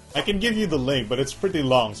 I can give you the link, but it's pretty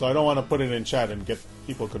long, so I don't want to put it in chat and get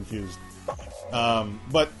people confused.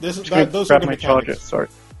 But those are the mechanics. Charger, sorry.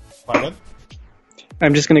 Pardon?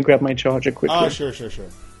 I'm just going to grab my charger quickly. Sure.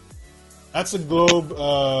 That's the Globe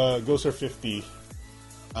Go Surf 50.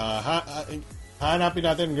 Hanapin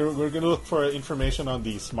natin. We're going to look for information on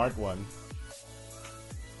the smart one.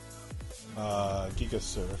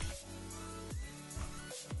 GigaSurf.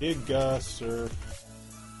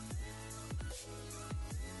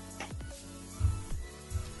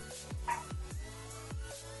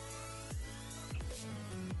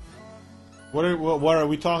 What are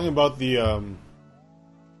we talking about?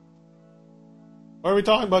 What are we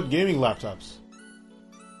talking about? Gaming laptops.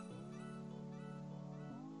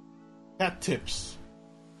 Cat tips.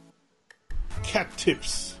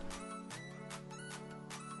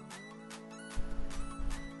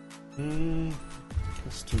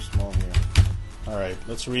 It's too small here. All right,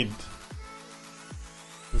 let's read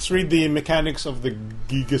the mechanics of the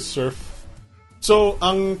GigaSurf. So,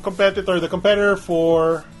 the competitor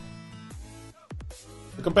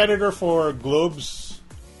for Globe's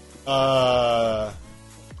Go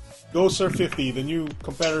Surf 50, the new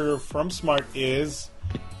competitor from Smart is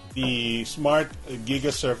the Smart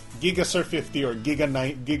GigaSurf 50 or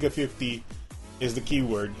Giga 50 is the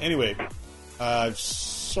keyword. Anyway, I've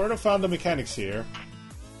sort of found the mechanics here.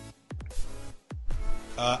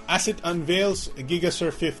 As it unveils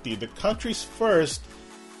GigaSurf 50, the country's first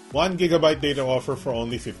 1 GB data offer for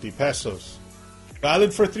only 50 pesos.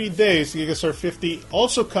 Valid for 3 days, GigaSurf 50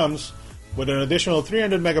 also comes with an additional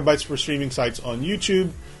 300 megabytes for streaming sites on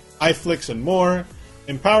YouTube, iFlix, and more,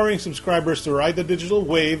 empowering subscribers to ride the digital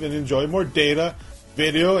wave and enjoy more data,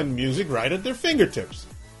 video, and music right at their fingertips.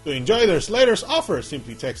 To enjoy their latest offer,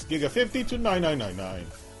 simply text Giga50 to 9999.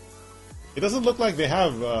 It doesn't look like they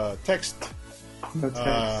have text No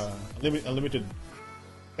text. Unlimited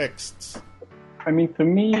texts. I mean, for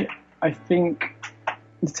me, I think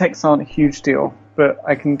the texts aren't a huge deal, but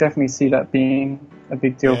I can definitely see that being a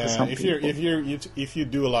big deal for some people. If you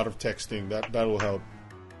do a lot of texting, that will help.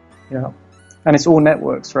 Yeah, and it's all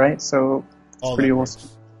networks, right? So it's All pretty networks. awesome.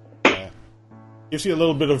 Yeah. Gives you a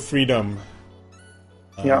little bit of freedom.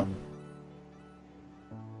 Yeah.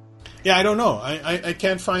 Yeah, I don't know. I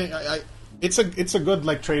can't find. It's a good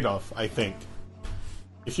like trade-off. I think.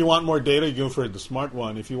 If you want more data, you go for the smart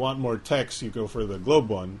one. If you want more text, you go for the Globe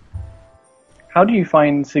one. How do you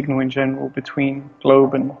find signal in general between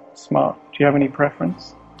Globe and Smart? Do you have any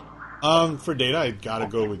preference? For data, I gotta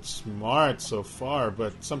go with Smart so far,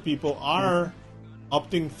 but some people are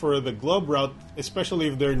opting for the Globe route, especially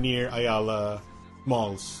if they're near Ayala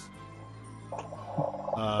malls.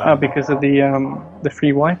 Because of the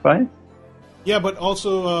free Wi-Fi? Yeah, but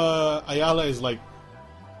also Ayala is like,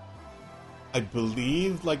 I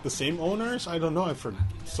believe, like the same owners. I don't know.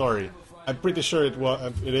 Sorry, I'm pretty sure it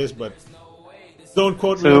is, but don't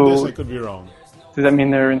quote me on this. I could be wrong. Does that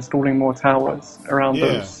mean they're installing more towers around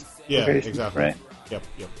those? Yeah, locations, exactly. Right? Yep.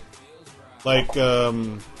 Like,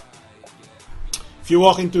 if you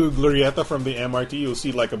walk into Glorieta from the MRT, you'll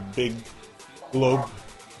see like a big Globe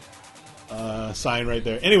sign right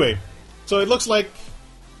there. Anyway, so it looks like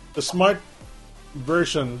the Smart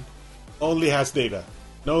version only has data.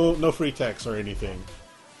 No free text or anything.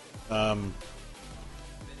 I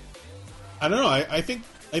don't know. I think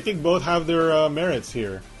both have their merits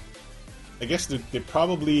here. I guess they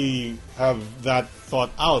probably have that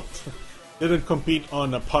thought out. Didn't compete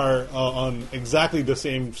on on exactly the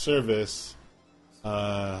same service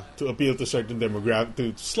to appeal to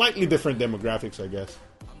to slightly different demographics, I guess.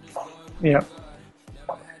 Yeah.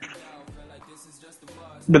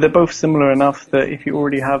 But they're both similar enough that if you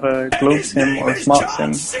already have a Globe SIM or a Smart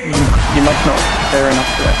SIM, you might not care enough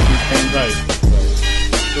to actually change. Right.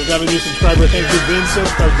 So we got a new subscriber. Thank you, Vincent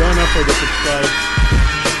Cardona, for the subscribe.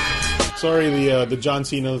 Sorry, the John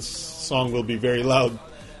Cena song will be very loud.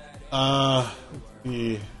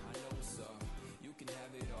 The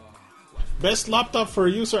best laptop for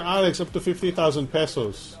user Alex up to 50,000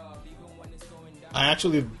 pesos. I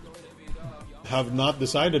actually have not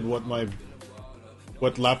decided what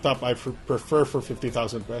laptop I prefer for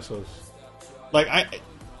 50,000 pesos. Like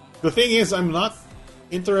the thing is, I'm not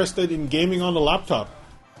interested in gaming on a laptop.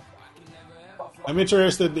 I'm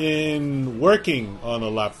interested in working on a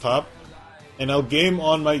laptop, and I'll game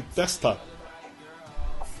on my desktop.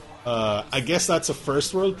 I guess that's a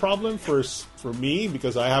first world problem for me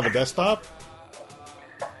because I have a desktop.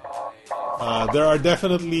 There are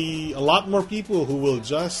definitely a lot more people who will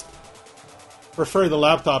just prefer the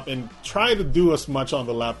laptop and try to do as much on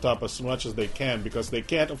the laptop as much as they can because they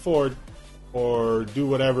can't afford or do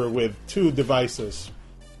whatever with two devices.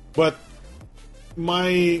 But my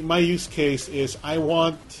use case is I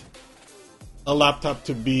want a laptop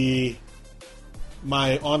to be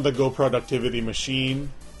my on-the-go productivity machine,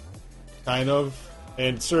 kind of,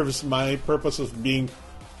 and serves my purpose of being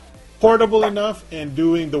portable enough and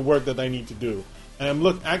doing the work that I need to do. And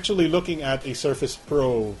I'm actually looking at a Surface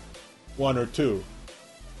Pro 1 or 2,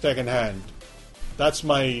 second-hand. That's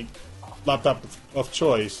my laptop of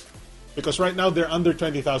choice because right now they're under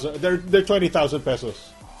 20,000. They're 20,000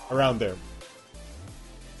 pesos, around there.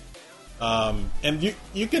 And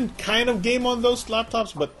you can kind of game on those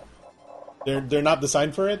laptops, but they're not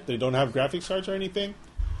designed for it. They don't have graphics cards or anything.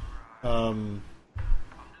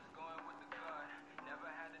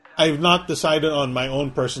 I've not decided on my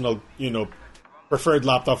own personal, preferred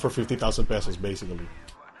laptop for 50,000 pesos, basically.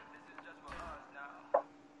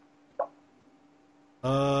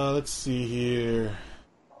 Let's see here.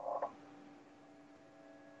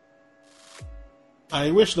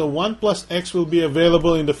 I wish the OnePlus X will be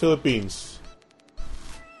available in the Philippines.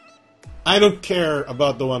 I don't care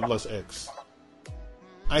about the OnePlus X.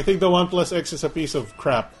 I think the OnePlus X is a piece of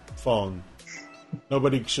crap phone.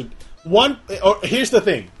 Nobody should... Here's the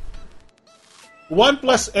thing.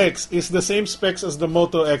 OnePlus X is the same specs as the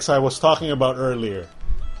Moto X I was talking about earlier.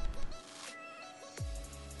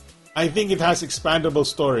 I think it has expandable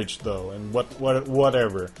storage though, and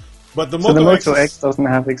whatever. But the Moto X doesn't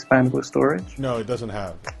have expandable storage? No, it doesn't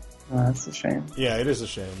have. Oh, that's a shame. Yeah, it is a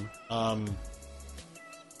shame.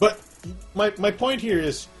 But my point here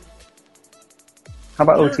is, how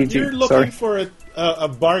about OTG? You're looking for a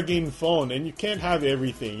bargain phone, and you can't have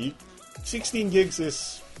everything. 16 gigs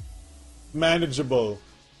is manageable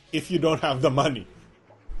if you don't have the money.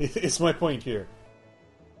 It's my point here.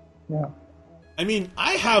 Yeah. I mean,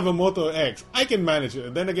 I have a Moto X. I can manage it.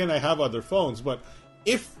 And then again, I have other phones. But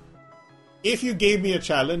if if you gave me a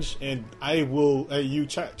challenge and I will, you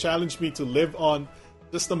challenge me to live on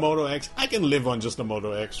just the Moto X, I can live on just the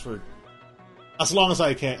Moto X for as long as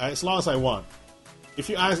I can, as long as I want. If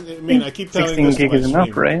you ask, I mean, I keep telling 16 this to gig my is stream.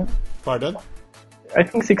 enough, right? Pardon? I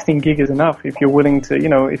think 16 gig is enough if you're willing to,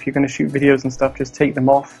 if you're going to shoot videos and stuff, just take them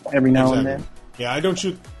off every now and then. Yeah, I don't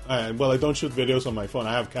shoot. I don't shoot videos on my phone.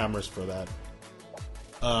 I have cameras for that.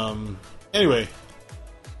 Anyway,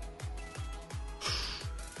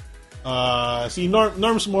 see,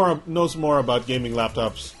 Norm's knows more about gaming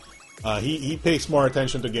laptops. He pays more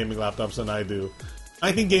attention to gaming laptops than I do.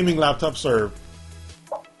 I think gaming laptops are,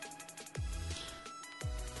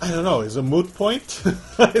 I don't know, is a moot point.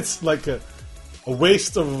 It's like a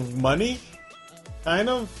waste of money, kind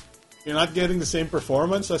of. You're not getting the same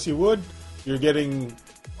performance as you would. You're getting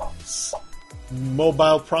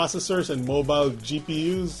mobile processors and mobile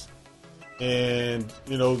GPUs, and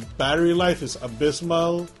battery life is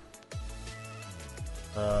abysmal.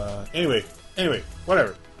 Anyway,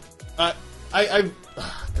 whatever. God,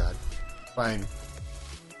 fine.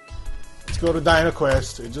 Let's go to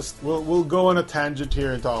DynaQuest. We'll go on a tangent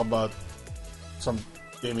here and talk about some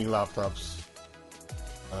gaming laptops.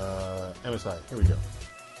 MSI. Here we go.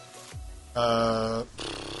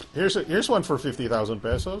 Here's one for 50,000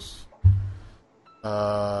 pesos.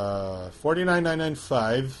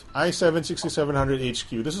 49,995 i7 6700 HQ.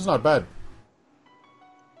 This is not bad.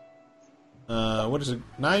 What is it?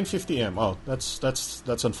 950M. Oh,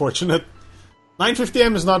 that's unfortunate.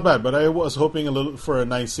 950M is not bad, but I was hoping a little for a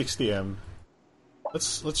 960M.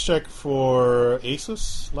 Let's check for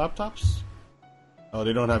Asus laptops. Oh,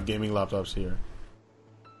 they don't have gaming laptops here.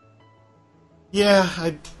 Yeah,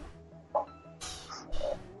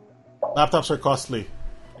 laptops are costly.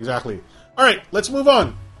 Exactly. All right, let's move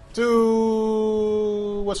on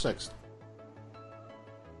to what's next.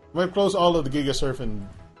 I'm going to close all of the GigaSurf and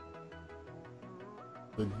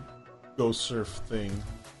the GoSurf thing.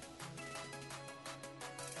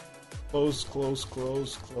 Close.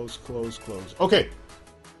 Okay.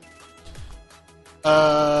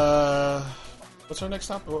 What's our next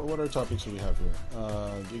topic? What are topics do we have here?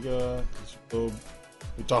 Giga.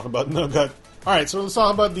 We talk about Nugget. All right, so let's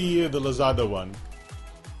talk about the Lazada one.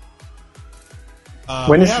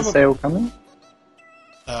 When is the sale coming?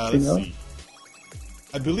 Let's see.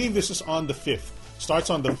 I believe this is on the 5th. Starts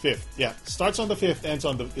on the 5th. Yeah, starts on the 5th, ends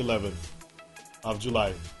on the 11th of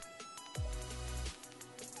July.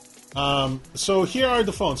 So here are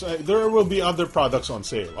the phones. There will be other products on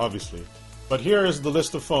sale, obviously. But here is the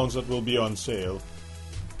list of phones that will be on sale.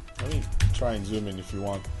 Let me try and zoom in if you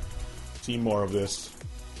want to see more of this.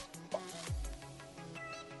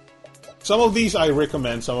 Some of these I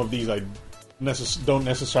recommend, some of these I don't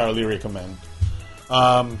necessarily recommend.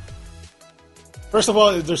 First of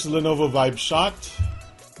all, there's the Lenovo Vibe Shot.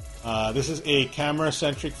 This is a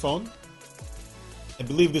camera-centric phone. I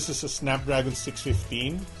believe this is a Snapdragon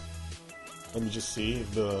 615. Let me just see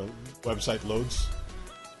if the website loads.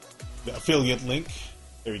 The affiliate link.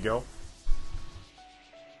 There we go.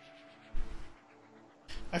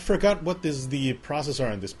 I forgot what is the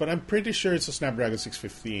processor on this, but I'm pretty sure it's a Snapdragon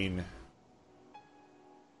 615.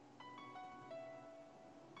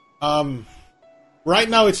 Right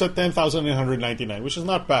now it's at 10,999, which is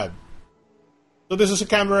not bad. So this is a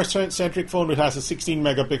camera-centric phone which has a 16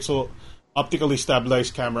 megapixel optically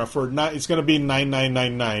stabilized camera for it's going to be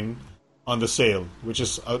 9,999 on the sale, which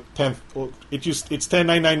is a 10. It's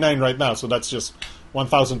 10,999 right now, so that's just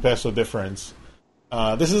 1,000 peso difference.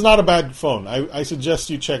 This is not a bad phone. I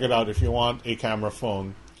suggest you check it out if you want a camera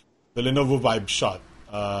phone. The Lenovo Vibe Shot.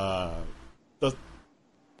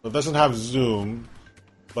 It doesn't have zoom,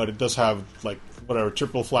 but it does have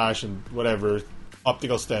triple flash and whatever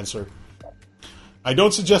optical sensor. I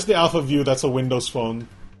don't suggest the Alpha View. That's a Windows phone.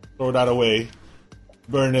 Throw that away.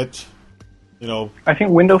 Burn it. I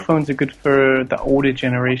think Windows phones are good for the older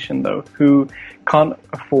generation, though, who can't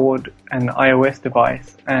afford an iOS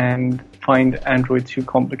device and find Android too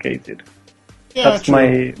complicated. Yeah, that's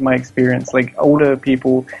true. my experience. Like, older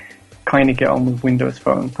people kind of get on with Windows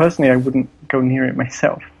Phone. Personally, I wouldn't go near it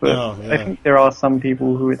myself, but I think there are some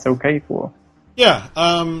people who it's okay for. Yeah,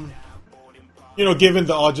 given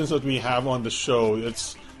the audience that we have on the show,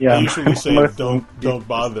 I usually say don't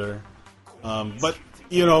bother. But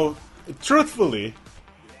truthfully,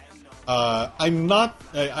 I'm not.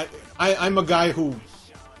 I'm a guy who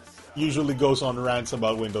usually goes on rants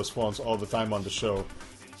about Windows phones all the time on the show.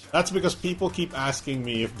 That's because people keep asking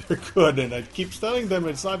me if they're good, and I keep telling them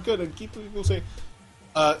it's not good, and people say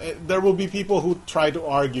there will be people who try to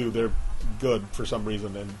argue they're good for some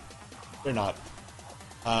reason, and they're not.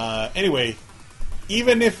 Anyway,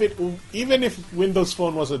 even if Windows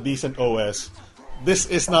Phone was a decent OS, this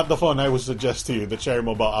is not the phone I would suggest to you, the Cherry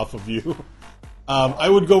Mobile Alpha View. I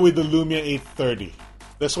would go with the Lumia 830.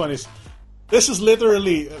 This is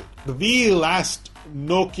literally the last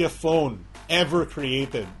Nokia phone ever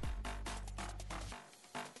created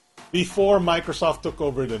before Microsoft took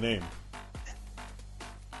over the name.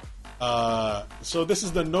 So this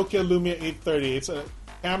is the Nokia Lumia 830. It's a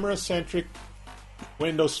camera-centric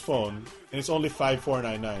Windows phone, and it's only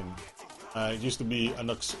 $5,499. It used to be an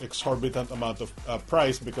exorbitant amount of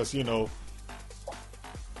price because, you know,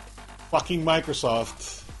 fucking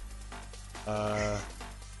Microsoft.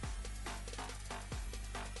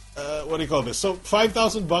 What do you call this? So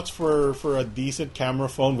 $5,000 for a decent camera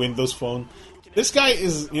phone, Windows phone. This guy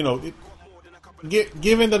is, you know,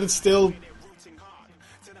 given that it's still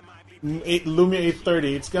Lumia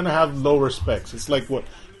 830, it's gonna have lower specs. It's like what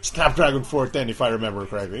Snapdragon 410, if I remember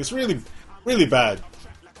correctly. It's really, really bad.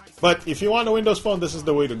 But if you want a Windows phone, this is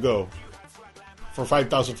the way to go for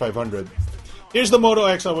 $5,500. Here's the Moto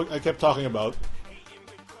X I kept talking about.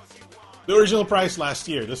 The original price last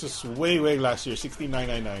year. This is way last year,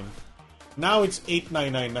 $69.99. Now it's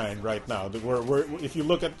 $8,999 right now. If you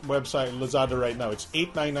look at the website Lazada right now, it's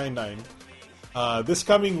 $8,999. This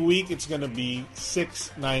coming week, it's going to be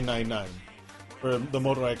 $6,999 for the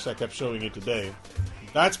Moto X I kept showing you today.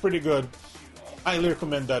 That's pretty good. Highly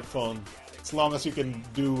recommend that phone, as long as you can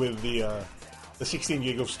do with the 16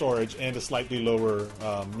 gig of storage and a slightly lower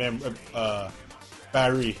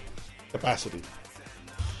battery capacity.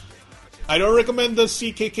 I don't recommend the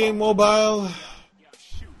CKK Mobile.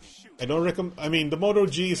 I mean, the Moto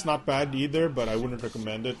G is not bad either, but I wouldn't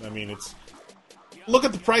recommend it. I mean, look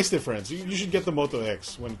at the price difference. You should get the Moto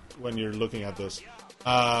X when you're looking at this.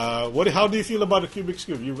 How do you feel about the Cubix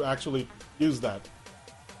Cube? You've actually used that.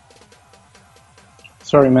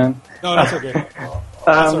 Sorry, man. No, that's okay.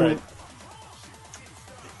 That's all right.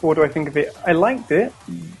 What do I think of it? I liked it.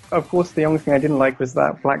 Of course, the only thing I didn't like was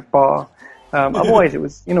that black bar. Otherwise, it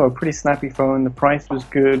was, a pretty snappy phone. The price was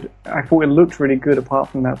good. I thought it looked really good apart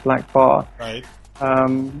from that black bar. Right.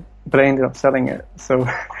 But I ended up selling it. So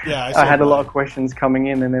yeah, I had a lot of questions coming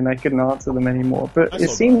in, and then I couldn't answer them anymore. But it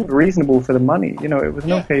seemed reasonable for the money. It was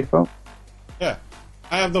an okay phone. Yeah.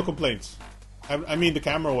 I have no complaints. I mean, the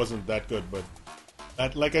camera wasn't that good, but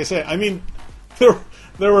like I said, I mean,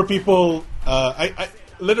 there were people.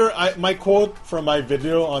 My quote from my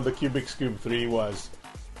video on the Cubix Cube 3 was,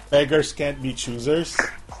 "Beggars can't be choosers."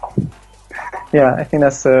 Yeah, I think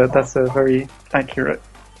that's a very accurate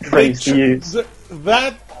phrase to use.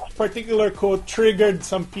 That particular quote triggered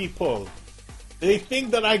some people. They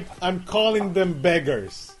think that I'm calling them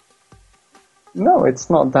beggars. No, it's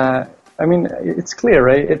not that. I mean, it's clear,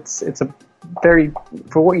 right? It's a very,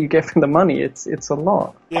 for what you get from the money, it's a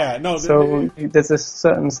lot. Yeah, no. So there's a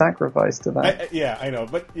certain sacrifice to that. I know.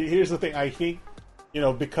 But here's the thing. I think,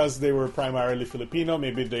 because they were primarily Filipino,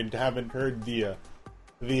 maybe they haven't heard is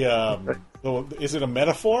it a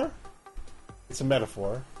metaphor? It's a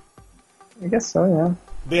metaphor. I guess so, yeah.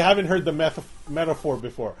 They haven't heard the metaphor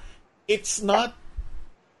before. It's not.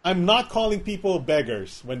 I'm not calling people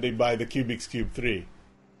beggars when they buy the Cubix Cube 3.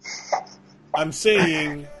 I'm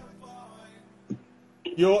saying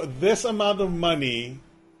this amount of money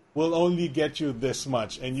will only get you this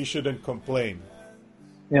much, and you shouldn't complain.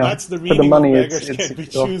 Yeah, that's the meaning of beggars can't be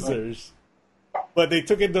choosers. But they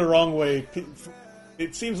took it the wrong way.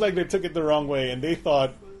 It seems like they took it the wrong way, and they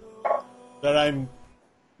thought that I'm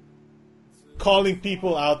calling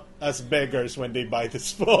people out as beggars when they buy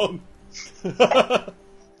this phone.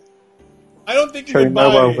 I don't think you can buy.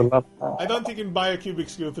 I don't think you can buy a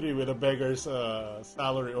Cubix Cube 3 with a beggar's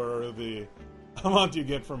salary or the amount you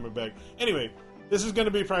get from a beggar. Anyway, this is going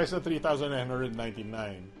to be priced at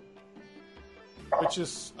 $3,999, which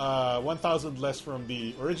is $1,000 less from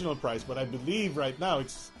the original price. But I believe right now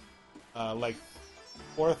it's like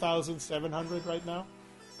 $4,700 right now.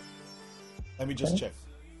 Let me just check.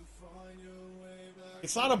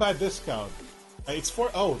 It's not a bad discount.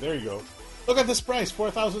 There you go. Look at this price,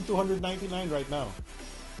 $4,299 right now.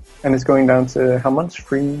 And it's going down to how much?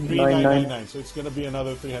 $3,999. So it's going to be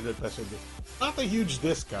another 300 peso. Not a huge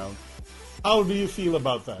discount. How do you feel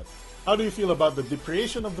about that? How do you feel about the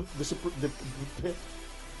depreciation of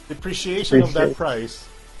depreciation of that price,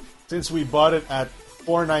 since we bought it at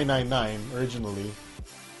 $4,999 originally?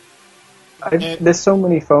 There's so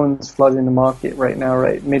many phones flooding the market right now,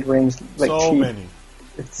 right? Mid-range, like so cheap. Many.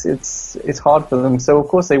 It's hard for them. So of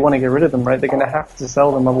course they want to get rid of them, right? They're going to have to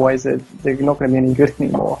sell them, otherwise they're not going to be any good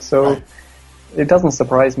anymore. So right. It doesn't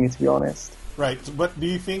surprise me, to be honest. Right. But do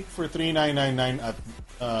you think for $3,999 at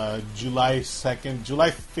July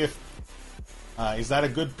 5th Is that a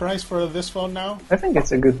good price for this phone now? I think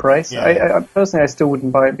it's a good price. Yeah. I personally, I still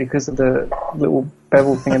wouldn't buy it because of the little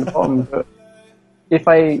bevel thing at the bottom. But if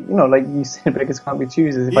like you said, beggars can't be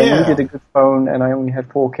choosers. If I needed a good phone and I only had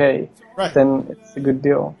 4K, Right. then it's a good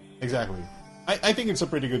deal. Exactly. I think it's a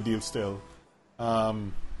pretty good deal still.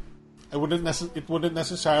 It wouldn't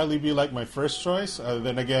necessarily be like my first choice.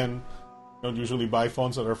 Then again, I don't usually buy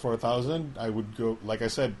phones that are 4,000. I would go, like I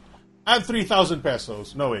said, add 3,000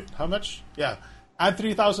 pesos. No, wait, how much? Yeah, add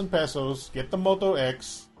 3,000 pesos, get the Moto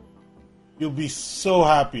X. You'll be so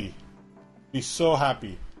happy. Be so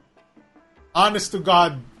happy. Honest to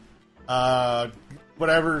God,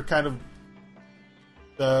 whatever kind of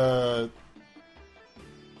the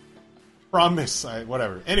promise,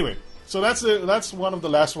 whatever. Anyway, so that's one of the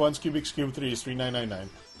last ones. Cubics Cube 3 is 3,999.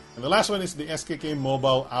 And the last one is the SKK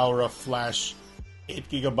Mobile Aura Flash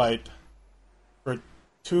 8GB for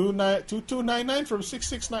 2,299 from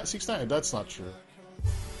 6,669. That's not true.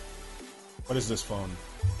 What is this phone?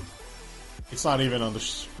 It's not even on the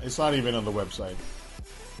website.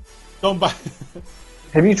 Don't buy.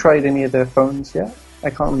 Have you tried any of their phones yet? I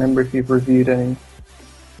can't remember if you've reviewed any.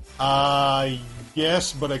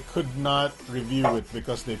 Yes, but I could not review it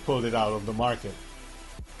because they pulled it out of the market.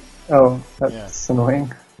 Oh, that's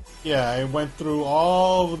annoying. Yeah, I went through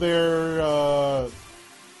all their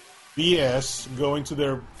BS going to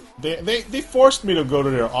their... They forced me to go to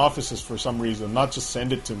their offices for some reason, not just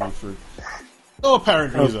send it to me for no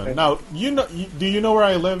apparent reason. Okay. Now, do you know where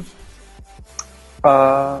I live?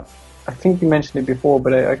 I think you mentioned it before,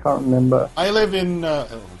 but I can't remember. I live in...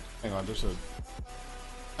 hang on,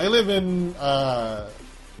 I live in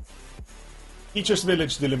Teachers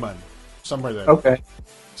Village, Diliman. Somewhere there. Okay.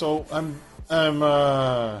 So, I'm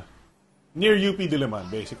near UP Diliman,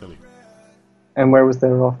 basically. And where was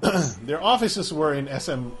their office? Their offices were in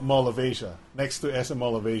SM Mall of Asia, next to SM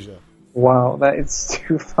Mall of Asia. Wow, that is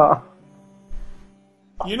too far.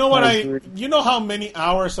 You know you know how many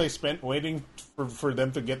hours I spent waiting for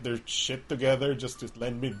them to get their shit together just to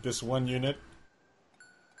lend me this one unit?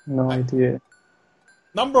 No idea.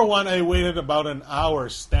 Number one, I waited about an hour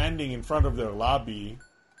standing in front of their lobby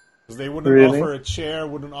because they wouldn't Really? offer a chair,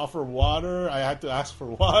 wouldn't offer water. I had to ask for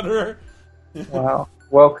water. Wow.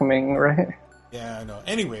 Welcoming, right? Yeah, I know.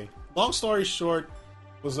 Anyway, long story short,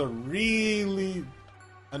 it was a really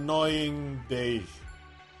annoying day.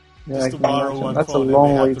 Yeah, Just I to can borrow imagine. one That's a phone, and long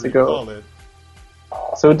they had way to recall go. it.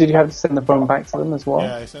 So did you have to send the phone back to them as well?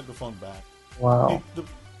 Yeah, I sent the phone back. Wow.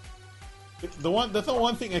 The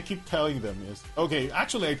one thing I keep telling them is, okay,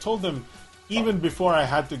 actually I told them even before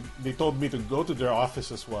they told me to go to their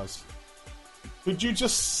offices was, could you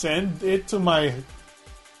just send it to my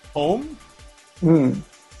home?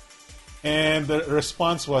 And the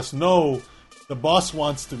response was, no, the boss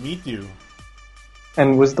wants to meet you.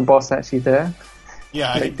 And was the boss actually there?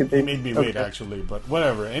 Yeah, Like, did he they- made me wait, okay. actually, but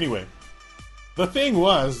whatever. Anyway, the thing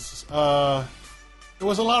was, it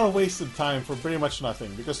was a lot of wasted time for pretty much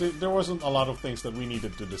nothing, because there wasn't a lot of things that we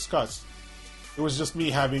needed to discuss. It was just me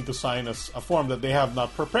having to sign a form that they have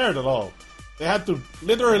not prepared at all. They had to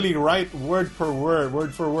literally write word for word,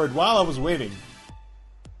 while I was waiting.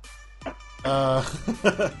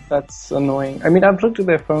 That's annoying. I mean, I've looked at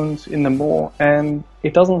their phones in the mall, and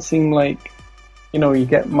it doesn't seem like, you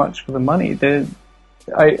get much for the money. To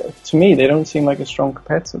me, they don't seem like a strong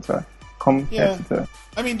competitor. Yeah.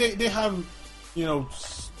 I mean, they have,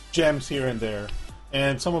 gems here and there,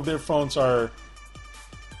 and some of their phones are,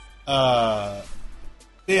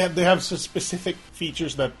 they have some specific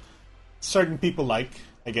features that certain people like,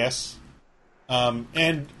 I guess.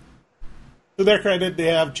 And to their credit, they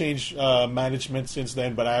have changed management since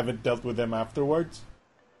then, but I haven't dealt with them afterwards.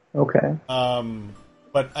 Okay.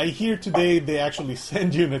 But I hear today they actually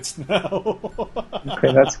send units now.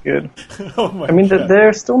 Okay, that's good. Oh my I mean, God.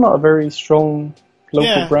 they're still not a very strong local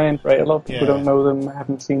Yeah. brand, right? A lot of people Yeah. don't know them,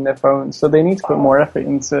 haven't seen their phones, so they need to put more effort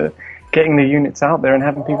into getting the units out there and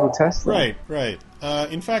having people test them. Right.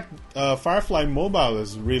 In fact, Firefly Mobile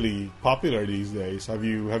is really popular these days. Have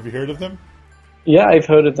you heard of them? Yeah, I've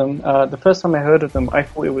heard of them. The first time I heard of them, I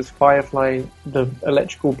thought it was Firefly, the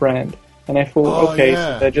electrical brand. And I thought, Oh, okay,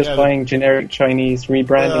 yeah. so they're just Yeah, buying generic Chinese,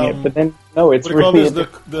 rebranding it. But then, no, it's What do you call really...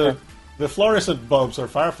 this? The fluorescent bulbs are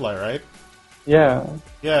Firefly, right? Yeah.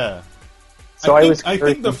 Yeah. So I was think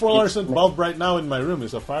very the confused. fluorescent bulb right now in my room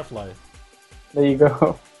is a Firefly. There you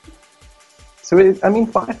go. So,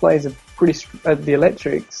 Firefly is the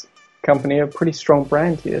electrics company, a pretty strong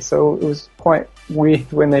brand here. So it was quite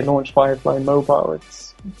weird when they launched Firefly Mobile.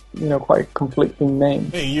 It's, quite a conflicting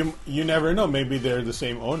name. Hey, you never know. Maybe they're the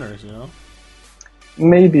same owners,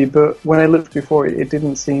 Maybe, but when I looked before, it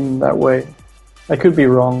didn't seem that way. I could be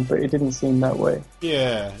wrong, but it didn't seem that way.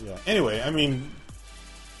 Yeah. Anyway, I mean,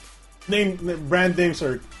 brand names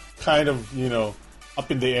are kind of, up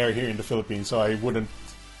in the air here in the Philippines, so I wouldn't.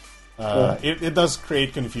 It does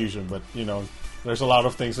create confusion, but there's a lot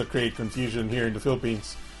of things that create confusion here in the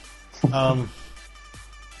Philippines.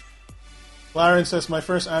 Clarence says, my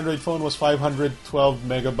first Android phone was 512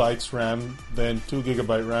 megabytes RAM, then 2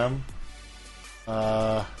 gigabyte RAM.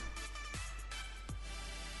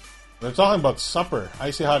 They're talking about supper.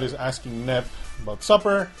 Icy Hot is asking Nep about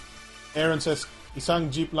supper. Aaron says, isang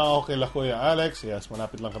jeep lang ako kay La Kuya Alex. Yes,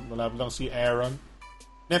 malapit lang si Aaron.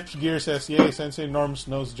 Nepgear says, yay, Sensei Norms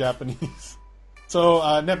knows Japanese. So,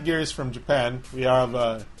 Nepgear is from Japan. We have,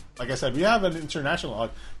 like I said, we have an international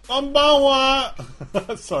audience. Konbanwa!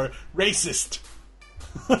 Sorry, racist.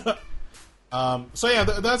 So yeah,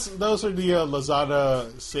 those are the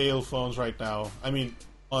Lazada sale phones right now. I mean,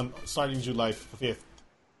 starting July 5th.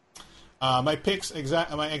 My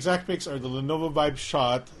exact picks are the Lenovo Vibe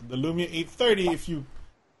Shot, the Lumia 830.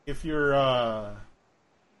 If you're a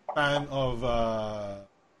fan of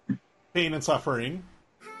pain and suffering,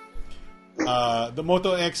 the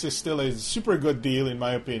Moto X is still a super good deal in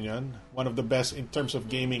my opinion. One of the best in terms of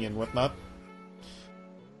gaming and whatnot.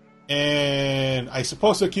 And I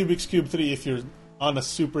suppose the Cubix Cube 3 if you're on a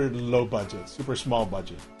super low budget, super small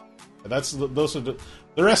budget. Those are the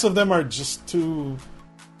rest of them are just too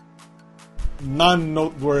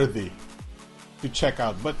non-noteworthy to check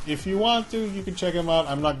out. But if you want to, you can check them out.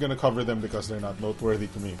 I'm not going to cover them because they're not noteworthy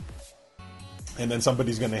to me. And then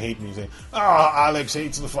somebody's going to hate me saying, Alex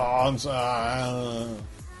hates the phones.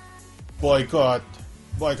 Boycott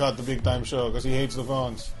the Big Time Show because he hates the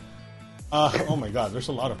phones. Oh my god, there's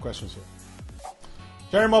a lot of questions here.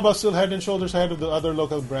 Cherry Mobile still head and shoulders ahead of the other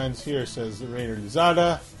local brands here, says Rainer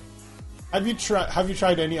Lizada. Have you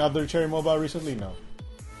tried any other Cherry Mobile recently? No.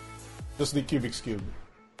 Just the Cubix Cube.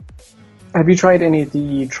 Have you tried any of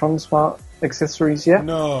the Tronsmart accessories yet?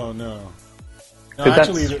 No,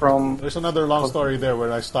 actually, there's another long story there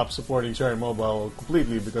where I stopped supporting Cherry Mobile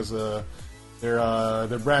completely because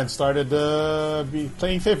their brand started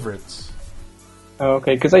playing favorites. Oh,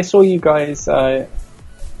 okay, because I saw you guys. I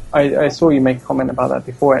saw you make a comment about that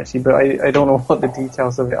before, actually, but I don't know what the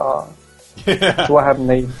details of it are. Yeah. So what happened?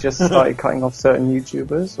 They just started cutting off certain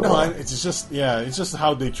YouTubers? Or? No, it's just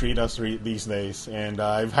how they treat us these days, and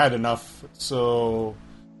I've had enough. So,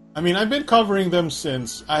 I mean, I've been covering them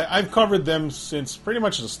since I've covered them since pretty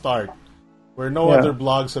much the start, where no other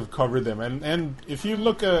blogs have covered them. And if you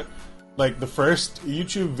look at like the first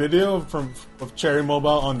YouTube video of Cherry Mobile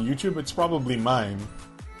on YouTube, it's probably mine.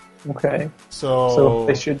 Okay. So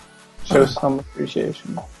they should show some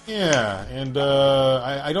appreciation. Yeah, and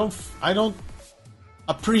I don't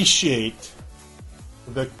appreciate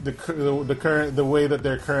the way that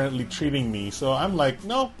they're currently treating me. So I'm like,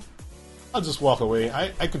 no, I'll just walk away.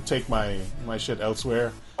 I could take my shit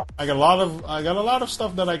elsewhere. I got a lot of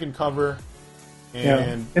stuff that I can cover.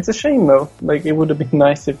 And it's a shame though. Like it would have been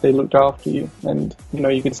nice if they looked after you, and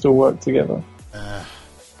you could still work together. I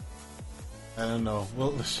don't know.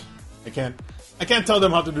 Well, I can't tell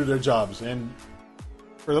them how to do their jobs, and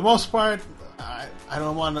for the most part, I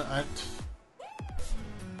don't want to.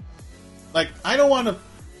 I don't want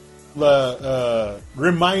to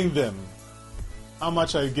remind them how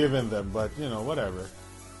much I've given them, but whatever.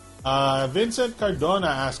 Vincent Cardona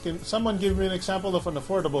asking, someone give me an example of an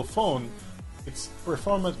affordable phone. Its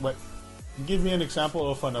performance, but give me an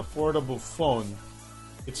example of an affordable phone.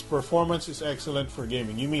 Its performance is excellent for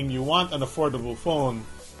gaming. You mean you want an affordable phone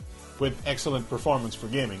with excellent performance for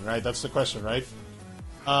gaming, right? That's the question, right?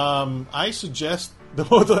 I suggest the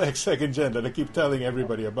Moto X 2nd Gen that I keep telling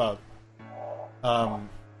everybody about.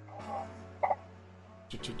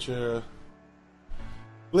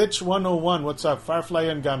 Glitch 101, what's up? Firefly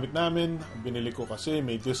ang gamit namin. Binili ko kasi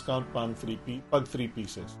may discount pag 3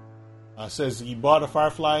 pieces. Says he bought a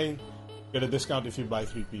Firefly, get a discount if you buy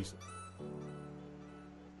 3 pieces.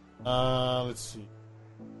 Let's see.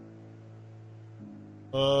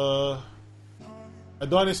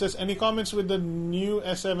 Adonis says, any comments with the new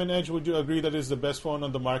S7 Edge? Would you agree that it's the best phone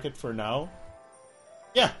on the market for now?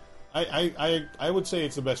 Yeah, I would say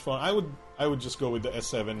it's the best phone. I would just go with the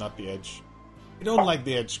S7, not the Edge. I don't like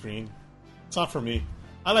the Edge screen. It's not for me.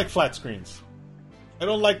 I like flat screens. I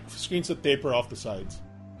don't like screens that taper off the sides.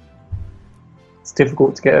 It's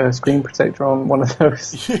difficult to get a screen protector on one of those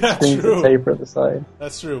screens that taper at the side.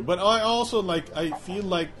 That's true. But I also I feel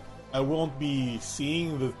like I won't be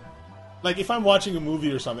seeing the... Like, if I'm watching a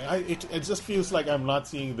movie or something, it just feels like I'm not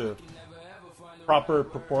seeing the proper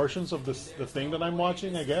proportions of the thing that I'm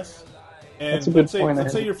watching, I guess. And That's a good point.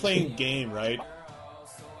 Let's say you're playing a game, right?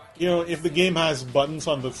 if the game has buttons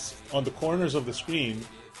on the corners of the screen,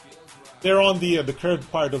 they're on the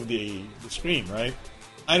curved part of the screen, right?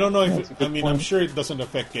 I don't know if I'm sure it doesn't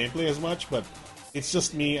affect gameplay as much, but it's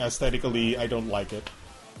just me aesthetically. I don't like it.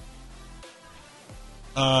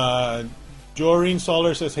 Joreen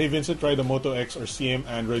Solar says, "Hey Vincent, try the Moto X or CM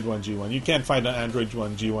Android One G1. You can't find an Android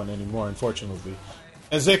One G1 anymore, unfortunately."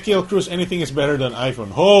 Ezekiel Cruz, anything is better than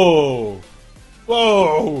iPhone.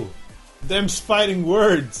 Whoa, them's fighting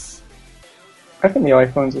words. I think the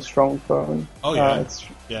iPhone's a strong phone. Oh yeah,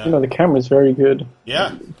 the camera's very good.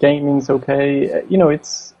 Yeah, gaming's okay.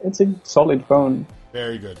 It's a solid phone.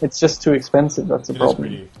 Very good. It's just too expensive. That's the problem.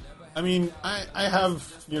 Pretty. I mean, I have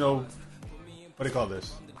what do you call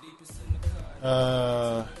this?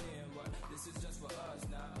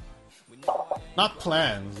 Not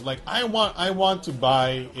plans. Like I want to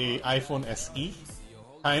buy a iPhone SE,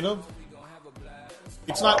 kind of.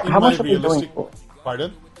 It's not in my realistic.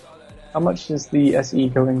 Pardon? How much is the SE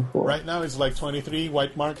going for? Right now it's like 23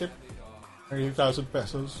 white market, 30,000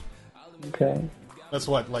 pesos. Okay. That's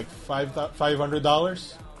what, like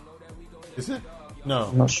 $500? Is it? No.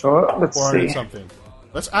 I'm not sure. Let's 400 see. something.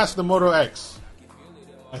 Let's ask the Moto X.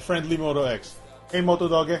 My friendly Moto X. Hey Moto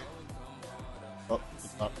Dogge. Oh,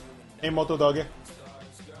 it's not. Hey Moto Dogge.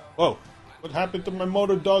 Whoa. What happened to my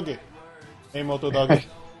Moto Dogge? Hey Moto Dogge.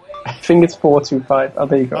 I think it's 425. Oh,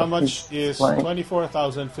 there you go. How much is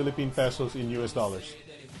 24,000 Philippine pesos in US dollars?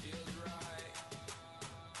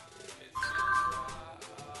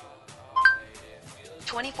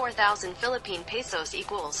 $24,000 Philippine pesos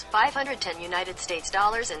equals 510 United States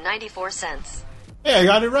dollars and 94 cents. Hey, I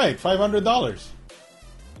got it right. $500.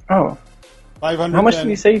 Oh. 500. How much did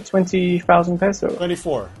you say? 20,000 pesos?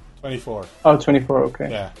 24. Oh, 24,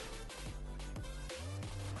 okay. Yeah.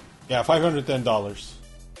 Yeah, $510.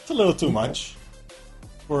 It's a little too much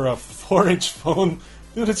for a 4-inch phone.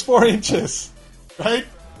 Dude, it's 4 inches, right?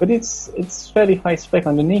 But it's fairly high spec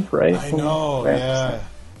underneath, right? I know, yeah.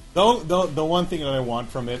 The one thing that I want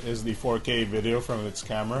from it is the 4K video from its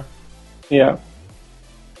camera. Yeah.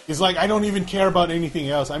 It's like, I don't even care about anything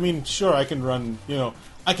else. I mean, sure, I can run,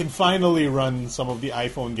 I can finally run some of the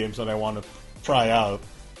iPhone games that I want to try out.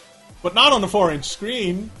 But not on a 4-inch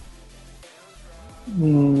screen.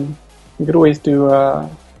 You could always do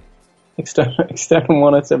external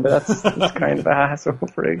monitor, but that's kind of a hassle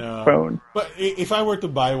for a phone. But if I were to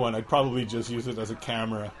buy one, I'd probably just use it as a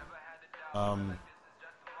camera.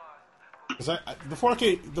 Because the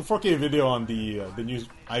 4K video on the new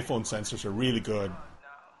iPhone sensors are really good.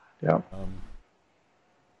 Yeah.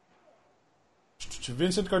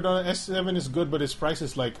 Vincent Cardona, S7 is good, but its price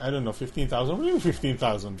is like, I don't know, 15,000. What do you mean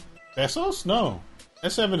 15,000 pesos? No,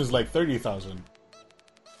 S7 is like 30,000.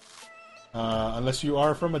 Unless you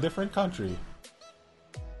are from a different country.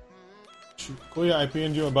 Kuya, I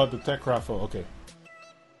PN'd you about the tech raffle. Okay.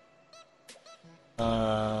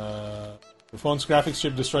 The phone's graphics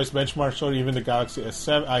chip destroys benchmarks or even the Galaxy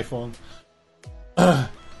S7 iPhone.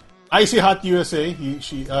 Icy Hot USA,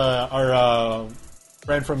 our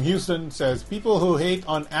friend from Houston, says, people who hate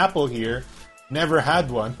on Apple here never had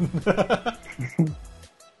one.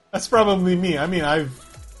 That's probably me. I mean,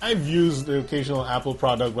 I've used the occasional Apple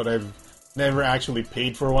product, but I've never actually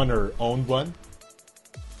paid for one or owned one.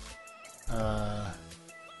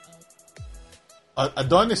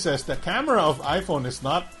 Adonis says the camera of iPhone is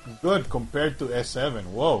not good compared to S7.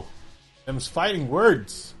 Whoa. Them's fighting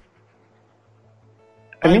words.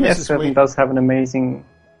 I mean, S7 does have an amazing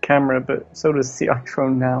camera, but so does the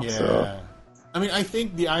iPhone now. Yeah. So. I mean, I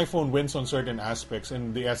think the iPhone wins on certain aspects,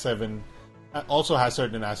 and the S7 also has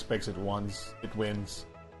certain aspects it wins.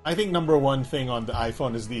 I think number one thing on the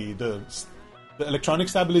iPhone is the electronic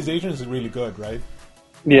stabilization is really good, right?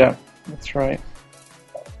 Yeah, that's right.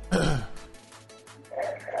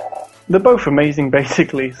 They're both amazing,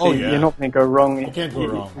 basically. So you're not going to go wrong. You can't go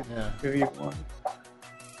wrong. Yeah. One.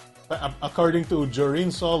 But according to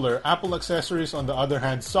Joreen Solar, Apple accessories, on the other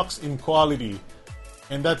hand, sucks in quality.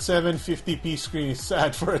 And that 750p screen is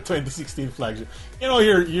sad for a 2016 flagship.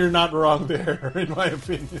 You're not wrong there, in my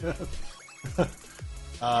opinion.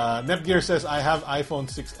 Netgear says, I have iPhone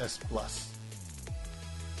 6s Plus.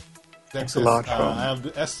 That's a large phone. I have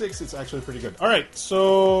the S6. It's actually pretty good. All right,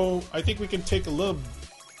 so I think we can take a little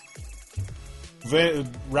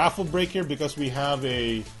raffle break here because we have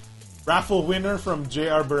a raffle winner from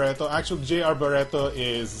JR Barreto. Actually, JR Barreto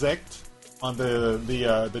is Zect on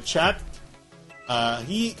the chat.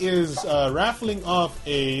 He is raffling off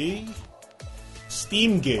a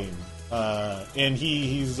Steam game, and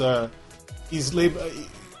he's what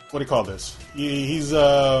do you call this?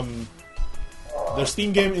 Their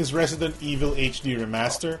Steam game is Resident Evil HD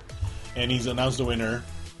Remaster, and he's announced the winner.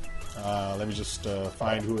 Let me just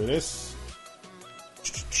find who it is.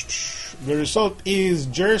 The result is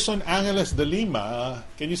Gerson Angeles de Lima.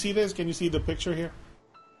 Can you see this? Can you see the picture here?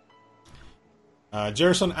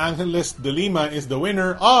 Gerson Angeles de Lima is the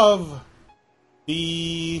winner of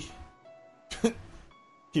the...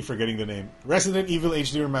 keep forgetting the name. Resident Evil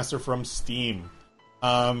HD Remaster from Steam.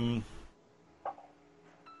 How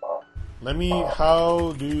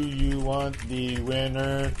do you want the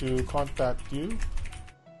winner to contact you?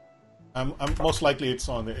 I'm most likely it's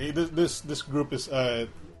on there. This group is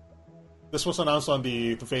this was announced on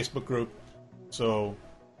the Facebook group, so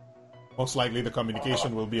most likely the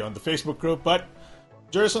communication will be on the Facebook group. But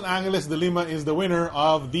Gerson Angeles de Lima is the winner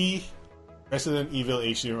of the Resident Evil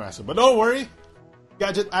HD Remaster. But don't worry,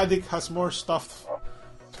 Gadget Addict has more stuff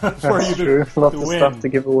for you to Lots of win. stuff to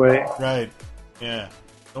give away. Right. Yeah.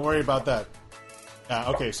 Don't worry about that.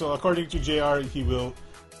 Okay, so according to JR, he will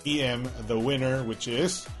EM the winner, which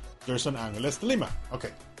is Gerson Angeles de Lima.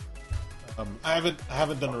 Okay. I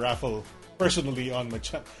haven't done a raffle personally on my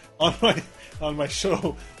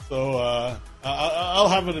show, so I'll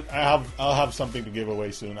have something to give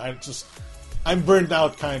away soon. I'm burned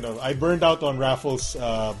out kind of. I burned out on raffles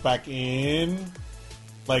back in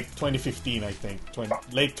like 2015, I think.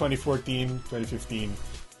 Late 2014, 2015.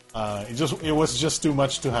 It was just too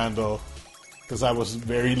much to handle because I was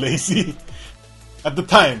very lazy at the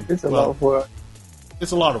time. It's a lot of work.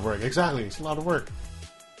 It's a lot of work. Exactly, it's a lot of work.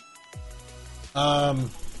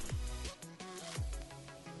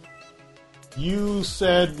 You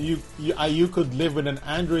said you could live with an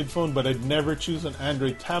Android phone, but I'd never choose an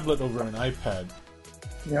Android tablet over an iPad.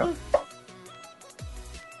 Yeah.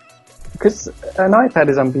 Because an iPad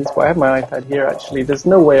is unbeatable. I have my iPad here, actually. There's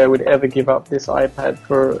no way I would ever give up this iPad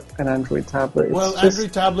for an Android tablet.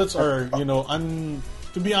 Android tablets are,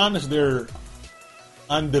 to be honest, they're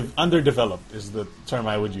underdeveloped is the term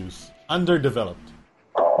I would use. Underdeveloped.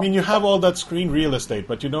 I mean, you have all that screen real estate,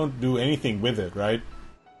 but you don't do anything with it, right?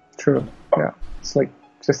 True. Yeah. It's like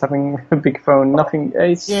just having a big phone. Nothing.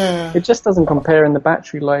 Yeah. It just doesn't compare, and the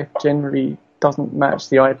battery life generally doesn't match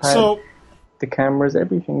the iPad. So, the cameras,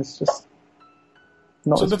 everything's just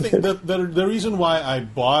not. So as the reason why I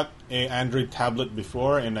bought an Android tablet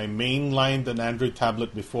before and I mainlined an Android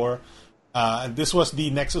tablet before, this was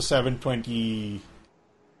the Nexus 7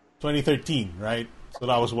 2013, right? So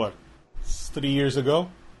that was what, 3 years ago.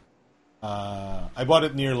 I bought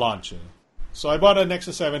it near launch. So I bought a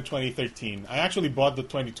Nexus 7 2013. I actually bought the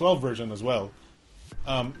 2012 version as well.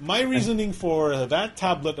 My reasoning for that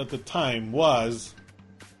tablet at the time was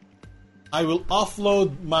I will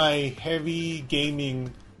offload my heavy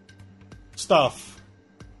gaming stuff,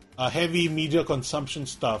 heavy media consumption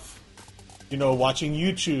stuff, watching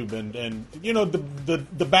YouTube and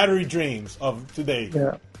the battery drains of today.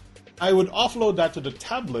 Yeah. I would offload that to the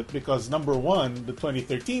tablet because, number one, the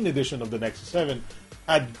 2013 edition of the Nexus 7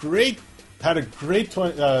 had a great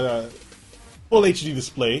full HD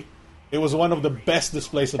display. It was one of the best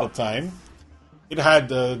displays at the time. It had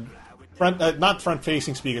not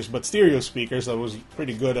front-facing speakers, but stereo speakers that was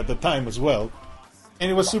pretty good at the time as well. And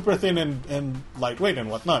it was super thin and lightweight and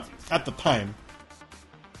whatnot at the time.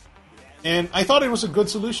 And I thought it was a good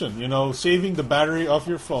solution, saving the battery off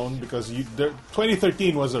your phone because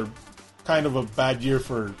 2013 was a kind of a bad year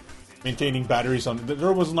for maintaining batteries on.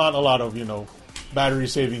 There was not a lot of,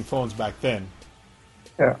 battery-saving phones back then.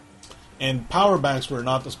 Yeah. And power banks were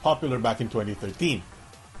not as popular back in 2013.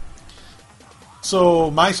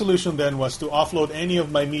 So my solution then was to offload any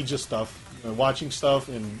of my media stuff, watching stuff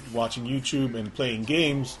and watching YouTube and playing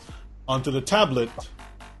games onto the tablet,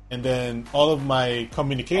 and then all of my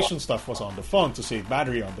communication stuff was on the phone to save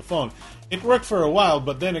battery on the phone. It worked for a while,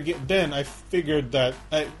 but then I figured that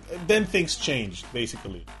then things changed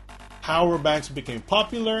basically. Power banks became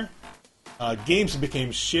popular. Games became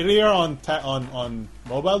shittier on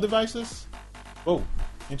mobile devices. Oh,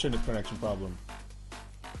 internet connection problem.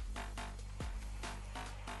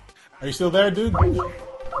 Are you still there, dude?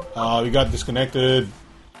 We got disconnected.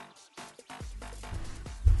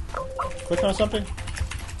 Click on something.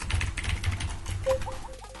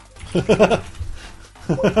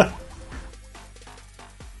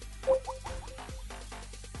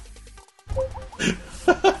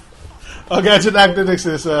 Gadget Actinics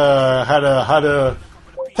is had a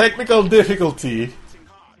technical difficulty.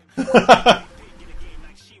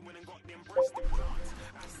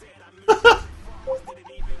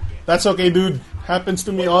 That's okay, dude. Happens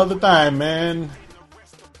to me all the time, man.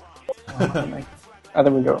 There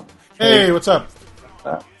we go. Hey, what's up?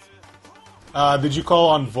 Did you call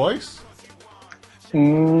on voice?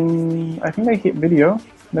 I think I hit video.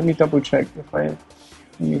 Let me double check if I.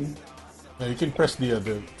 Yeah, you can press the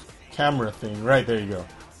camera thing. Right, there you go.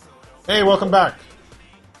 Hey, welcome back.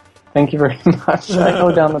 Thank you very much. I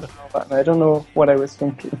held down the power button. I don't know what I was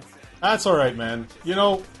thinking. That's all right, man. You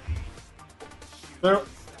know, there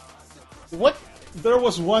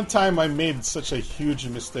was one time I made such a huge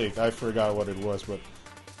mistake. I forgot what it was, but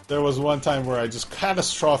there was one time where I just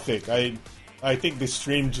catastrophic. I think the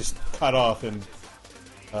stream just cut off and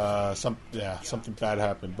something bad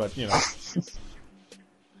happened. But you know,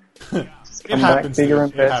 it happens.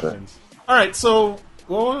 It happens. All right, so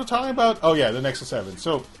what were we talking about? Oh yeah, the Nexus 7.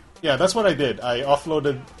 So yeah, that's what I did. I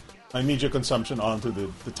offloaded my media consumption onto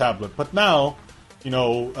the tablet. But now, you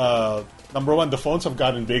know, number one, the phones have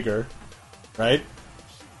gotten bigger, right?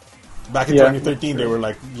 Back in 2013, they were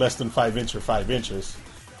like less than 5 inch or 5 inches.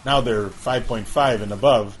 Now they're 5.5 and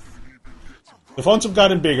above. The phones have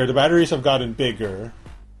gotten bigger. The batteries have gotten bigger.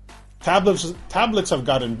 Tablets have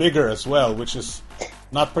gotten bigger as well, which is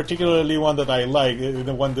not particularly one that I like.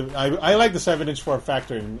 The one that I like the 7-inch form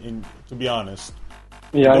factor. To be honest.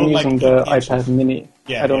 Yeah, I'm using the iPad Mini.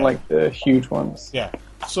 Yeah, I don't like the huge ones. Yeah.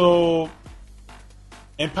 So,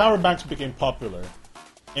 and power banks became popular.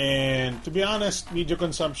 And to be honest, media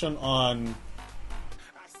consumption on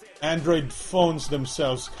Android phones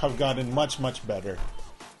themselves have gotten much, much better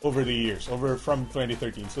over the years, from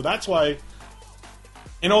 2013. So that's why,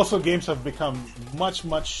 and also games have become much,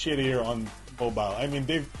 much shittier on mobile. I mean,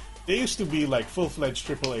 they used to be like full-fledged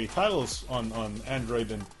AAA titles on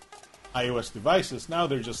Android and iOS devices. Now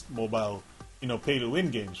they're just mobile, you know, pay-to-win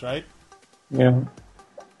games, right? Yeah.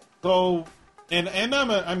 So, and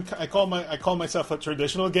I call myself a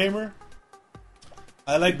traditional gamer.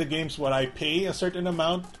 I like the games where I pay a certain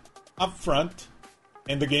amount up front,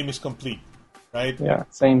 and the game is complete, right? Yeah,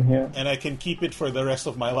 same here. And I can keep it for the rest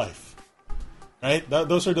of my life, right?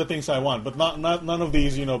 Those are the things I want, but none of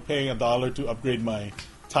these, you know, paying $1 to upgrade my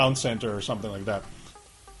town center or something like that.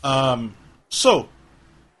 So,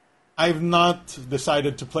 I've not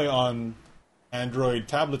decided to play on Android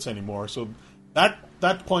tablets anymore, so that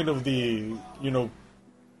point of the, you know,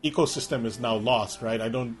 ecosystem is now lost, right? I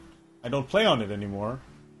don't play on it anymore.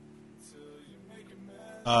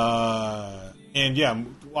 And yeah,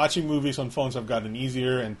 watching movies on phones have gotten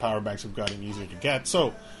easier, and power banks have gotten easier to get.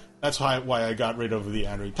 So that's why I got rid of the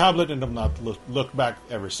Android tablet and have not looked back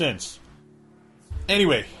ever since.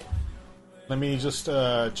 Anyway, let me just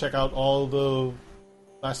check out all the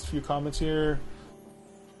last few comments here.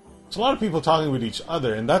 There's a lot of people talking with each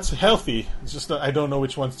other, and that's healthy. It's just that I don't know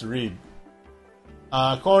which ones to read.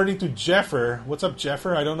 According to Jeffer, what's up,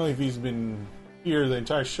 Jeffer? I don't know if he's been here the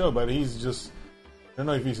entire show, but he's just, I don't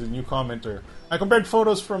know if he's a new commenter. I compared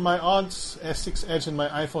photos from my aunt's S6 Edge and my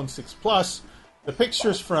iPhone 6 Plus. The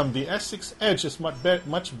pictures from the S6 Edge is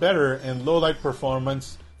much better, and low light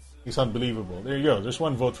performance is unbelievable. There you go. There's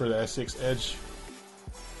one vote for the S6 Edge.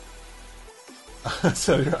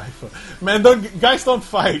 Sell your iPhone. Man, don't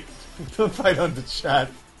fight. Don't fight on the chat.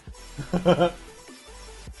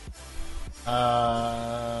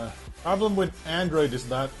 Problem with Android is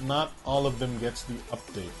that not all of them gets the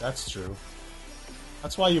update. That's true.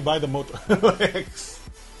 That's why you buy the Moto X.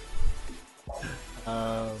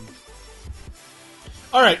 All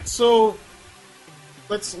right, so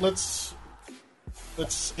let's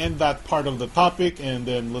end that part of the topic, and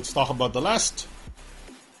then let's talk about the last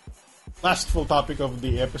full topic of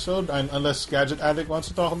the episode. Unless Gadget Addict wants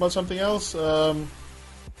to talk about something else.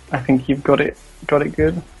 I think you've got it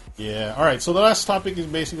good. Yeah. All right. So the last topic is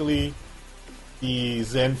basically the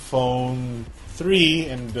Zenfone 3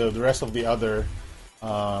 and the rest of the other,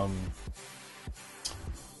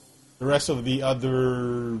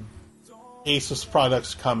 Asus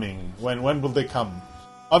products coming. When will they come?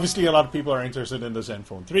 Obviously, a lot of people are interested in the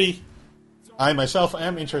Zenfone 3. I myself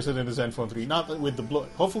am interested in the Zenfone 3. Not with the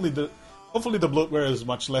hopefully the bloatware is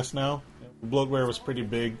much less now. The bloatware was pretty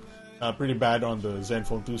big, pretty bad on the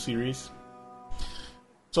Zenfone 2 series.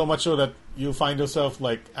 So much so that you find yourself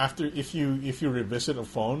like if you revisit a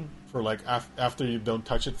phone for like after you don't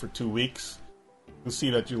touch it for 2 weeks, you'll see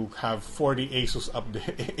that you'll have 40 Asus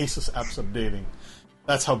apps updating.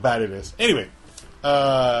 That's how bad it is. Anyway,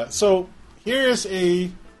 so here is a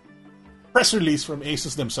press release from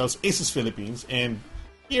Asus themselves, Asus Philippines, and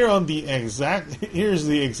here's the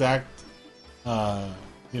exact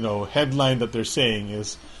headline that they're saying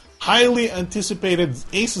is highly anticipated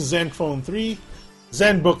Asus Zenfone 3,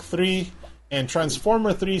 ZenBook 3, and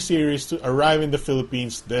Transformer 3 series to arrive in the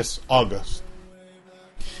Philippines this August.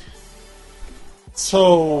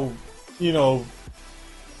 So,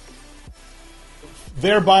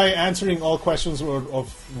 thereby answering all questions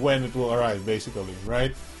of when it will arrive, basically,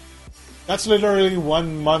 right? That's literally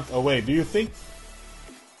 1 month away. Do you think...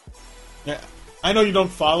 I know you don't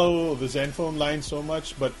follow the Zenfone line so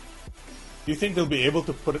much, but do you think they'll be able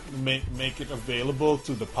to make it available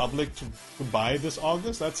to the public to buy this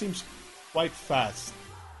August? That seems quite fast.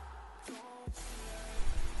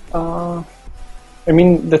 I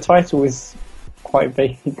mean, the title is quite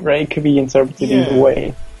vague, right? It could be interpreted either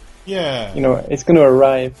way. Yeah. You know, it's going to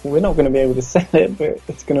arrive. We're not going to be able to sell it, but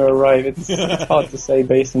it's going to arrive. It's hard to say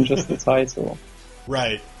based on just the title.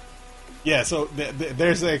 Right. Yeah, so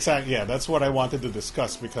there's the exact... Yeah, that's what I wanted to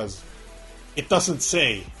discuss, because it doesn't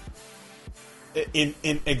say in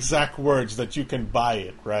exact words that you can buy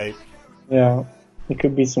it, right? Yeah. There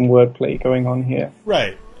could be some wordplay going on here.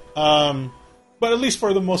 Right. But at least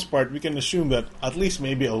for the most part, we can assume that at least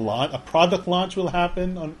maybe a product launch will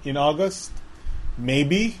happen in August.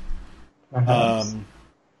 Maybe.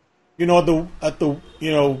 You know,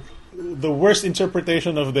 the worst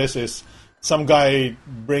interpretation of this is some guy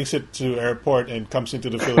brings it to airport and comes into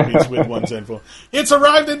the Philippines with one Zenfone. It's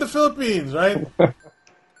arrived in the Philippines, right?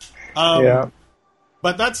 Yeah.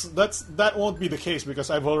 But that won't be the case, because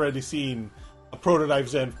I've already seen a prototype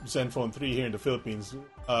Zenfone 3 here in the Philippines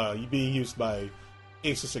being used by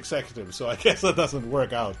Asus executives, so I guess that doesn't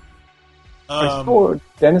work out. I saw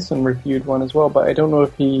Denison reviewed one as well, but I don't know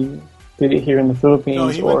if he did it here in the Philippines. No,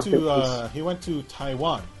 he or went to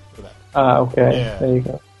Taiwan for that. Okay. Yeah. There you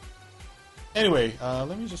go. Anyway,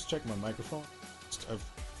 let me just check my microphone. I've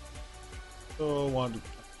so wanted to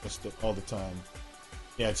test it all the time.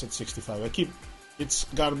 Yeah, it's at 65. It's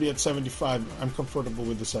got to be at 75. I'm comfortable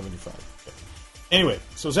with the 75. Okay. Anyway,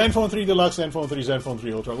 so Zenfone 3 Deluxe, Zenfone 3, Zenfone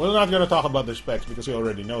 3 Ultra. We're not going to talk about their specs because we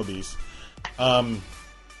already know these.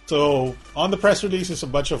 So on the press release is a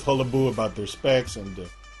bunch of hullabaloo about their specs and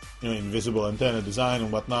invisible antenna design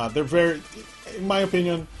and whatnot. They're very, in my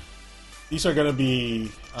opinion, these are going to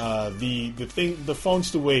be the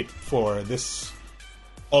phones to wait for this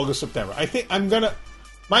August, September. I think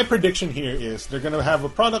my prediction here is they're going to have a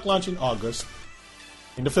product launch in August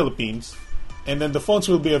in the Philippines, and then the phones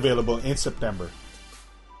will be available in September.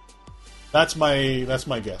 That's my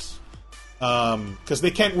guess, because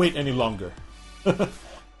they can't wait any longer.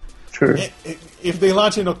 True. If they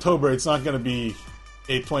launch in October, it's not going to be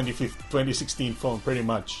a 2016 phone, pretty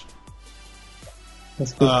much.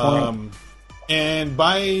 That's a good point. And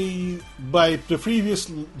by the previous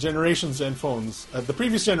generation Zenphones,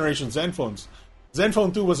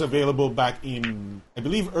 Zenfone 2 was available back in, I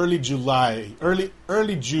believe, early June, or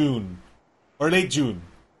late June,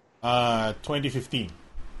 2015.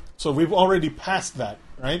 So we've already passed that,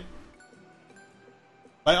 right?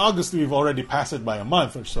 By August, we've already passed it by a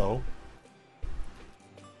month or so.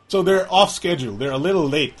 So they're off schedule. They're a little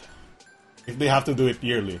late if they have to do it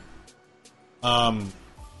yearly.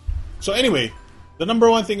 So anyway, the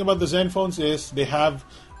number one thing about the Zenphones is they have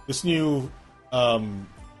this new...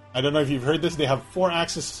 I don't know if you've heard this. They have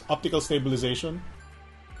 4-axis optical stabilization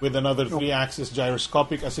with another 3-axis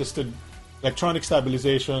gyroscopic assisted electronic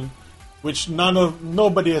stabilization, which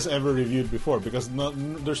nobody has ever reviewed before because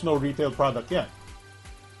there's no retail product yet.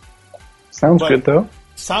 Sounds good, though.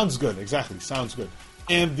 Sounds good, exactly. Sounds good.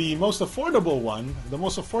 And the most affordable one, the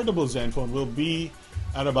most affordable Zenfone, will be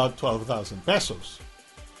at about 12,000 pesos.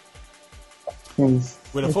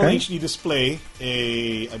 With a full HD display,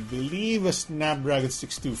 I believe a Snapdragon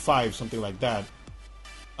 625, something like that.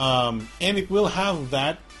 And it will have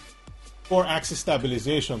that 4-axis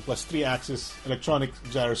stabilization plus 3-axis electronic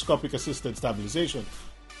gyroscopic assisted stabilization,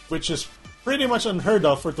 which is pretty much unheard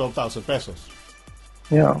of for 12,000 pesos.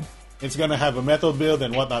 Yeah. It's going to have a metal build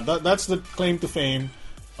and whatnot. That's the claim to fame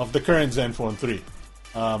of the current Zenfone 3,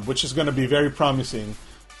 which is going to be very promising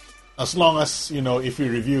as long as, if you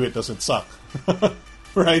review it, doesn't suck.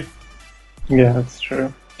 Right? Yeah, that's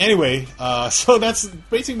true. Anyway, so that's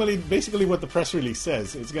basically what the press release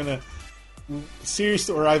says. It's going to series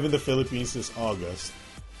to arrive in the Philippines this August.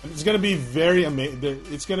 And it's going to be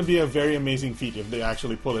it's going to be a very amazing feat if they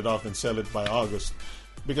actually pull it off and sell it by August,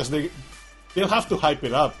 because they'll have to hype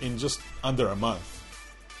it up in just under a month.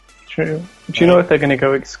 True. Do you know if they're going to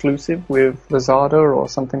go exclusive with Lazada or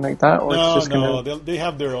something like that? Or they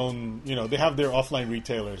have their own. They have their offline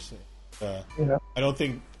retailers. Yeah. I don't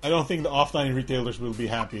think the offline retailers will be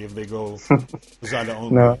happy if they go Lazada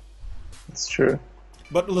only. No, it's true.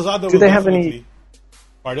 But Lazada. Do they have any?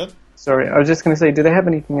 Pardon? Sorry, I was just going to say, do they have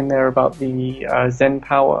anything in there about the Zen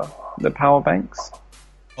Power, the power banks?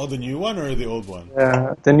 Oh, the new one or the old one?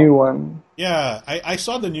 Yeah, the new one. Yeah, I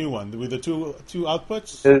saw the new one with the two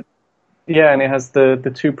outputs. Yeah, and it has the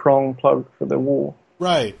 2-prong plug for the wall.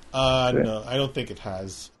 Right. No, I don't think it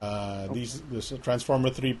has. This Transformer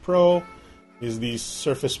 3 Pro is the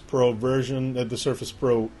Surface Pro version, the Surface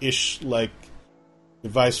Pro-ish like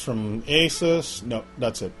device from Asus. No,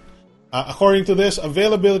 that's it. According to this,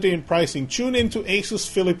 availability and pricing. Tune into Asus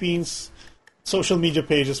Philippines social media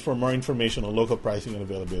pages for more information on local pricing and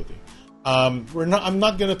availability. I'm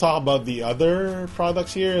not going to talk about the other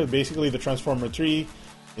products here. Basically, the Transformer 3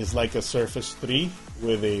 is like a Surface 3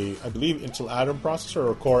 with a, I believe, Intel Atom processor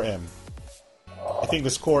or Core M. I think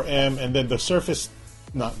this Core M, and then the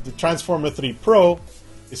Transformer 3 Pro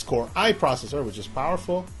is Core I processor, which is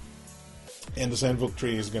powerful. And the ZenBook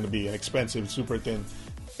 3 is going to be an expensive, super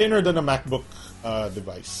thinner than a MacBook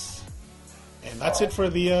device. And that's it for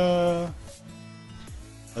the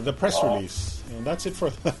press release. And that's it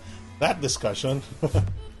for that discussion.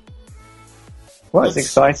 Well, it's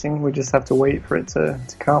exciting. We just have to wait for it to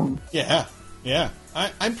come. Yeah.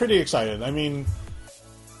 I'm pretty excited. I mean,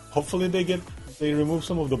 hopefully they remove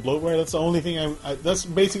some of the bloatware. That's the only thing that's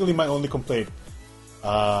basically my only complaint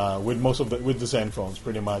with the Zen phones,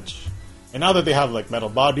 pretty much. And now that they have like metal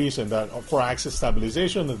bodies and that 4-axis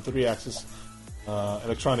stabilization and 3-axis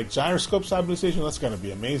electronic gyroscope stabilization, that's going to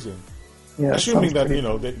be amazing. Yeah, assuming that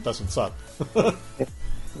it doesn't suck. Yeah,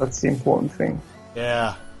 that's the important thing.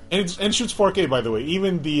 Yeah, and it shoots 4K, by the way.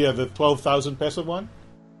 Even the 12,000 peso one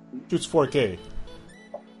shoots 4K.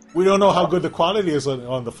 We don't know how good the quality is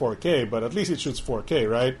on the 4K, but at least it shoots 4K,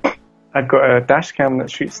 right? I've got a dash cam that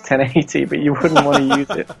shoots 1080, but you wouldn't want to use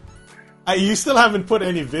it. You still haven't put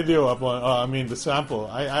any video up on. The sample.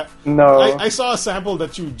 No. I saw a sample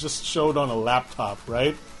that you just showed on a laptop,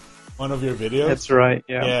 right? One of your videos. That's right.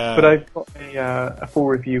 Yeah. But I've got a full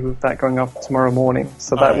review of that going up tomorrow morning,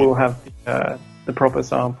 so that will have the proper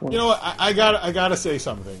sample. You know what? I gotta say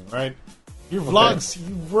something, right? Your vlogs,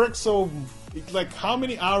 you work so. Like, how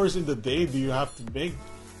many hours in the day do you have to make?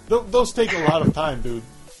 Those take a lot of time, dude.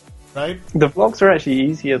 Right? The vlogs are actually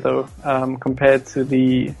easier though, compared to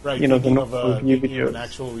the the normal review videos. An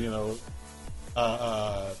actual,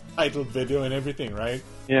 titled video and everything, right?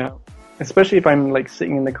 Yeah. Especially if I'm like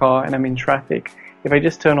sitting in the car and I'm in traffic. If I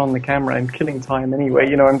just turn on the camera, I'm killing time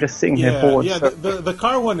anyway. I'm just sitting here bored. Yeah, so. the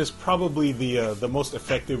car one is probably the most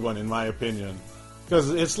effective one in my opinion,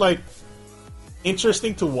 because it's like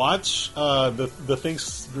interesting to watch the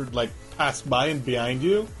things like pass by and behind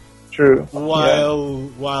you. True.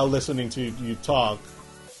 While listening to you talk,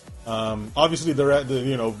 obviously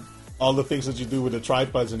the all the things that you do with the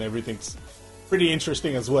tripods and everything's pretty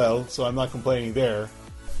interesting as well. So I'm not complaining there.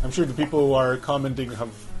 I'm sure the people who are commenting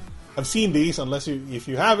have seen these. If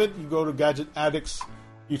you haven't, you go to Gadget Addict's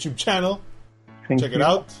YouTube channel, check it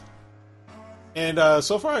out. And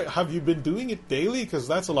so far, have you been doing it daily? Because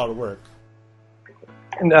that's a lot of work.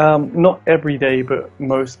 Not every day, but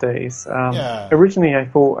most days. Originally, I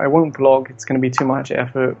thought I won't vlog. It's going to be too much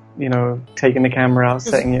effort. Taking the camera out,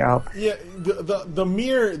 setting it up. Yeah, the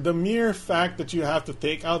mere fact that you have to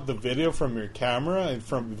take out the video from your camera and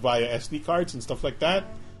via SD cards and stuff like that.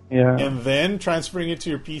 Yeah. And then transferring it to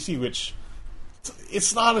your PC, which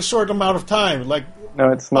it's not a short amount of time. Like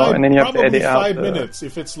no, it's not. And then you have to edit out 5 minutes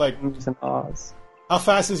if it's like hours. How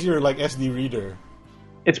fast is your SD reader?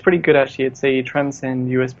 It's pretty good actually. It's a Transcend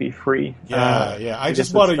USB 3. Yeah. I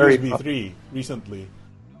just bought a USB 3 recently.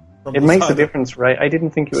 It makes a difference, right? I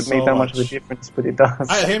didn't think it would make that much of a difference, but it does.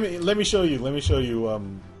 Let me show you.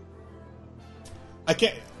 I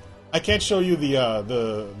can't show you the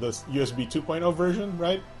USB 2.0 version,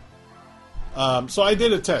 right? So I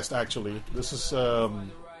did a test actually. This is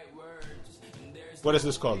what is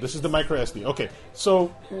this called? This is the micro SD. Okay,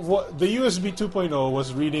 so the USB 2.0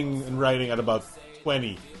 was reading and writing at about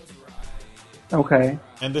 20. Okay.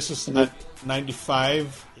 And this is at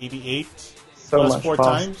 95, 88. So plus much 4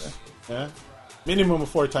 faster. times. Yeah. Minimum of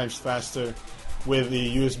 4 times faster with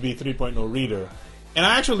the USB 3.0 reader. And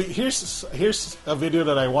actually, here's a video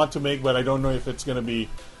that I want to make, but I don't know if it's going to be,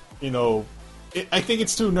 I think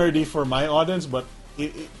it's too nerdy for my audience, but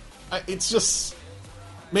it's just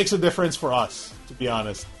makes a difference for us, to be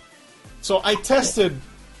honest. So I tested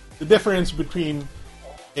the difference between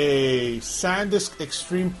a SanDisk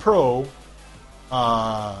Extreme Pro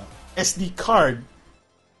SD card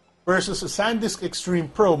versus a SanDisk Extreme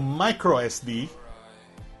Pro Micro SD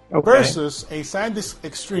versus a SanDisk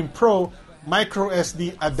Extreme Pro Micro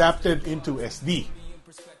SD adapted into SD.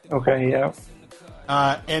 Okay, yeah.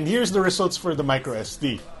 And here's the results for the Micro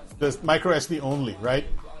SD. The Micro SD only, right?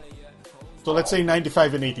 So let's say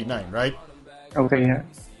 95 and 89, right? Okay, yeah.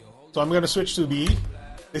 So I'm going to switch to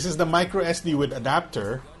this is the Micro SD with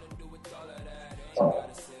adapter. The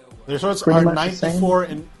results are 94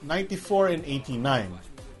 and 89.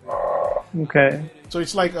 Okay. So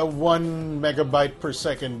it's like a 1 megabyte per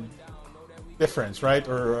second difference, right?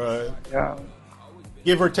 Or yeah,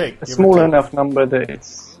 give or take. a small enough number that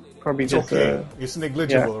it's Probably It's just okay. It's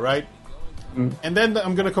negligible, right? And then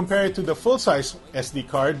I'm going to compare it to the full-size SD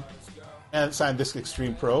card and SanDisk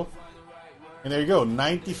Extreme Pro. And there you go,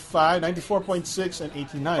 95, 94.6, and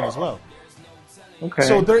 89 as well. okay.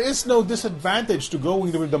 So there is no disadvantage to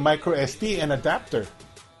going with the micro SD and adapter.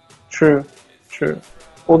 True.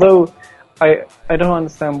 Although I don't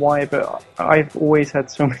understand why, but I've always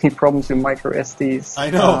had so many problems with micro SDs. I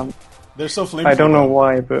know. They're so flimsy. I don't know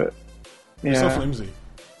why, but They're yeah. so flimsy.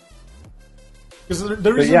 Because the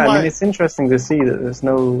But reason yeah, why... I mean, it's interesting to see that there's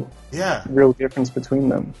no yeah, real difference between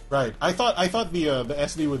them. right. I thought the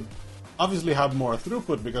SD would obviously have more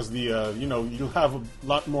throughput because you'll have a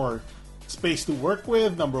lot more space to work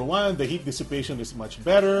with. Number one, the heat dissipation is much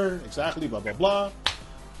better. Exactly, blah blah blah.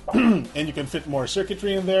 And you can fit more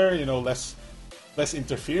circuitry in there. Less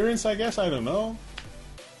interference. I guess I don't know.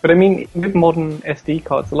 But I mean, with modern SD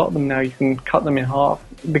cards, a lot of them now you can cut them in half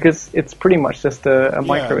because it's pretty much just a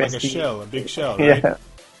micro like SD. a big shell, right? Yeah.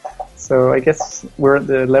 So I guess we're at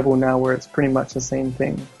the level now where it's pretty much the same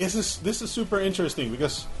thing. This is super interesting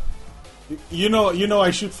because you know I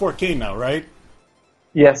shoot 4K now, right?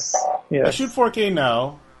 Yes. I shoot 4K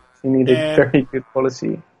now. You need a and- very good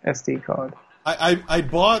quality SD card. I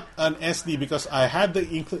bought an SD because I had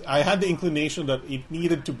the inclination that it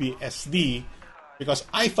needed to be SD because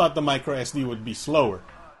I thought the micro SD would be slower.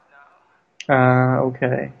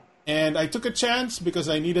 Okay. And I took a chance because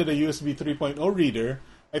I needed a USB 3.0 reader.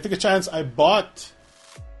 I took a chance. I bought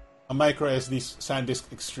a micro SD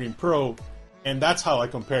SanDisk Extreme Pro, and that's how I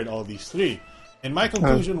compared all these three. And my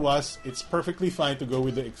conclusion was it's perfectly fine to go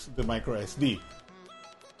with the micro SD.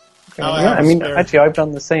 Now Yeah, I mean, spare- actually, I've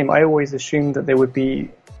done the same. I always assumed that there would be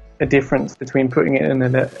a difference between putting it in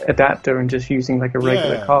an adapter and just using like a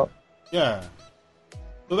regular Yeah. card. Yeah.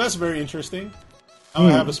 So that's very interesting. Now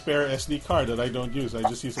I have a spare SD card that I don't use. I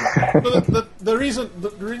just use it. So the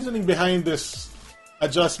reasoning behind this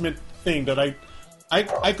adjustment thing that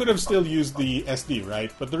I could have still used the SD,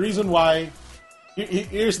 right? But the reason why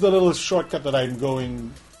here's the little shortcut that I'm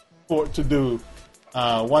going to do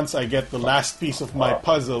once I get the last piece of my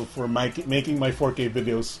puzzle for making my 4K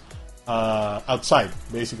videos outside,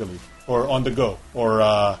 basically, or on the go,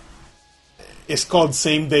 or it's called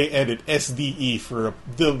Same Day Edit, SDE, for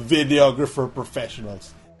the videographer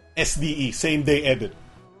professionals. SDE, Same Day Edit.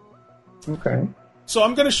 Okay. So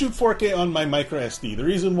I'm going to shoot 4K on my micro SD. The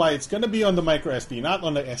reason why it's going to be on the micro SD, not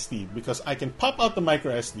on the SD, because I can pop out the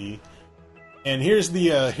micro SD, and here's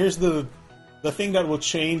the thing that will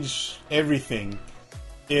change everything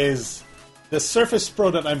is the Surface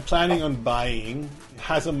Pro that I'm planning on buying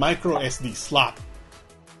has a micro SD slot.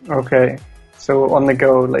 Okay. So on the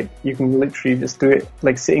go, like, you can literally just do it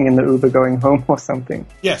like sitting in the Uber going home or something.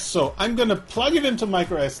 Yes, so I'm going to plug it into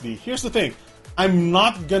micro SD. Here's the thing. I'm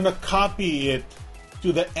not going to copy it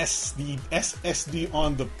to the SSD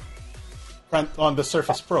on the front on the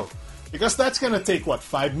Surface Pro because that's going to take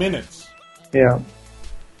 5 minutes. Yeah.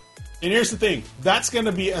 And here's the thing. That's going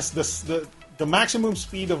to be the maximum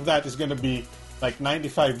speed of that is going to be like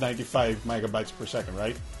 95 megabytes per second,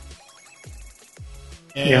 right?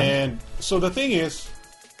 And so the thing is,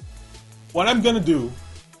 what I'm going to do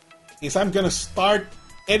is I'm going to start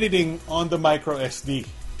editing on the micro SD.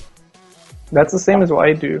 That's the same as what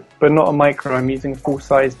I do, but not a micro. I'm using full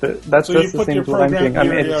size, but that's So you the put same your as what I'm program, doing. I'm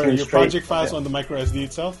your editing straight. project files on the micro SD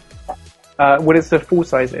itself? Well, it's a full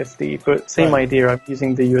size SD, but same Right. idea. I'm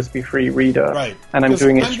using the USB 3 reader, Right. and I'm Because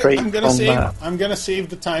doing it straight I'm from gonna save, that. I'm going to save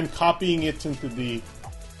the time copying it into the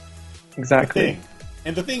Exactly. thing.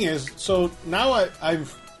 And the thing is, so now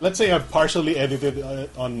let's say I've partially edited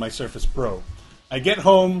on my Surface Pro. I get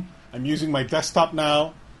home, I'm using my desktop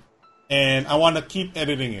now, and I want to keep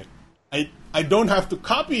editing it. I don't have to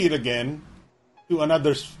copy it again to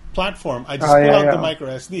another platform. I just pull out the micro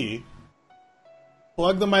SD,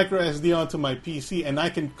 plug the micro SD onto my PC, and I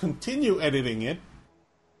can continue editing it.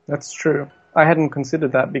 That's true. I hadn't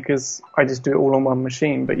considered that because I just do it all on one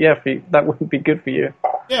machine. But yeah, that wouldn't be good for you.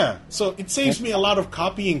 Yeah, so it saves me a lot of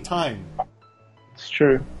copying time. It's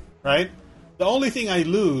true. Right? The only thing I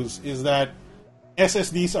lose is that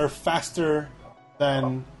SSDs are faster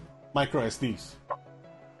than micro SDs.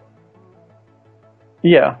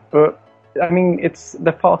 Yeah, but I mean,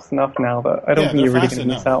 they're fast enough now that I don't think they're you're really fast going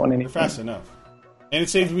to miss enough. out on They're anything. fast enough, and it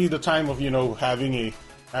saves me the time of having a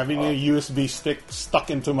USB stick stuck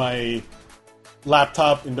into my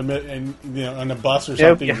laptop in the on a bus or Yeah,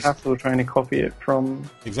 something. you hassle trying to copy it from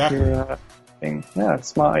Exactly. your thing. Yeah, it's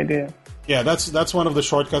a smart idea. Yeah, that's one of the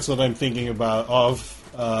shortcuts that I'm thinking about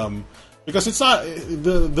because it's not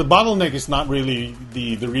the bottleneck is not really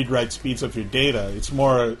the read-write speeds of your data. It's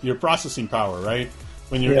more your processing power, right?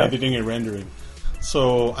 When you're editing and rendering.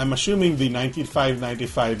 So I'm assuming the 95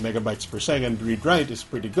 megabytes per second read-write is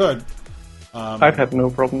pretty good. I've had no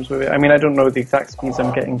problems with it. I mean, I don't know the exact speeds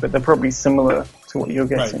I'm getting, but they're probably similar to what you're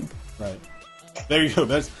getting. Right. There you go.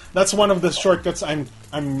 That's one of the shortcuts I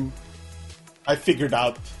figured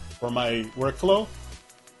out for my workflow.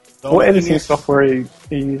 What editing software are you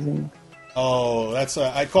using? Oh, that's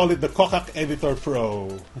I call it the Kokak Editor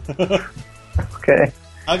Pro. Okay.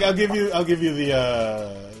 I'll give you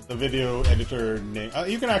the video editor name.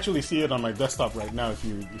 You can actually see it on my desktop right now if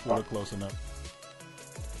you look close enough.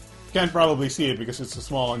 You can't probably see it because it's so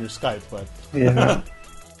small on your Skype, but yeah.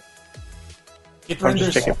 It I'll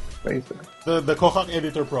renders just check it later. the Kokak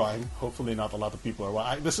Editor Pro. Hopefully, not a lot of people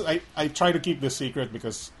are. I try to keep this secret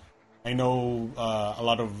because I know a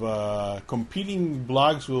lot of competing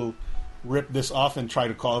blogs will rip this off and try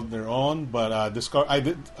to call it their own. But a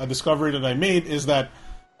discovery that I made is that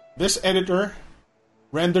this editor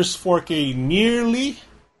renders 4K nearly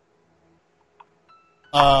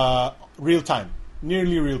real time.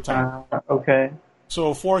 Nearly real time. Okay.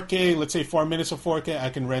 So 4K, let's say 4 minutes of 4K, I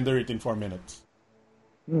can render it in 4 minutes.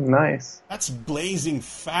 Nice. That's blazing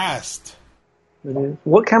fast. It is.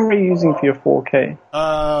 What camera are you using for your 4K?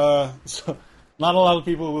 So not a lot of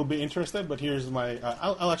people will be interested, but here's my.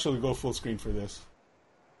 I'll actually go full screen for this.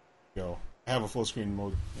 Go. I have a full screen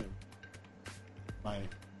mode. I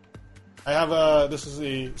have a. This is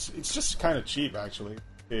a. It's just kind of cheap actually.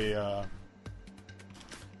 A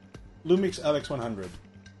Lumix LX100.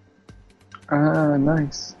 Ah,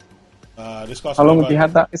 nice. This costs. How long have you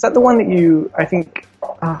had that? Is that the one that you? I think.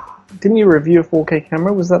 Didn't you review a 4K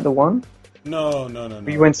camera? Was that the one? No.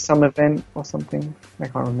 You went to some event or something? I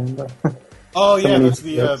can't remember. Oh yeah, that's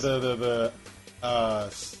the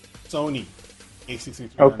Sony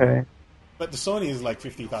A6300. Okay. But the Sony is like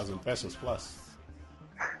 50,000 pesos plus.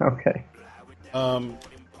 Okay.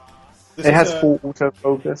 This it has full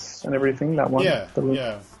autofocus and everything. That one. Yeah,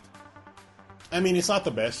 yeah. I mean, it's not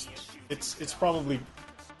the best. It's probably.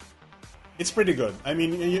 It's pretty good. I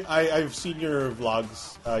mean, I've seen your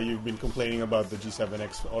vlogs. You've been complaining about the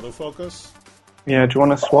G7X autofocus. Yeah, do you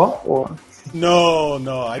want to swap or? No.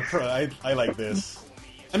 I like this.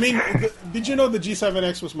 I mean, did you know the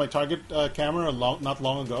G7X was my target camera not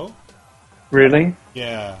long ago? Really?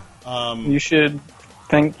 Yeah. You should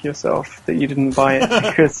thank yourself that you didn't buy it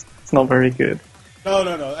because it's not very good.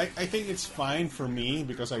 No. I think it's fine for me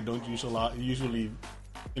because I don't usually,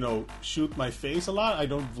 shoot my face a lot. I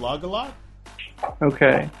don't vlog a lot.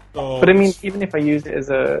 Okay. So but I mean, even if I use it as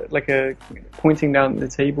a pointing down at the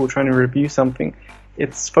table trying to review something,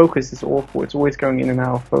 its focus is awful. It's always going in and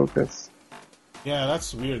out of focus. Yeah,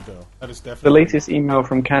 that's weird though. That is definitely. The latest email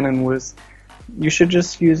from Canon was, you should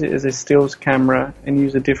just use it as a stills camera and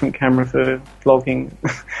use a different camera for vlogging.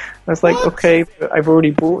 I was like, What? okay, but I've already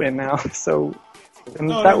bought it now, so. And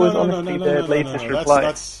that was honestly their latest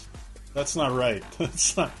reply. That's not right.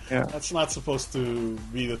 That's not. Yeah. That's not supposed to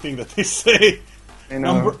be the thing that they say. I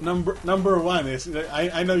know. Number one is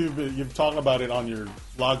I know you've talked about it on your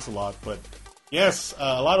vlogs a lot, but yes,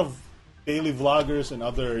 a lot of daily vloggers and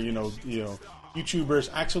other YouTubers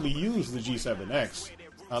actually use the G7X.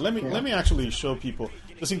 Let me actually show people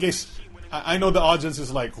just in case. I know the audience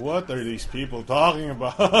is like, what are these people talking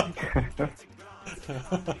about?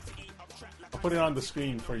 I'll put it on the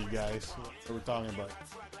screen for you guys. What we're talking about.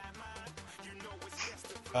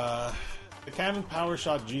 The Canon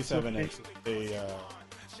PowerShot G7X is a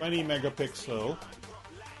 20 megapixel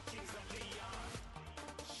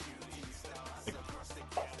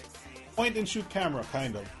point and shoot camera,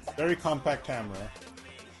 kind of very compact camera.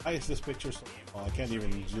 Why is this picture so small? I can't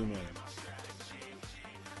even zoom in.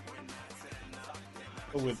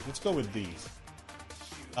 Let's go with these.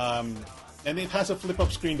 And it has a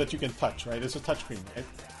flip-up screen that you can touch, right? It's a touch screen, right?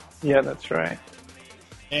 Yeah, that's right.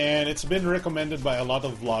 And it's been recommended by a lot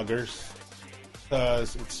of vloggers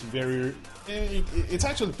because it's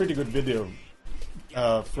actually pretty good video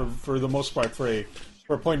for the most part for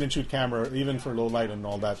a point and shoot camera, even for low light and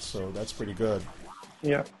all that. So that's pretty good.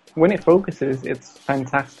 Yeah, when it focuses, it's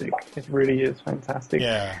fantastic. It really is fantastic.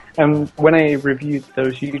 Yeah. And when I reviewed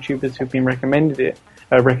those YouTubers who've been recommending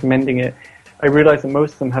it, I realized that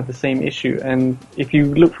most of them have the same issue. And if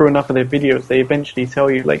you look through enough of their videos, they eventually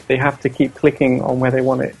tell you they have to keep clicking on where they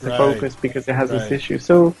want it to focus because it has this issue.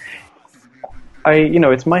 So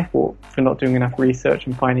it's my fault for not doing enough research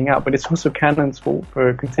and finding out, but it's also Canon's fault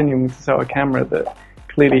for continuing to sell a camera that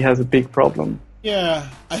clearly has a big problem. Yeah,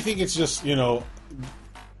 I think it's just,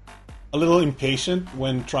 a little impatient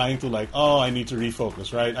when trying to I need to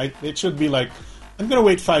refocus, right? It should be I'm going to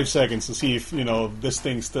wait 5 seconds to see if, this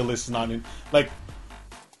thing still is not in...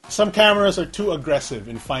 some cameras are too aggressive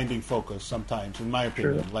in finding focus sometimes, in my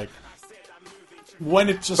opinion. True. Like when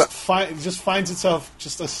it just finds itself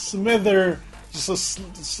just a smither, just a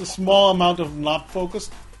small amount of not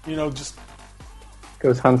focused, just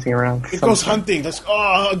Goes hunting around. it goes hunting. Let's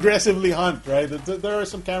aggressively hunt, right? There are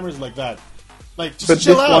some cameras like that. Like just But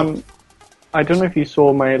chill this out. one, I don't know if you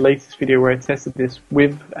saw my latest video where I tested this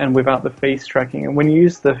with and without the face tracking. And when you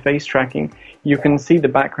use the face tracking, you can see the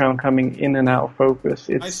background coming in and out of focus.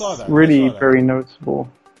 It's saw that. really I saw that. very noticeable.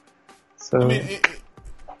 So I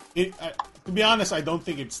mean, to be honest, I don't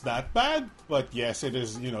think it's that bad, but yes, it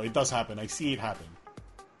is. It does happen. I see it happen.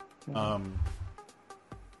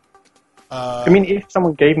 I mean, if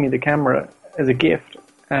someone gave me the camera as a gift,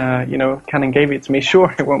 Canon gave it to me,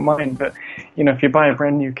 sure, I won't mind. But, if you buy a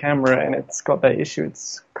brand new camera and it's got that issue,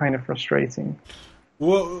 it's kind of frustrating.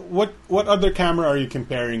 What other camera are you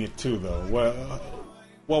comparing it to, though?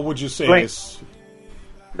 What would you say Right. is...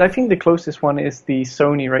 I think the closest one is the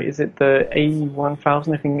Sony, right? Is it the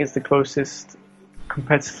A1000? I think it's the closest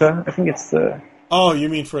competitor. I think it's the Oh, you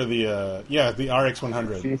mean for the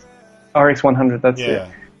RX100? RX100, that's Yeah.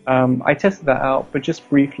 it. I tested that out, but just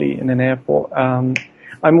briefly in an airport.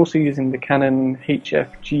 I'm also using the Canon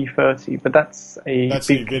HF-G30, but that's That's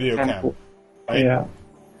big the video cam, handle. right? Yeah,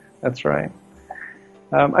 that's right.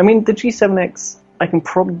 I mean, the G7X, I can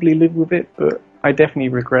probably live with it, but I definitely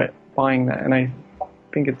regret buying that, and I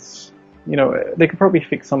think it's, they could probably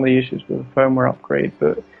fix some of the issues with a firmware upgrade,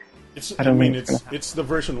 but I don't think it's the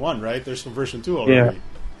version 1, right? There's some version 2 already.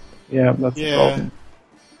 yeah, that's the problem.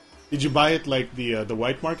 Did you buy it like the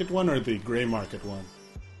white market one or the gray market one?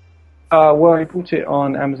 Well, I bought it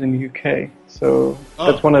on Amazon UK, so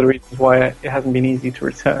that's one of the reasons why it hasn't been easy to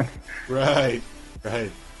return. Right.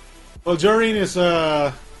 Well, Joreen is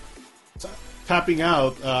tapping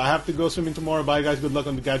out. I have to go swimming tomorrow. Bye, guys. Good luck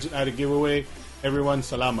on the Gadget Addict giveaway. Everyone,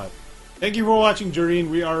 salamat. Thank you for watching, Joreen.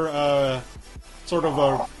 We are sort of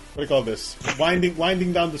what do you call this?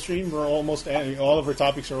 Winding down the stream. We're almost all of our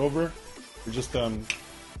topics are over. We're just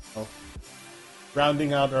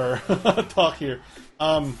rounding out our talk here.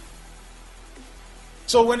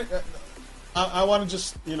 So when I want to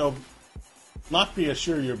just not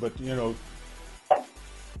reassure you, but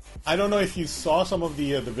I don't know if you saw some of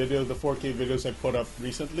the videos, the 4K videos I put up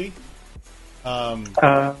recently. I'm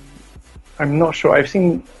not sure. I've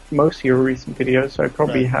seen most of your recent videos, so I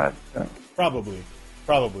probably Right. had. Probably.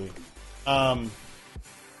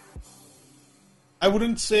 I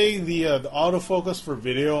wouldn't say the autofocus for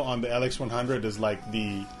video on the LX100 is like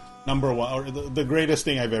the number one or the greatest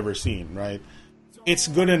thing I've ever seen. Right? It's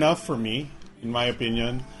good enough for me, in my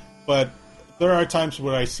opinion, but there are times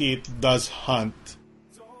where I see it does hunt.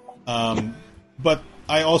 But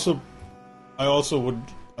I also would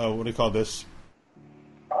what do you call this?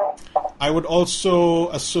 I would also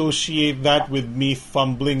associate that with me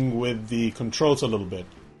fumbling with the controls a little bit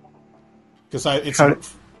because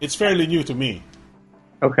it's fairly new to me.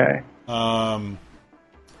 Okay. And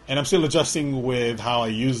I'm still adjusting with how I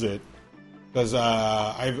use it because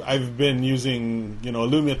I've been using a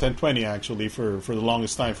Lumia 1020 actually for the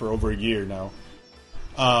longest time, for over a year now.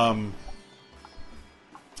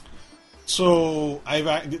 So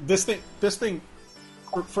this thing,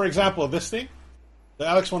 for example, this thing, the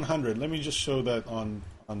LX100. Let me just show that on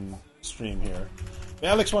stream here. The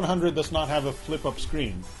LX100 does not have a flip-up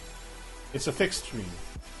screen. It's a fixed screen.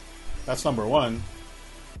 That's number one.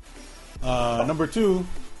 Number two,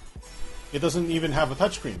 it doesn't even have a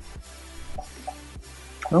touchscreen.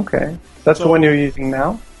 Okay. That's the one you're using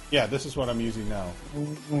now? Yeah, this is what I'm using now.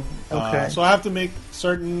 Okay. So I have to make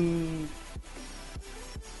certain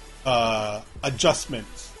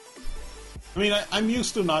adjustments. I mean, I'm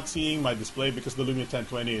used to not seeing my display because the Lumia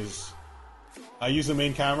 1020 is... I use the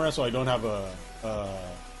main camera, so I don't have a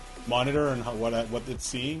monitor and what it's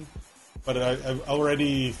seeing. But I've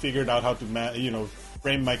already figured out how to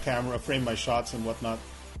frame my camera, frame my shots and whatnot.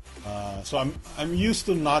 So I'm used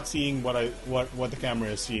to not seeing what the camera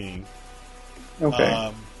is seeing.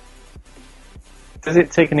 Okay. Does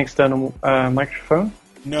it take an external microphone?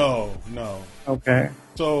 No. Okay.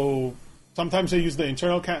 So sometimes I use the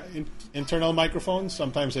internal microphones.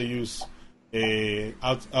 Sometimes I use a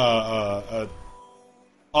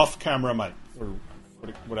off-camera mic or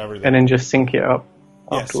whatever. And then just sync it up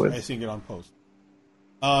yes, afterwards. I sync it on post.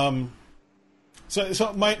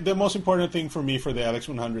 So the most important thing for me for the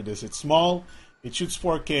LX100 is it's small, it shoots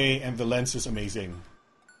 4K, and the lens is amazing.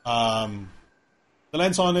 The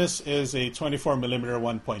lens on this is a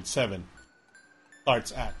 24mm 1.7.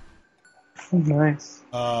 Starts at. Nice.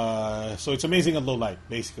 So it's amazing at low light,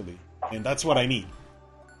 basically, and that's what I need.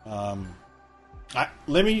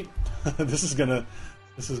 Let me. This is gonna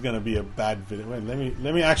This is gonna be a bad video. Wait,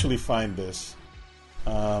 let me actually find this.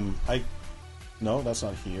 No, that's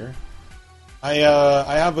not here. I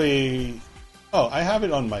have I have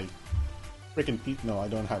it on my freaking no, I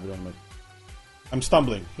don't have it on my. I'm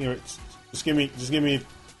stumbling here. Just give me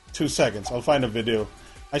 2 seconds. I'll find a video.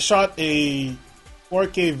 I shot a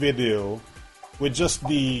 4K video with just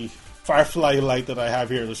the Firefly light that I have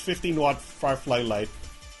here. There's 15-watt Firefly light,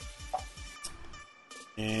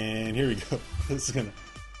 and here we go. This is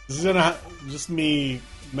gonna just me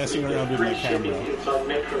messing around with my camera.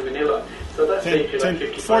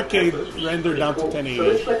 4K rendered down to 1080.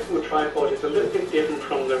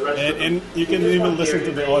 And you can even listen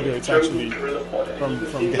to the audio. It's actually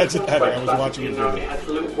from Gadget Addict. I was watching a video.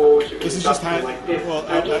 This is just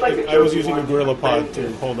I was using a Gorilla Pod to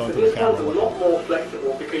hold on to the camera.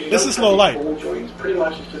 This is low light.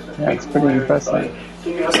 Yeah, it's pretty impressive.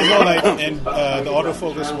 This is low light, and the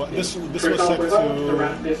autofocus. This was set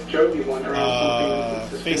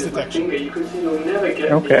to face detection.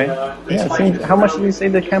 Okay. Yeah, it seems, how much did you say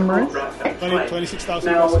the camera is?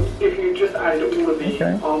 26,000. Now, if you just added all of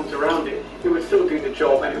the arms around it, it would still do the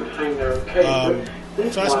job and it would hang there okay. But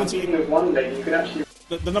this so as you can one, see, even with one leg, you could actually...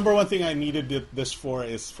 The number one thing I needed this for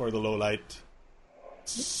is for the low light.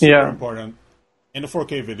 It's super important. In the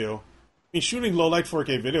 4K video. I mean, shooting low light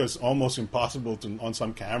 4K video is almost impossible on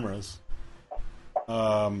some cameras.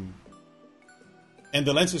 And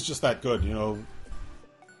the lens is just that good,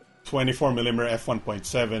 24mm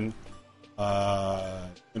f1.7.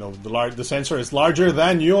 The sensor is larger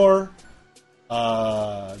than your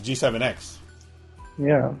G7X.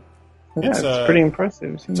 Yeah. It's pretty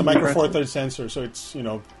impressive. It's a Micro Four Thirds sensor, so it's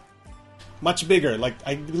much bigger. Like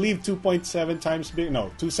I believe 2.7 times big.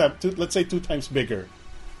 No, let's say 2 times bigger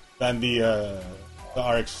than the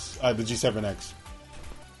RX, the G7X.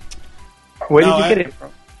 Where did you get it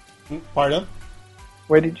from? Pardon?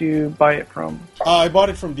 Where did you buy it from? I bought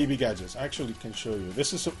it from DB Gadgets. I actually can show you.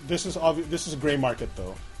 This is a gray market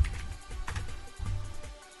though.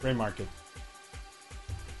 Gray market.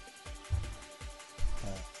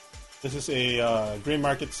 This is a gray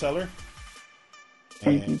market seller.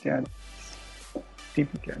 DB Gadgets.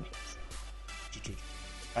 DB Gadgets.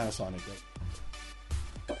 Panasonic,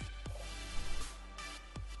 right?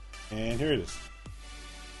 And here it is.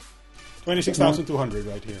 26,200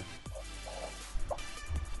 right here.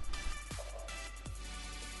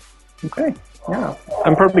 Okay, yeah.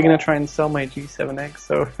 I'm probably going to try and sell my G7X,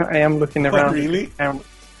 so I am looking around. Oh, really?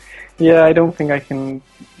 Yeah, I don't think I can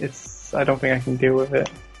deal with it.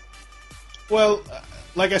 Well,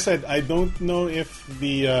 like I said, I don't know if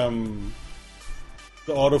the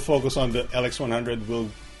autofocus on the LX100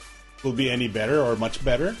 will be any better or much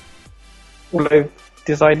better. Well, I've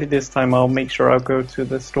decided this time I'll make sure I'll go to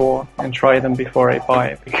the store and try them before I buy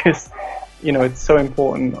it, because it's so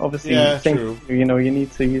important. Obviously, true. You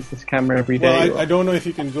need to use this camera every day. Well, I don't know if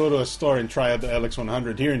you can go to a store and try out the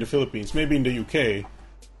LX100 here in the Philippines. Maybe in the UK.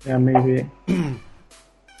 Yeah, maybe.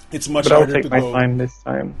 It's much but harder I'll take to my go. time this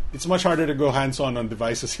time. It's much harder to go hands-on on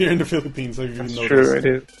devices here in the Philippines. If you've noticed. True, it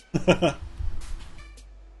is.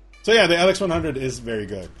 So yeah, the LX100 is very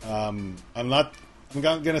good. I'm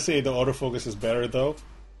gonna say the autofocus is better though.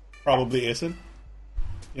 Probably isn't.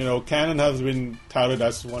 Canon has been touted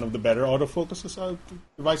as one of the better autofocus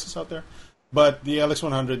devices out there. But the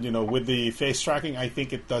LX100, with the face tracking, I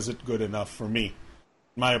think it does it good enough for me,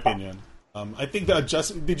 in my opinion. I think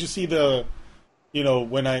did you see the,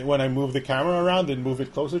 when I move the camera around and move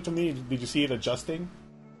it closer to me, did you see it adjusting?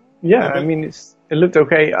 Yeah, I mean, it looked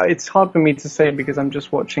okay. It's hard for me to say because I'm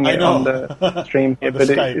just watching it on the stream here, but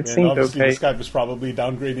Skype, it seemed okay. The Skype is probably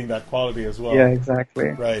downgrading that quality as well. Yeah, exactly.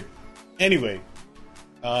 Right. Anyway,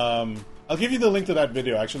 I'll give you the link to that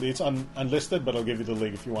video. Actually, it's unlisted, but I'll give you the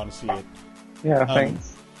link if you want to see it. Yeah,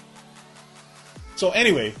 thanks. So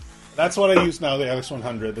anyway, that's what I use now, the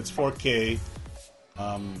LX100. It's 4K.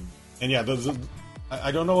 And yeah,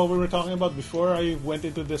 I don't know what we were talking about before I went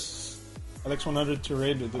into this LX100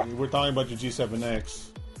 terrain. We're talking about your G7X.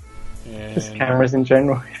 And just cameras in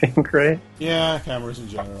general, I think, right? Yeah, cameras in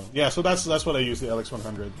general. Yeah, so that's what I use, the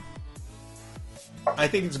LX100. I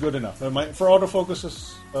think it's good enough. For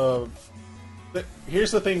autofocuses,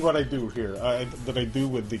 here's the thing what I do here, that I do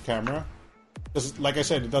with the camera. Because, like I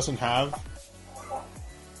said, it doesn't have a,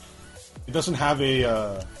 what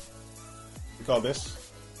do you call this?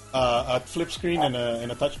 A flip screen and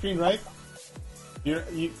a touch screen, right?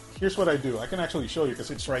 Here's what I do. I can actually show you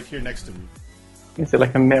because it's right here next to me. Is it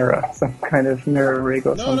like a mirror? Some kind of mirror rig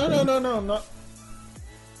or something? No, not.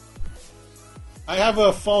 I have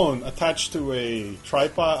a phone attached to a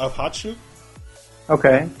tripod, a hot shoe.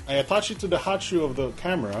 Okay. I attach it to the hot shoe of the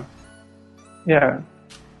camera. Yeah.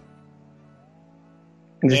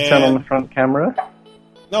 And just turn on the front camera?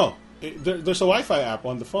 No, there's a Wi-Fi app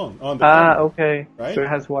on the phone. Okay. Right? So it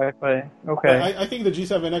has Wi-Fi. Okay. I think the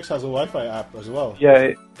G7X has a Wi-Fi app as well. Yeah,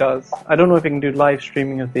 it does. I don't know if it can do live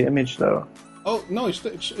streaming of the image though. Oh no,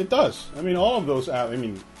 it does. I mean, all of those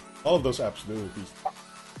apps do at least.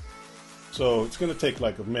 So it's gonna take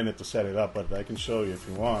like a minute to set it up, but I can show you if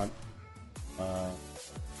you want.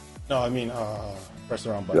 Press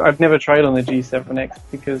the wrong button. I've never tried on the G7X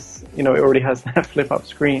because it already has that flip-up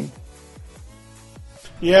screen.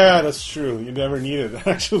 Yeah, that's true. You never need it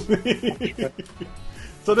actually.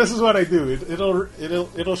 So this is what I do.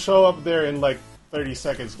 It'll show up there in like 30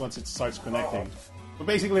 seconds once it starts connecting. But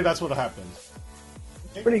basically, that's what happens.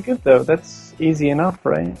 Okay. Pretty good though. That's easy enough,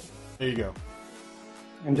 right? There you go.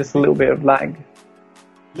 And just a little bit of lag.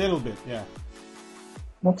 Little bit, yeah.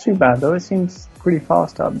 Not too bad though. It seems pretty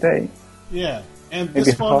fast to update. Yeah, and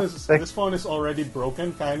Maybe this phone is already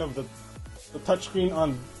broken. Kind of the touchscreen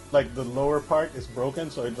on like the lower part is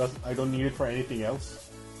broken, so I don't need it for anything else.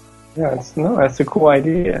 Yeah, that's a cool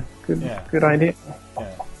idea. Good idea.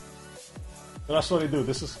 Yeah. So that's what I do.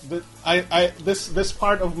 This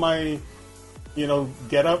part of my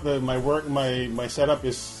get up, my work, my setup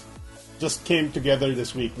just came together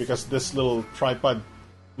this week because this little tripod,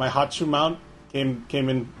 my hot shoe mount, came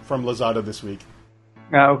in from Lazada this week.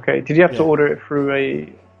 Okay. Did you have to order it through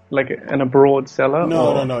an abroad seller?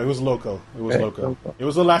 No. It was local. Local. It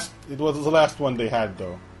was the last one they had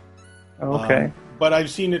though. Okay. But I've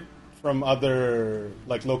seen it from other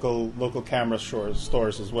like local camera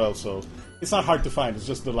stores as well. So it's not hard to find. It's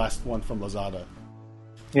just the last one from Lazada.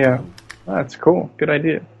 Yeah, that's cool. Good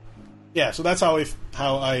idea. Yeah, so that's how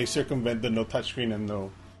I circumvent the no touchscreen and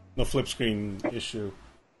no flip screen issue.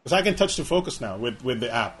 Because I can touch to focus now with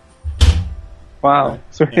the app. Wow, right?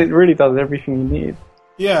 So it really does everything you need.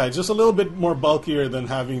 Yeah, just a little bit more bulkier than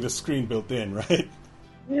having the screen built in, right?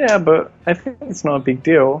 Yeah, but I think it's not a big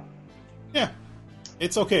deal. Yeah,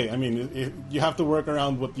 it's okay. I mean, you have to work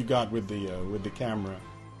around what you got with the camera,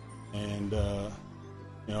 and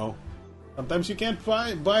sometimes you can't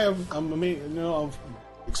buy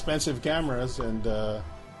expensive cameras, and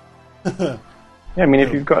yeah, I mean,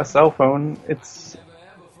 if you've got a cell phone, it's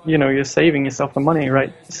you're saving yourself the money,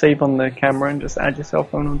 right? Save on the camera and just add your cell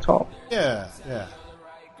phone on top. Yeah.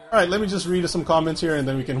 All right, let me just read some comments here, and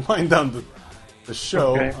then we can wind down the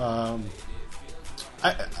show. Okay.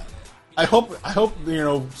 I hope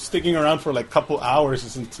sticking around for like a couple hours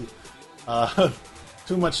isn't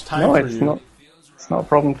too much time for you. No, it's not a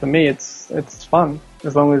problem for me. It's fun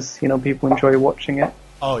as long as people enjoy watching it.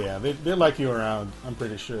 Oh yeah, they like you around. I'm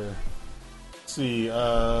pretty sure. Let's see,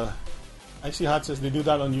 Icy Hot says they do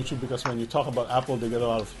that on YouTube because when you talk about Apple, they get a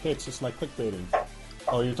lot of hits. It's like clickbaiting.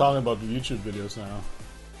 Oh, you're talking about the YouTube videos now.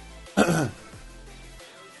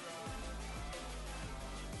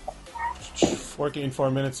 4K in 4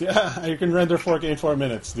 minutes. Yeah, you can render 4K in 4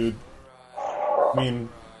 minutes, dude. I mean,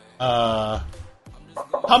 how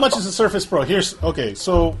much is the Surface Pro? Okay,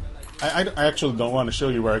 so I actually don't want to show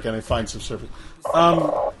you where can I find some Surface.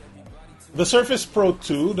 The Surface Pro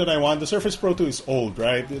 2 that I want, the Surface Pro 2 is old,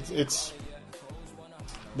 right? It's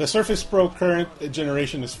the Surface Pro current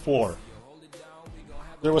generation is 4.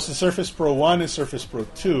 There was the Surface Pro 1 and Surface Pro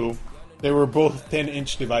 2. They were both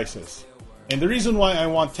 10-inch devices. And the reason why I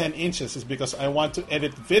want 10 inches is because I want to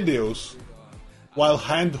edit videos while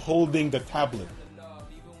hand-holding the tablet.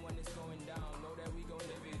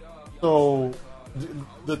 So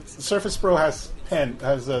the Surface Pro has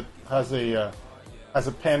a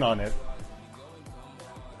pen on it,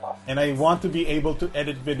 and I want to be able to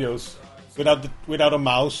edit videos without a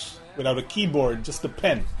mouse, without a keyboard, just a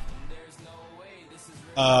pen.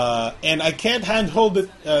 And I can't handhold it.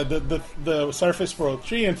 The Surface Pro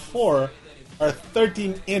 3 and 4 are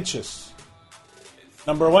 13 inches.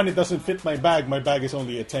 Number one, it doesn't fit my bag. My bag is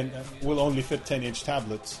only will only fit 10-inch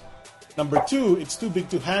tablets. Number two, it's too big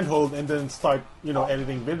to handhold and then start,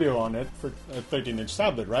 editing video on it for a 13-inch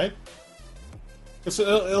tablet, right? Because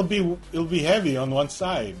it'll be heavy on one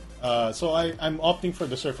side. So I'm opting for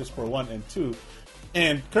the Surface Pro 1 and 2.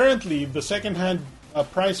 And currently, the second-hand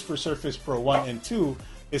price for Surface Pro 1 and 2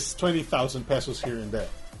 is 20,000 pesos here and there.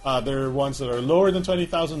 There are ones that are lower than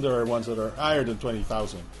 20,000. There are ones that are higher than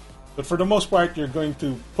 20,000. But for the most part, you're going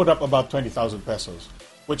to put up about 20,000 pesos,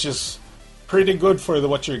 which is pretty good for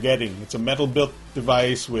what you're getting. It's a metal-built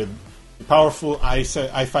device with a powerful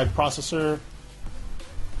i5 processor.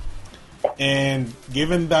 And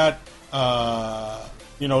given that,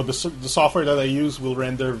 the software that I use will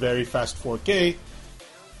render very fast 4K,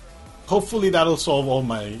 hopefully that'll solve all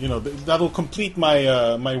my, that'll complete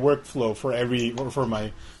my my workflow for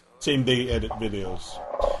my same-day edit videos.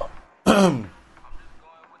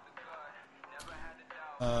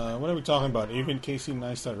 What are we talking about? Even Casey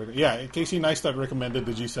Neistat. Yeah, Casey Neistat recommended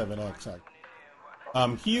the G7X.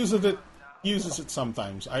 He uses it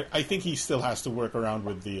sometimes. I think he still has to work around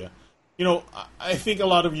with the. I think a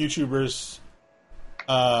lot of YouTubers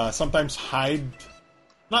sometimes hide.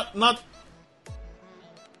 Not.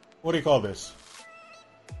 What do you call this?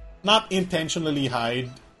 Not intentionally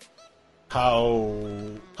hide how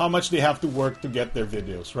much they have to work to get their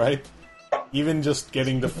videos right. Even just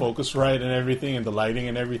getting the focus right and everything, and the lighting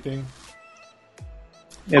and everything.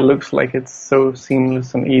 It looks like it's so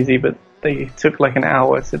seamless and easy, but they took like an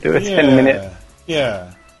hour to do a 10-minute.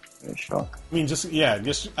 Yeah. Shock. I mean, just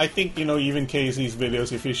I think even Casey's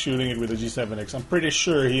videos, if he's shooting it with the G7X, I'm pretty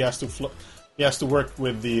sure he has to work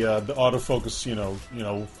with the autofocus,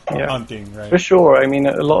 hunting, right? For sure. I mean,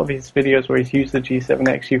 a lot of his videos where he's used the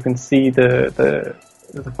G7X, you can see the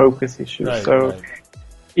focus issues. Right, so. Right.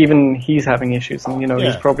 Even he's having issues, and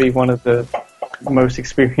he's probably one of the most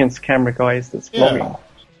experienced camera guys that's vlogging.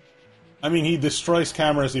 I mean, he destroys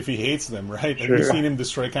cameras if he hates them, right? Sure. Have you seen him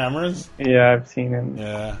destroy cameras? Yeah, I've seen him.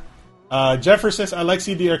 Yeah. Jeffer says, I like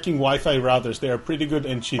CDR King Wi-Fi routers. They are pretty good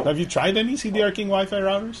and cheap. Have you tried any CDR King Wi-Fi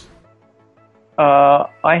routers?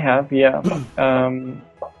 I have, yeah.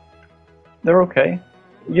 They're okay.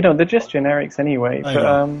 They're just generics anyway.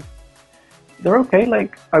 But they're okay.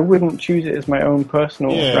 Like, I wouldn't choose it as my own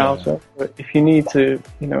personal browser. But if you need to,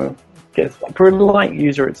 get for a light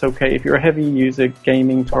user, it's okay. If you're a heavy user,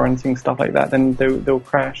 gaming, torrenting, stuff like that, then they'll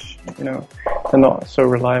crash. They're not so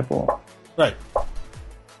reliable. Right.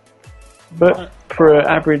 But for an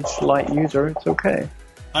average light user, it's okay.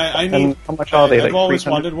 I need. And how much are they? I've always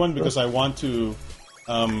 300? wanted one because I want to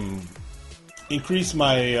increase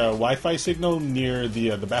my Wi-Fi signal near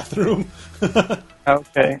the bathroom.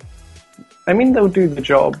 Okay. I mean, they'll do the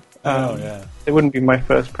job. Yeah. They wouldn't be my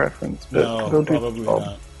first preference, but they'll do probably the job.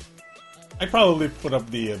 not. I'd probably put up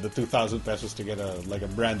the 2,000 pesos to get a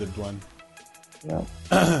branded one. Yeah.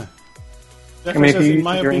 Jeffrey says, in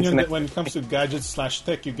my opinion, that when it comes to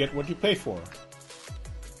gadgets/tech, you get what you pay for,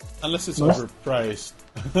 unless it's overpriced,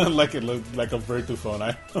 like a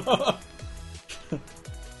Vertuphone.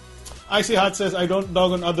 Icy Hot says, I don't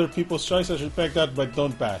dog on other people's choices. Respect that, but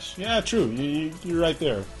don't bash. Yeah, true. You're right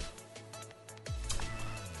there.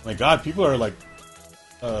 My God, people are like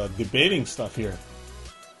debating stuff here.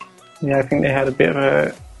 Yeah, I think they had a bit of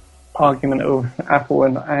a argument over Apple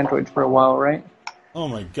and Android for a while, right? Oh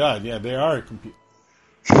my God, yeah, they are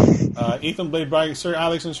Ethan Blade bragging, Sir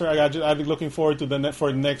Alex and Sir Gadget, I'll be looking forward to the next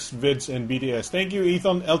vids in BTS. Thank you,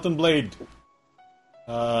 Ethan. Elton Blade.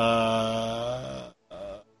 Sir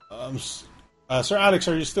Alex,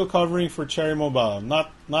 are you still covering for Cherry Mobile?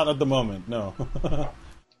 Not at the moment, no.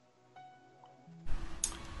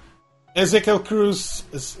 Ezekiel Cruz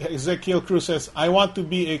says, I want to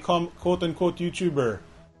be a quote-unquote YouTuber.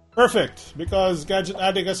 Perfect, because Gadget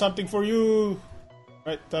Addict has something for you.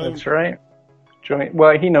 Right, that's right.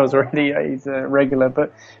 Well, he knows already. He's a regular,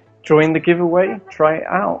 but join the giveaway. Try it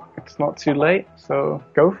out. It's not too late, so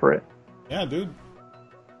go for it. Yeah, dude.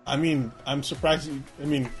 I mean, I'm surprised. I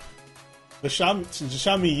mean, the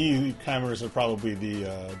Xiaomi Yi cameras are probably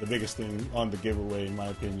the biggest thing on the giveaway, in my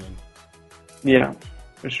opinion. Yeah,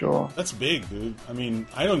 for sure. That's big, dude. I mean,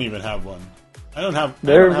 I don't even have one. I don't have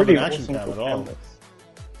really an action awesome cam at all.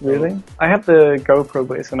 Really? I have the GoPro,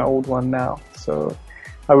 but it's an old one now, so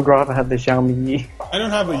I would rather have the Xiaomi Yi. I don't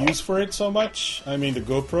have a use for it so much. I mean, the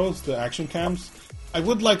GoPros, the action cams. I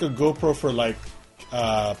would like a GoPro for like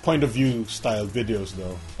point of view style videos,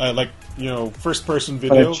 though. Like, first person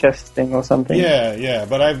video. Like a chest thing or something. Yeah.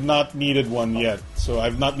 But I've not needed one yet. So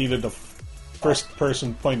I've not needed a first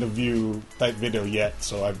person point of view type video yet.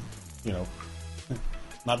 So I've,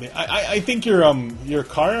 not. I think your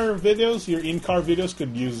car videos, your in-car videos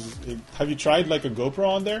could use. Have you tried like a GoPro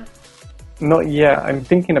on there? Not yet. I'm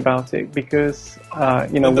thinking about it because the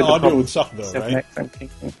with audio would suck though, right? I'm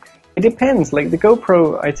thinking. It depends. Like the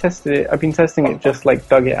GoPro, I tested it. I've been testing it, just like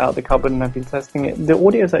dug it out of the cupboard, and I've been testing it. The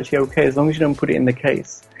audio is actually okay as long as you don't put it in the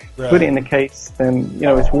case. Right. Put it in the case, then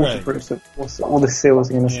it's waterproof. So all the seals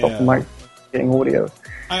are going to stop the mic getting audio.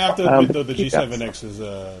 I have to admit though, the G7X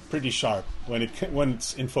is pretty sharp when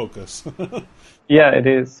it's in focus. Yeah, it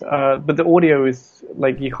is. But the audio is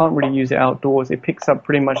like you can't really use it outdoors. It picks up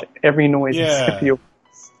pretty much every noise except your.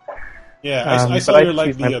 Yeah, I saw you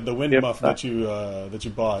like the wind muff that you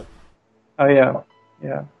bought. Oh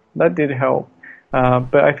yeah, that did help.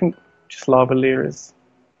 But I think just lavalier is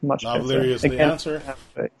much better. Lavalier is the answer. You have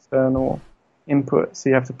the external input, so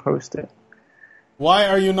you have to post it. Why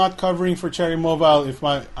are you not covering for Cherry Mobile?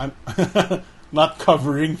 I'm not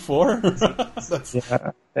covering for.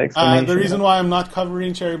 The reason why I'm not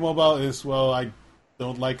covering Cherry Mobile is the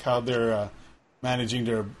don't like how they're managing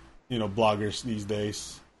their bloggers these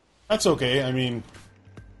days. That's okay. I mean,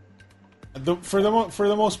 for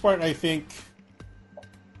the most part, I think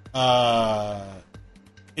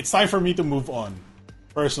it's time for me to move on.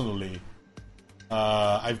 Personally,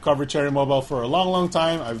 I've covered Cherry Mobile for a long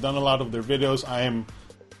time. I've done a lot of their videos.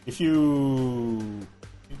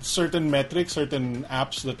 Certain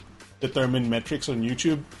apps that determine metrics on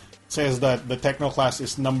YouTube says that the Technoclass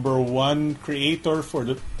is #1 creator for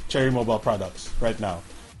the Cherry Mobile products right now.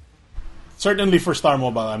 Certainly for Star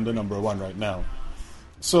Mobile, I'm the #1 right now.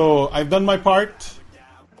 So I've done my part.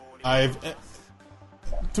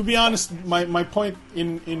 To be honest, my point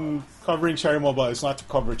in covering Cherry Mobile is not to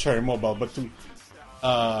cover Cherry Mobile, but to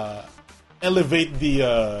elevate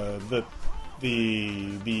the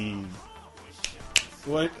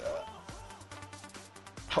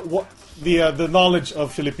knowledge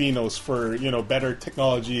of Filipinos for better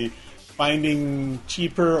technology, finding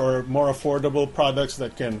cheaper or more affordable products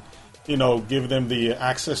that can give them the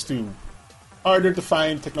access to harder to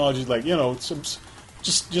find technologies like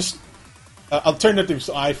just alternatives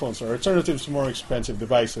to iPhones or alternatives to more expensive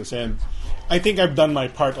devices. And I think I've done my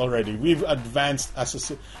part already. We've advanced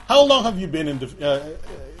as a. How long have you been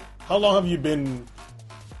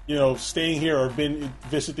staying here or been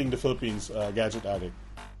visiting the Philippines, Gadget Addict?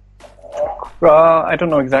 I don't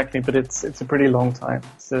know exactly, but it's a pretty long time.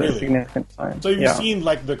 It's a Really? significant time. So you've seen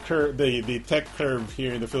like the tech curve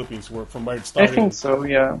here in the Philippines, from where it I started. think so.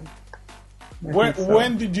 Yeah.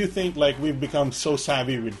 When did you think like we've become so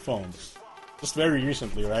savvy with phones? Just very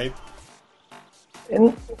recently, right?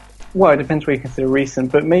 Well, it depends what you consider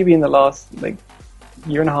recent, but maybe in the last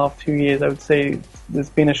year and a half, 2 years, I would say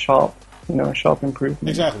there's been a sharp improvement.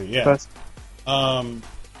 Exactly. Yeah. First,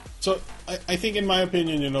 So I think, in my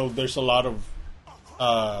opinion, there's a lot of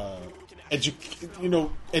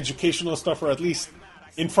educational stuff, or at least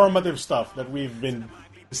informative stuff that we've been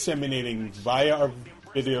disseminating via our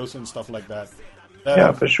videos and stuff like that.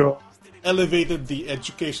 Yeah, for sure. Elevated the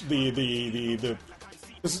education,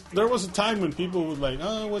 because there was a time when people would like,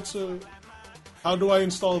 how do I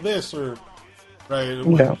install this, or right,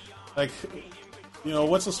 Yeah.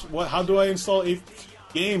 how do I install 8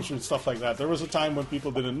 games and stuff like that. There was a time when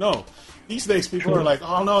people didn't know. These days, people are like,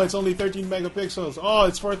 oh no, it's only 13 megapixels. Oh,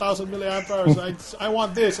 it's 4,000 milliamp hours. I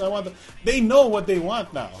want this. I want that. They know what they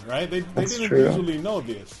want now, right? They didn't usually know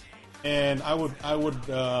this. And I would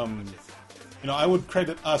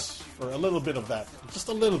credit us for a little bit of that, just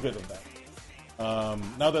a little bit of that.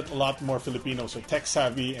 Now that a lot more Filipinos are tech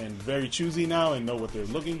savvy and very choosy now and know what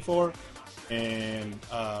they're looking for, and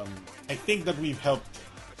I think that we've helped.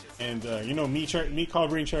 And me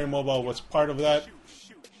covering Cherry Mobile was part of that.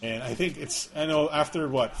 And I think after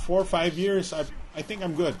 4 or 5 years, I think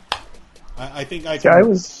I'm good. I think I can. Yeah, I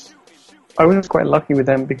was quite lucky with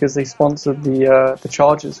them because they sponsored the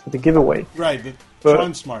chargers for the giveaway. Right,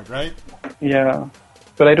 TronSmart, right? Yeah,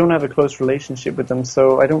 but I don't have a close relationship with them,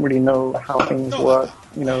 so I don't really know how things work,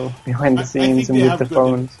 behind the scenes and with the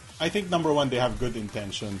phones. I think #1, they have good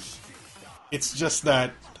intentions. It's just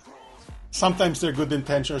that sometimes their good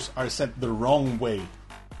intentions are sent the wrong way.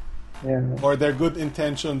 Yeah. Or their good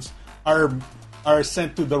intentions are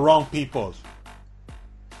sent to the wrong people.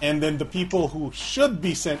 And then the people who should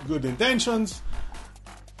be sent good intentions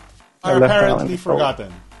are apparently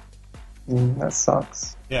forgotten. That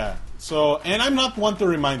sucks. Yeah. So, and I'm not one to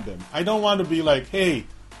remind them. I don't want to be like, hey,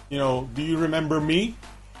 do you remember me?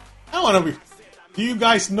 I want to be. Do you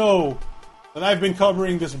guys know that I've been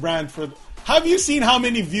covering this brand for? Have you seen how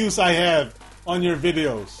many views I have on your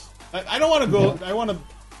videos? I don't want to go. I want to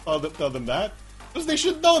tell them that because they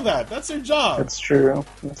should know that. That's their job. That's true.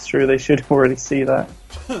 They should already see that.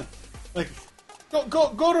 Go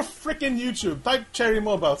to frickin' YouTube. Type Cherry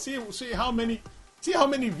Mobile. See how many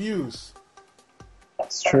views.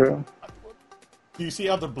 That's true. Do you see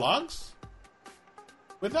other blogs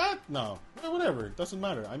with that? No. Whatever. It doesn't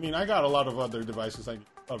matter. I mean, I got a lot of other devices I can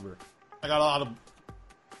cover. I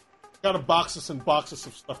got boxes and boxes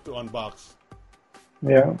of stuff to unbox.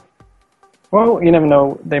 Yeah. Well, you never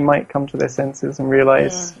know. They might come to their senses and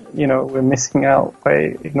realize, we're missing out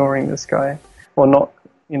by ignoring this guy or not,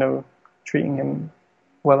 treating him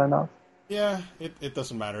well enough. Yeah, it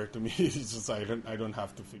doesn't matter to me. It's just I don't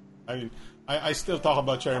have to. I mean, I still talk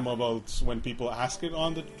about Cherry Mobile when people ask it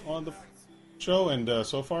on the show, and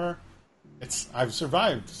so far, I've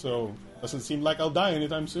survived. So it doesn't seem like I'll die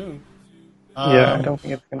anytime soon. I don't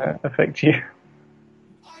think it's gonna affect you.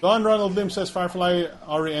 Don Ronald Lim says Firefly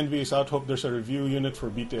Ori Envy is out. Hope there's a review unit for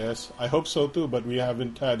BTS. I hope so too, but we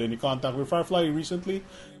haven't had any contact with Firefly recently.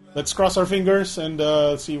 Let's cross our fingers and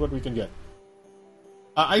see what we can get.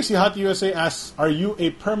 Icy Hot USA asks, "Are you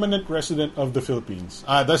a permanent resident of the Philippines?"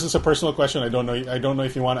 This is a personal question. I don't know. I don't know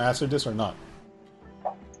if you want to answer this or not.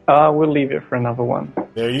 We'll leave it for another one.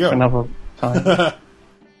 There you go. For another time.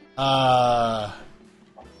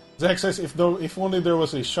 Zach says, if only there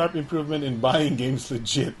was a sharp improvement in buying games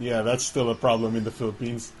legit. Yeah, that's still a problem in the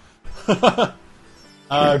Philippines.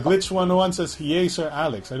 Glitch 101 says, "Yay, Sir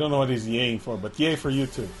Alex." I don't know what he's yaying for, but yay for you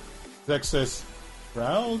too. Zach says,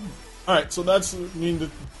 "Proud." All right, so the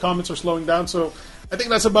comments are slowing down, so I think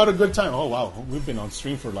that's about a good time. Oh wow, we've been on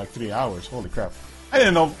stream for like 3 hours. Holy crap! I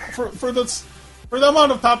didn't know for the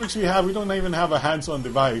amount of topics we have, we don't even have a hands-on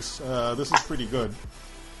device. This is pretty good.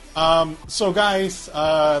 So guys,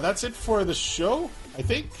 that's it for the show, I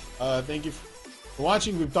think. Thank you for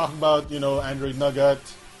watching. We've talked about, Android Nugget,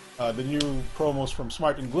 the new promos from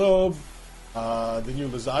Smart and Globe, the new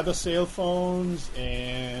Lazada sale phones,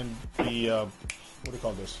 and the, what do you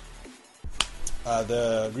call this?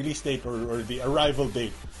 The release date or the arrival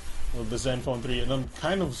date of the Zenfone 3, and then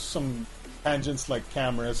kind of some tangents like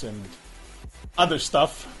cameras and other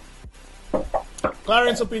stuff.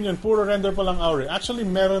 Clarence opinion, puro render pa lang Auri. Actually,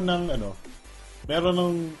 meron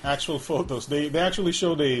ng actual photos. They actually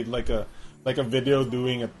showed a video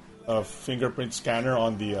doing a fingerprint scanner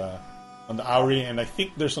on the Auri, and I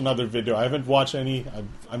think there's another video. I haven't watched any.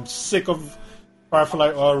 I'm sick of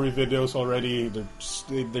Firefly Auri videos already.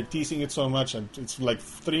 They're teasing it so much, and it's like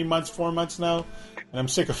 3 months, 4 months now, and I'm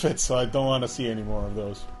sick of it. So I don't want to see any more of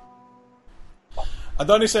those.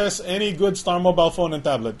 Adoni says, "Any good Star Mobile phone and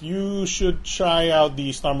tablet? You should try out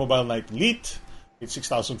the Star Mobile Lite Elite. It's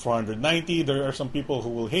 6,490. There are some people who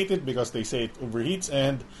will hate it because they say it overheats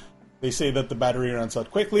and they say that the battery runs out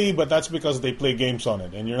quickly, but that's because they play games on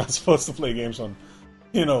it, and you're not supposed to play games on,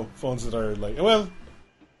 phones that are like, well,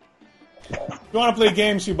 if you want to play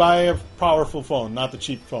games, you buy a powerful phone, not the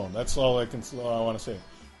cheap phone. That's all I want to say."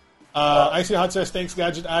 Icy Hot says, "Thanks,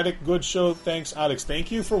 Gadget Addict. Good show. Thanks, Alex." Thank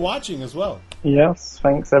you for watching as well. Yes,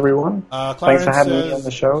 thanks everyone. Thanks for having me on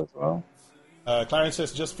the show as well. Clarence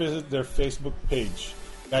says, "Just visit their Facebook page."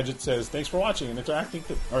 Gadget says, "Thanks for watching and interacting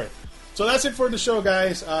too." All right. So that's it for the show,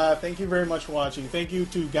 guys. Thank you very much for watching. Thank you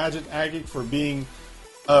to Gadget Addict for being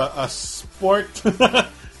a sport,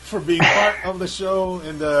 for being part of the show.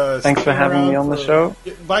 And thanks for having me on the show.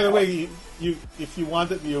 By the way, if you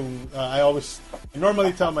want it, I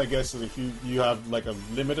normally tell my guests that if you have like a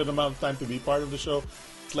limited amount of time to be part of the show,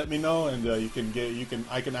 just let me know, and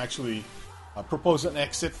I can actually propose an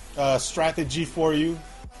exit strategy for you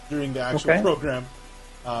during the actual program.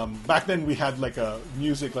 Back then we had like a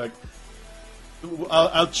music, like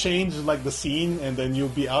I'll change like the scene, and then you'll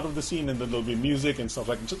be out of the scene, and then there'll be music and stuff,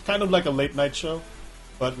 like just kind of like a late night show,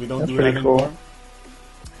 but we don't do that anymore.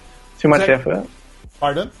 Too much effort.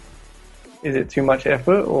 Pardon? Is it too much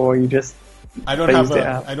effort, or you just? I don't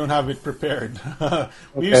have it prepared.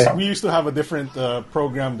 We used to have a different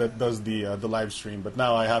program that does the live stream, but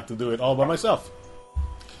now I have to do it all by myself.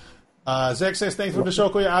 Zek says, "Thanks for the show,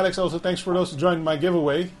 Kuya Alex." Also, thanks for those who joined my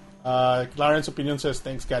giveaway. Clarence Opinion says,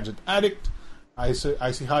 "Thanks, Gadget Addict."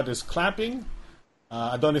 Icy Hot is clapping.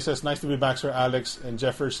 Adonis says, "Nice to be back, Sir Alex." And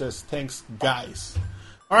Jeffer says, "Thanks, guys."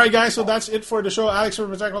 All right, guys, so that's it for the show. Alex from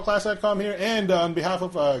TechnoClass.com here, and on behalf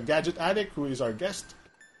of Gadget Addict, who is our guest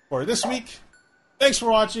for this week, thanks for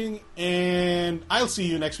watching, and I'll see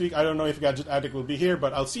you next week. I don't know if Gadget Addict will be here,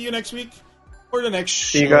 but I'll see you next week for the next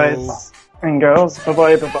show. See you guys and girls.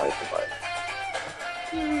 Bye-bye, bye-bye, bye-bye.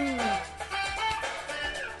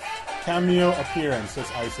 Cameo appearance, says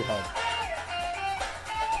Icy Hot.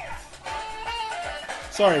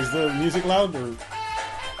 Sorry, is the music loud, or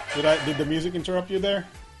did the music interrupt you there?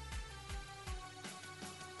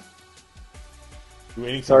 You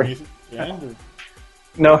waiting for the music to end? Or?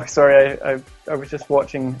 No, sorry, I was just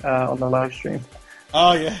watching on the live stream.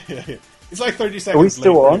 Oh, yeah. It's like 30 seconds. Are we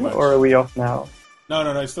still on, or are we off now? No,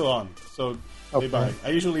 it's still on. So, say bye. I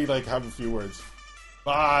usually have a few words.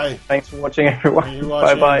 Bye. Thanks for watching, everyone.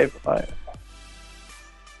 Bye-bye. Bye.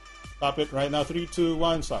 Stop it right now. 3, 2,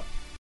 1, stop.